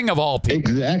Lang, of all people.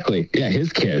 Exactly. Yeah,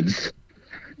 his kids.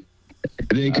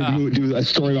 They could do a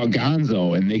story about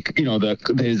Gonzo and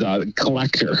his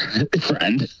collector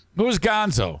friend. Who's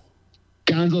Gonzo?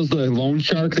 Gonzo's the loan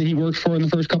shark that he worked for in the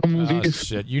first couple movies. Oh,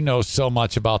 shit. You know so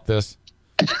much about this.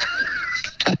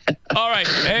 All right.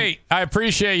 Hey, I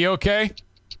appreciate you. Okay?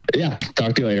 Yeah.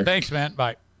 Talk to you later. Thanks, man.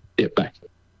 Bye. Yeah, bye.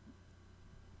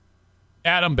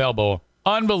 Adam Balboa,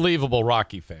 unbelievable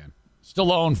Rocky fan.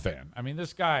 Stallone fan. I mean,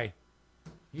 this guy,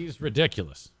 he's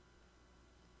ridiculous.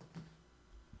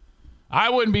 I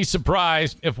wouldn't be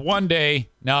surprised if one day,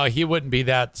 no, he wouldn't be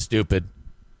that stupid,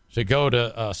 to go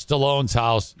to Stallone's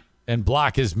house and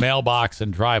block his mailbox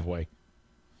and driveway.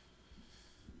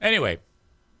 Anyway,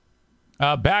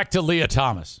 back to Leah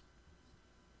Thomas.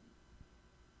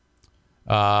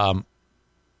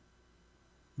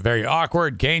 Very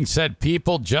awkward. Gaines said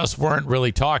people just weren't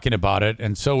really talking about it.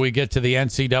 And so we get to the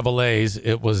NCAAs.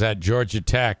 It was at Georgia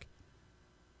Tech.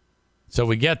 So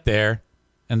we get there,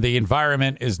 and the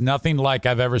environment is nothing like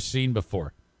I've ever seen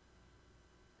before.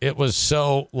 It was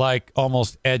so, like,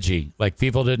 almost edgy. Like,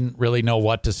 people didn't really know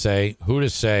what to say, who to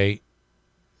say,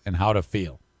 and how to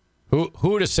feel.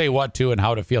 Who to say what to and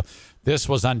how to feel. This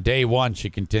was on day one, she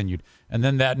continued. And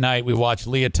then that night, we watched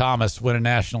Leah Thomas win a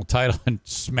national title and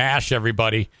smash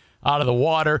everybody out of the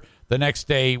water. The next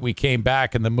day, we came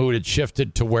back, and the mood had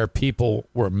shifted to where people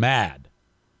were mad.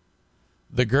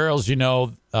 The girls, you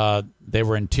know, they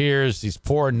were in tears. These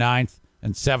poor 9th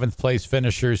and 7th place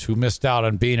finishers who missed out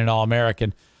on being an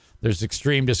All-American. There's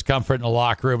extreme discomfort in the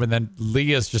locker room, and then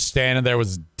Leah's just standing there with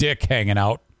his dick hanging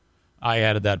out. I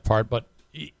added that part, but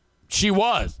she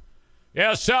was.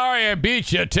 Yeah, sorry I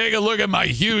beat you. Take a look at my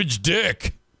huge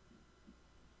dick.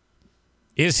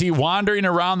 Is he wandering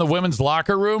around the women's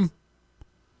locker room?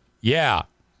 Yeah,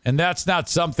 and that's not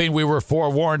something we were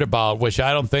forewarned about, which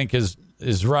I don't think is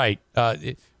right.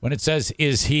 When it says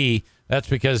is he, that's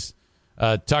because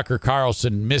Tucker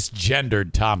Carlson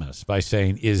misgendered Thomas by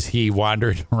saying is he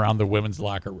wandering around the women's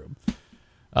locker room.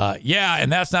 Yeah, and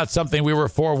that's not something we were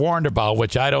forewarned about,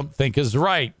 which I don't think is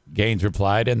right, Gaines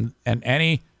replied. And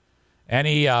any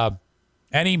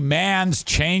man's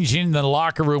changing the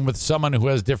locker room with someone who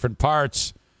has different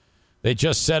parts, they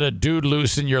just set a dude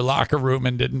loose in your locker room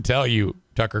and didn't tell you,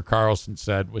 Tucker Carlson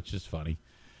said, which is funny.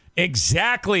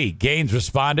 Exactly, Gaines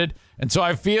responded. And so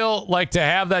I feel like to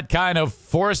have that kind of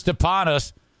forced upon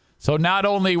us. So not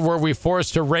only were we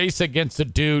forced to race against a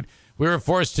dude, we were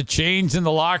forced to change in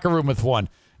the locker room with one.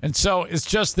 And so it's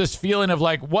just this feeling of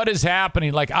like, what is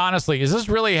happening? Like, honestly, is this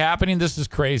really happening? This is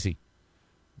crazy.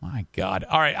 My God.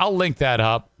 All right, I'll link that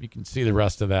up. You can see the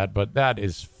rest of that, but that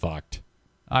is fucked.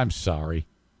 I'm sorry.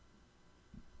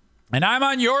 And I'm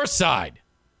on your side.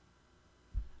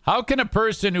 How can a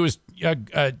person who is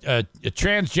a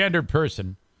transgendered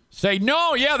person say,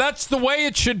 no, yeah, that's the way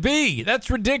it should be?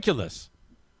 That's ridiculous.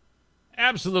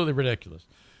 Absolutely ridiculous.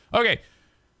 Okay.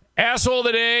 Asshole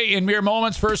today in mere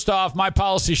moments. First off, My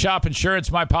Policy Shop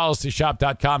Insurance,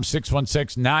 mypolicyshop.com,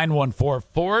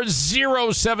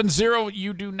 616-914-4070.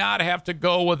 You do not have to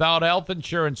go without health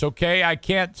insurance, okay? I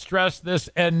can't stress this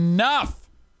enough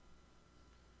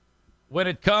when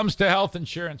it comes to health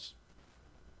insurance.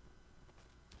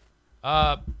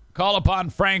 Call upon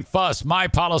Frank Fuss, My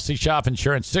Policy Shop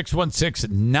Insurance,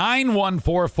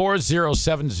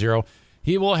 616-914-4070.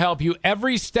 He will help you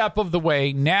every step of the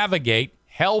way navigate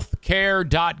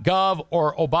healthcare.gov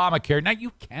or Obamacare. Now,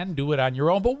 you can do it on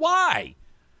your own, but why?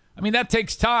 I mean, that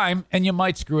takes time, and you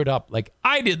might screw it up like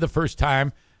I did the first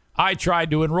time I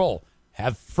tried to enroll.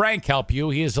 Have Frank help you.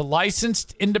 He is a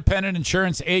licensed independent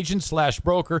insurance agent /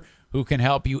 broker who can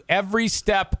help you every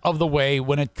step of the way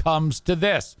when it comes to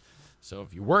this. So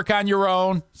if you work on your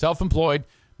own, self-employed,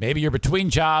 maybe you're between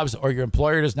jobs or your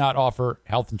employer does not offer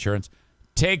health insurance,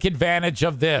 take advantage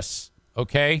of this,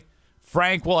 okay?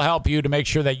 Frank will help you to make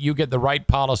sure that you get the right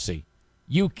policy.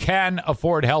 You can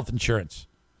afford health insurance,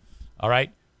 all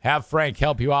right? Have Frank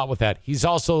help you out with that. He's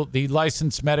also the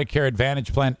licensed Medicare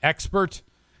Advantage plan expert.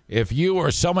 If you or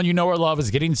someone you know or love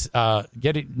is getting set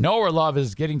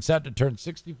to turn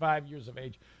 65 years of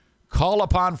age, call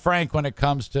upon Frank when it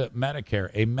comes to Medicare.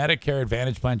 A Medicare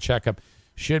Advantage plan checkup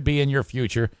should be in your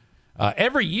future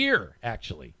every year,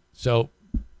 actually. So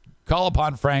call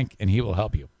upon Frank, and he will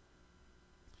help you.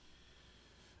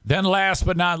 Then last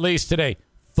but not least today,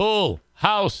 Full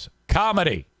House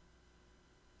Comedy.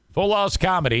 Full House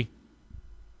Comedy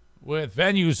with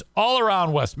venues all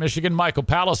around West Michigan. Michael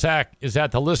Palisak is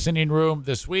at the Listening Room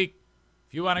this week.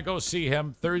 If you want to go see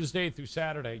him Thursday through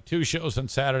Saturday, 2 shows on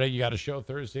Saturday. You got a show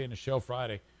Thursday and a show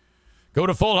Friday. Go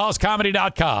to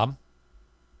fullhousecomedy.com.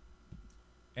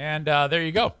 And there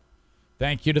you go.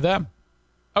 Thank you to them.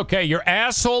 Okay, your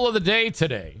asshole of the day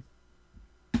today.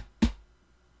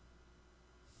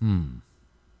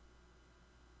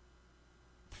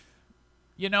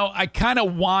 You know, I kind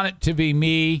of want it to be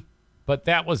me, but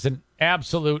that was an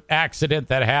absolute accident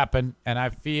that happened, and I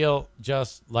feel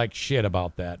just like shit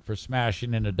about that for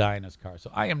smashing into Dinah's car.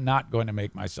 So I am not going to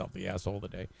make myself the asshole of the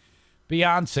day.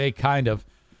 Beyonce, kind of,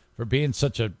 for being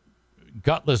such a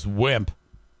gutless wimp.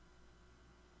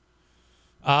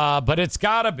 But it's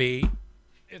got to be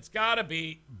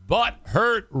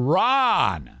Butthurt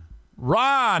Ron.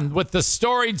 Ron with the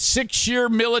storied 6-year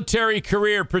military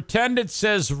career. Pretend it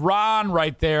says Ron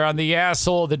right there on the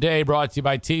asshole of the day, brought to you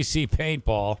by TC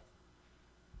Paintball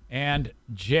and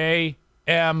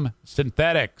JM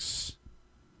Synthetics.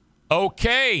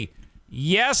 Okay,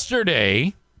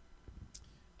 yesterday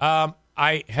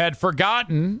I had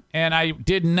forgotten, and I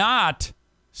did not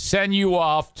send you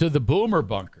off to the Boomer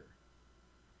Bunker.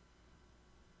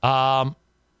 And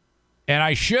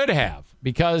I should have,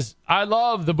 because I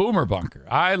love the Boomer Bunker.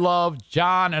 I love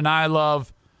John and I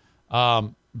love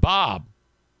Bob.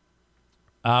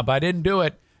 But I didn't do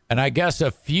it. And I guess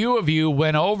a few of you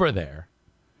went over there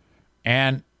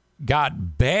and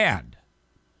got banned.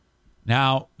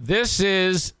 Now, this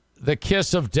is the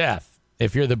kiss of death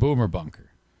if you're the Boomer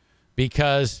Bunker.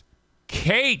 Because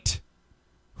Kate,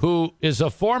 who is a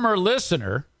former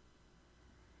listener,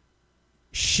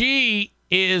 she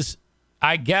is,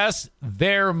 I guess,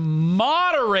 their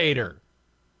moderator.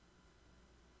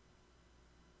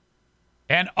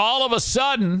 And all of a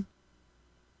sudden,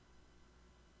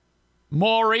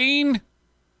 Maureen,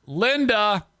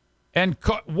 Linda, and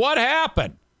what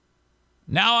happened?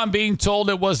 Now I'm being told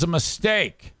it was a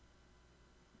mistake.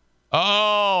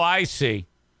 Oh, I see.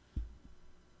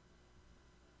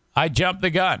 I jumped the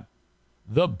gun.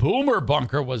 The Boomer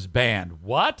Bunker was banned.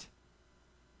 What?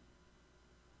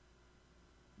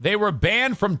 They were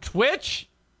banned from Twitch?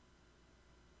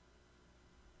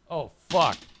 Oh,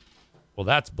 fuck. Well,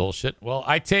 that's bullshit. Well,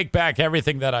 I take back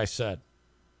everything that I said.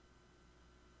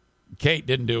 Kate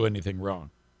didn't do anything wrong.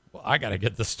 Well, I got to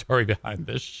get the story behind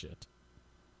this shit.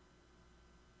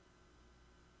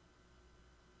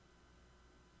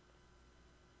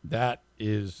 That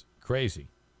is crazy.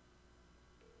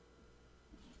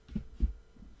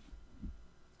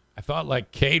 I thought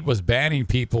like Kate was banning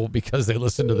people because they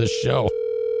listened to this show.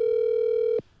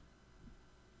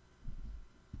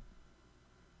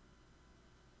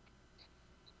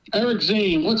 Eric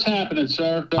Zane, what's happening,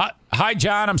 sir? Hi,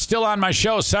 John. I'm still on my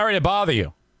show. Sorry to bother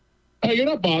you. Oh, you're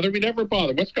not bothered. We never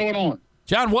bother. What's going on?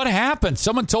 John, what happened?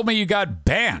 Someone told me you got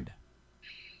banned.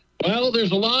 Well,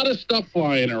 there's a lot of stuff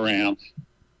flying around.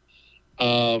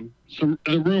 The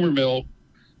rumor mill,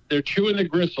 they're chewing the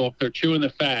gristle. They're chewing the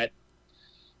fat.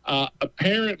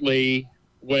 Apparently,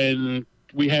 when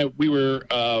we were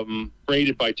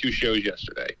rated by 2 shows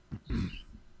yesterday.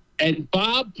 And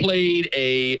Bob played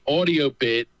a audio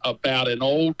bit about an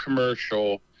old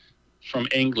commercial from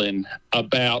England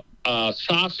about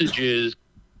sausages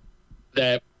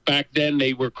that back then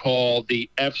they were called the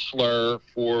F slur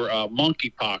for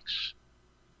monkeypox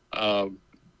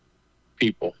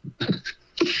people.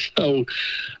 So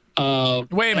wait a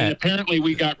minute. Apparently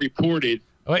we got reported.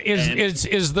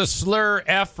 Is the slur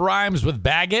F rhymes with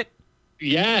Baggett?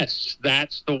 Yes,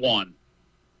 that's the one.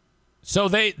 So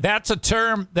that's a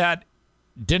term that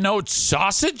denotes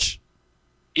sausage?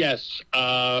 Yes.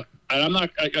 And I'm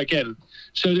not, again,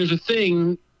 so there's a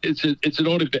thing, it's an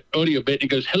audio bit, and it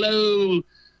goes, hello,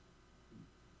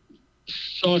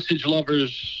 sausage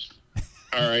lovers.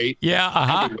 All right. Yeah,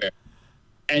 uh-huh. Everywhere.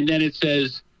 And then it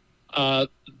says,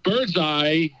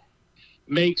 Birdseye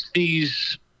makes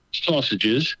these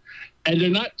sausages, and they're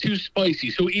not too spicy,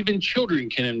 so even children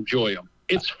can enjoy them.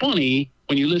 It's funny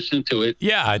when you listen to it.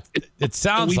 Yeah, it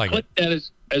sounds like it. We put that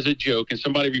as a joke, and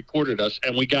somebody reported us,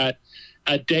 and we got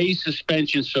a day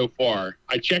suspension so far.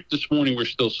 I checked this morning; we're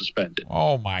still suspended.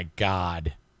 Oh my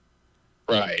God!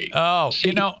 Right. Oh,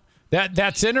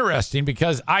 that's interesting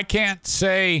because I can't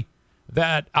say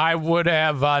that I would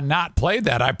have not played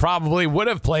that. I probably would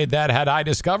have played that had I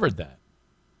discovered that.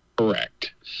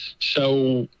 Correct.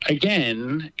 So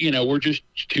again, we're just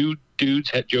two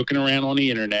dudes joking around on the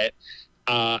internet.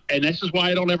 And this is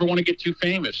why I don't ever want to get too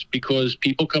famous, because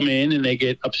people come in and they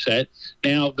get upset.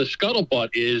 Now, the scuttlebutt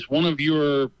is one of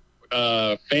your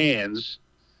fans,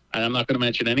 and I'm not going to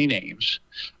mention any names,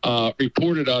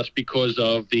 reported us because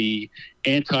of the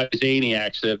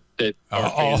anti-Zaniacs that are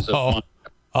fans of.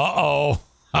 Oh,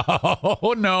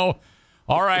 no.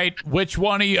 All right. Which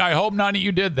one of you? I hope none of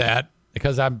you did that,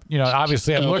 because I'm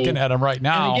obviously I'm looking at them right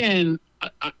now. And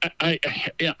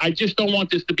again, I just don't want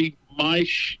this to be my,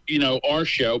 our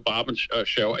show, Bob's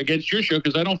show, against your show,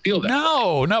 because I don't feel that.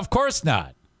 No, of course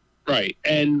not. Right.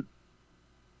 And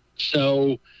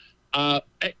so, I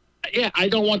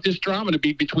don't want this drama to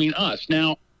be between us.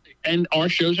 Now, and our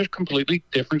shows are completely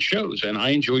different shows, and I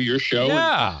enjoy your show.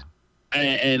 Yeah.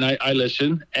 And I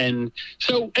listen. And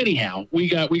so anyhow, we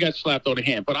got slapped on the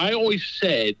hand. But I always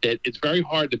said that it's very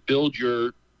hard to build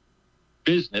your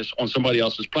business on somebody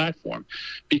else's platform,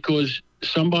 because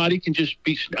somebody can just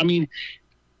be,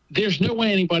 there's no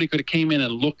way anybody could have came in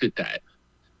and looked at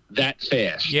that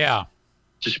fast. Yeah.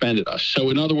 Suspended us. So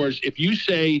in other words, if you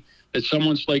say that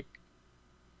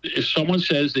if someone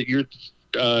says that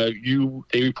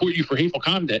they report you for hateful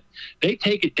content, they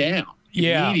take it down.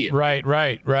 Yeah. Right.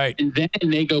 And then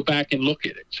they go back and look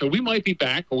at it. So we might be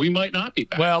back, or we might not be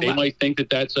back. Well, they might think that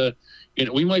that's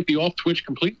we might be off Twitch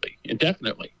completely,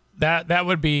 indefinitely. That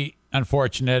would be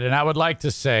unfortunate, and I would like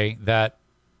to say that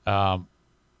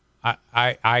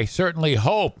I certainly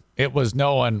hope it was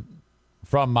no one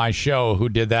from my show who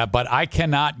did that, but I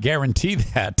cannot guarantee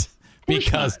that,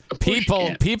 because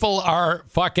people are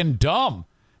fucking dumb,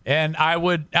 and I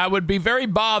would be very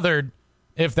bothered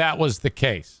if that was the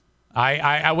case.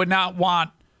 I would not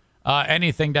want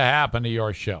anything to happen to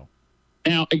your show.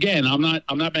 Now, again, I'm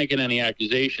not making any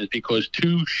accusations, because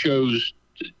two shows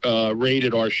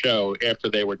rated our show after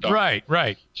they were done.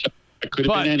 Right. So it could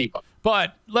have been anybody.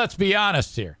 But let's be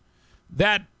honest here.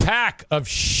 That pack of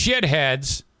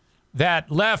shitheads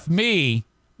that left me,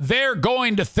 they're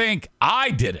going to think I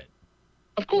did it.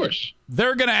 Of course.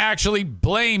 They're going to actually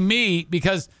blame me,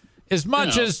 because as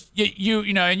much as you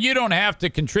and you don't have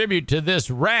to contribute to this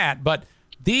rant, but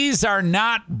these are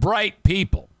not bright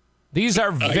people. These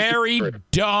are very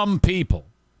dumb people.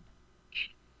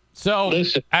 So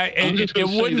listen,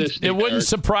 it wouldn't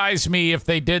surprise me if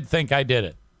they did think I did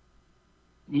it.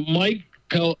 Mike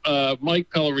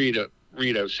Pellerito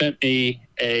sent me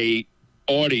a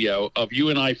audio of you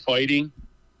and I fighting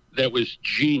that was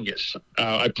genius.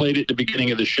 I played it at the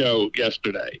beginning of the show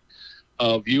yesterday,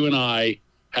 of you and I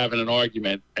having an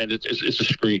argument, and it's a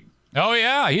scream. Oh,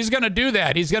 yeah. He's going to do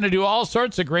that. He's going to do all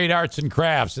sorts of great arts and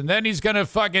crafts, and then he's going to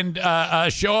fucking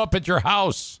show up at your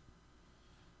house.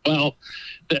 Well,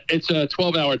 it's a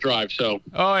 12-hour drive, so.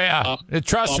 Oh, yeah.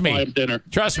 Trust me. I'll buy him dinner.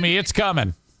 Trust me, it's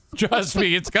coming. Trust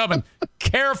me, it's coming.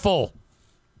 Careful.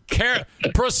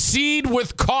 Proceed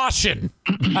with caution.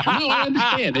 No, I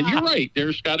understand, and you're right.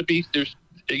 There's got to be certain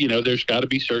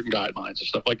guidelines and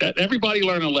stuff like that. Everybody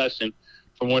learned a lesson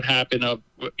from what happened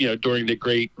during the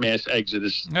great mass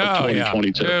exodus of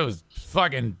 2022. Yeah. It was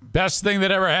fucking best thing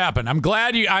that ever happened. I am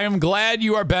glad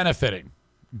you are benefiting.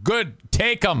 Good.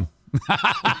 Take them.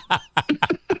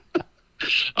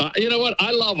 You know what?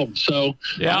 I love them, so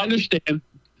I understand.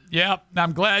 Yeah,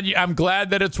 I'm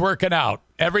glad that it's working out.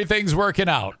 Everything's working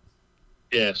out.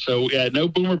 Yeah. So no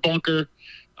Boomer Bunker,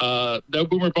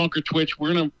 Twitch.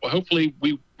 We're gonna hopefully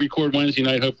we record Wednesday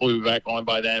night. Hopefully we'll be back on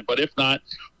by then. But if not,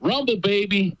 Rumble,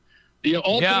 baby, the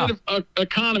alternative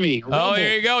economy. Rumble. Oh,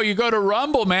 there you go. You go to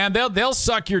Rumble, man. They'll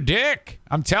suck your dick.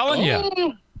 I'm telling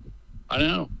you. I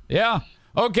know. Yeah.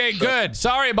 Okay, good.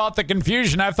 Sorry about the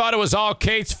confusion. I thought it was all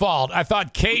Kate's fault. I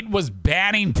thought Kate was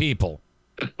banning people.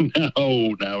 No.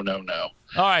 All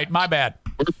right, my bad.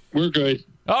 We're good.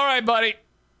 All right, buddy.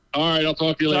 All right, I'll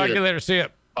talk to you later. Talk to you later. See ya.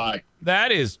 Bye.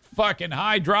 That is fucking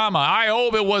high drama. I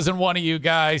hope it wasn't one of you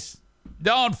guys.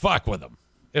 Don't fuck with them.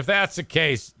 If that's the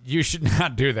case, you should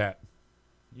not do that.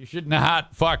 You should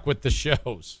not fuck with the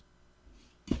shows.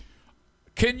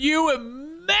 Can you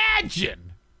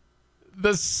imagine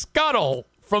the scuttle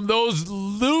from those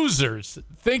losers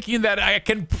thinking that I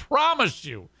can promise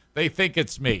you they think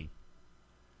it's me?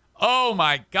 Oh,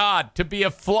 my God. To be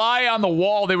a fly on the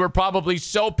wall, they were probably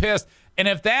so pissed. And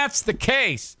if that's the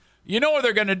case, you know what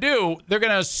they're going to do? They're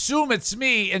going to assume it's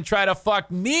me and try to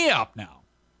fuck me up now.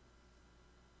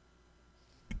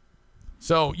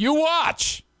 So you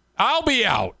watch. I'll be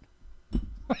out.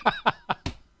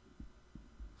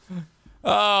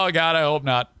 Oh, God, I hope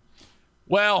not.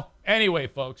 Well, anyway,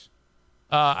 folks,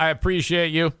 I appreciate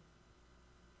you.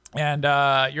 And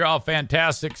you're all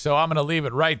fantastic, so I'm going to leave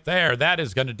it right there. That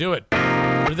is going to do it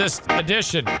for this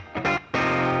edition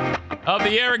of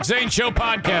the Eric Zane Show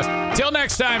Podcast. Till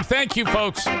next time, thank you,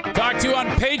 folks. Talk to you on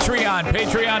Patreon,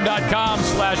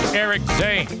 patreon.com/Eric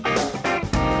Zane.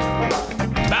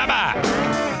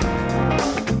 Bye-bye.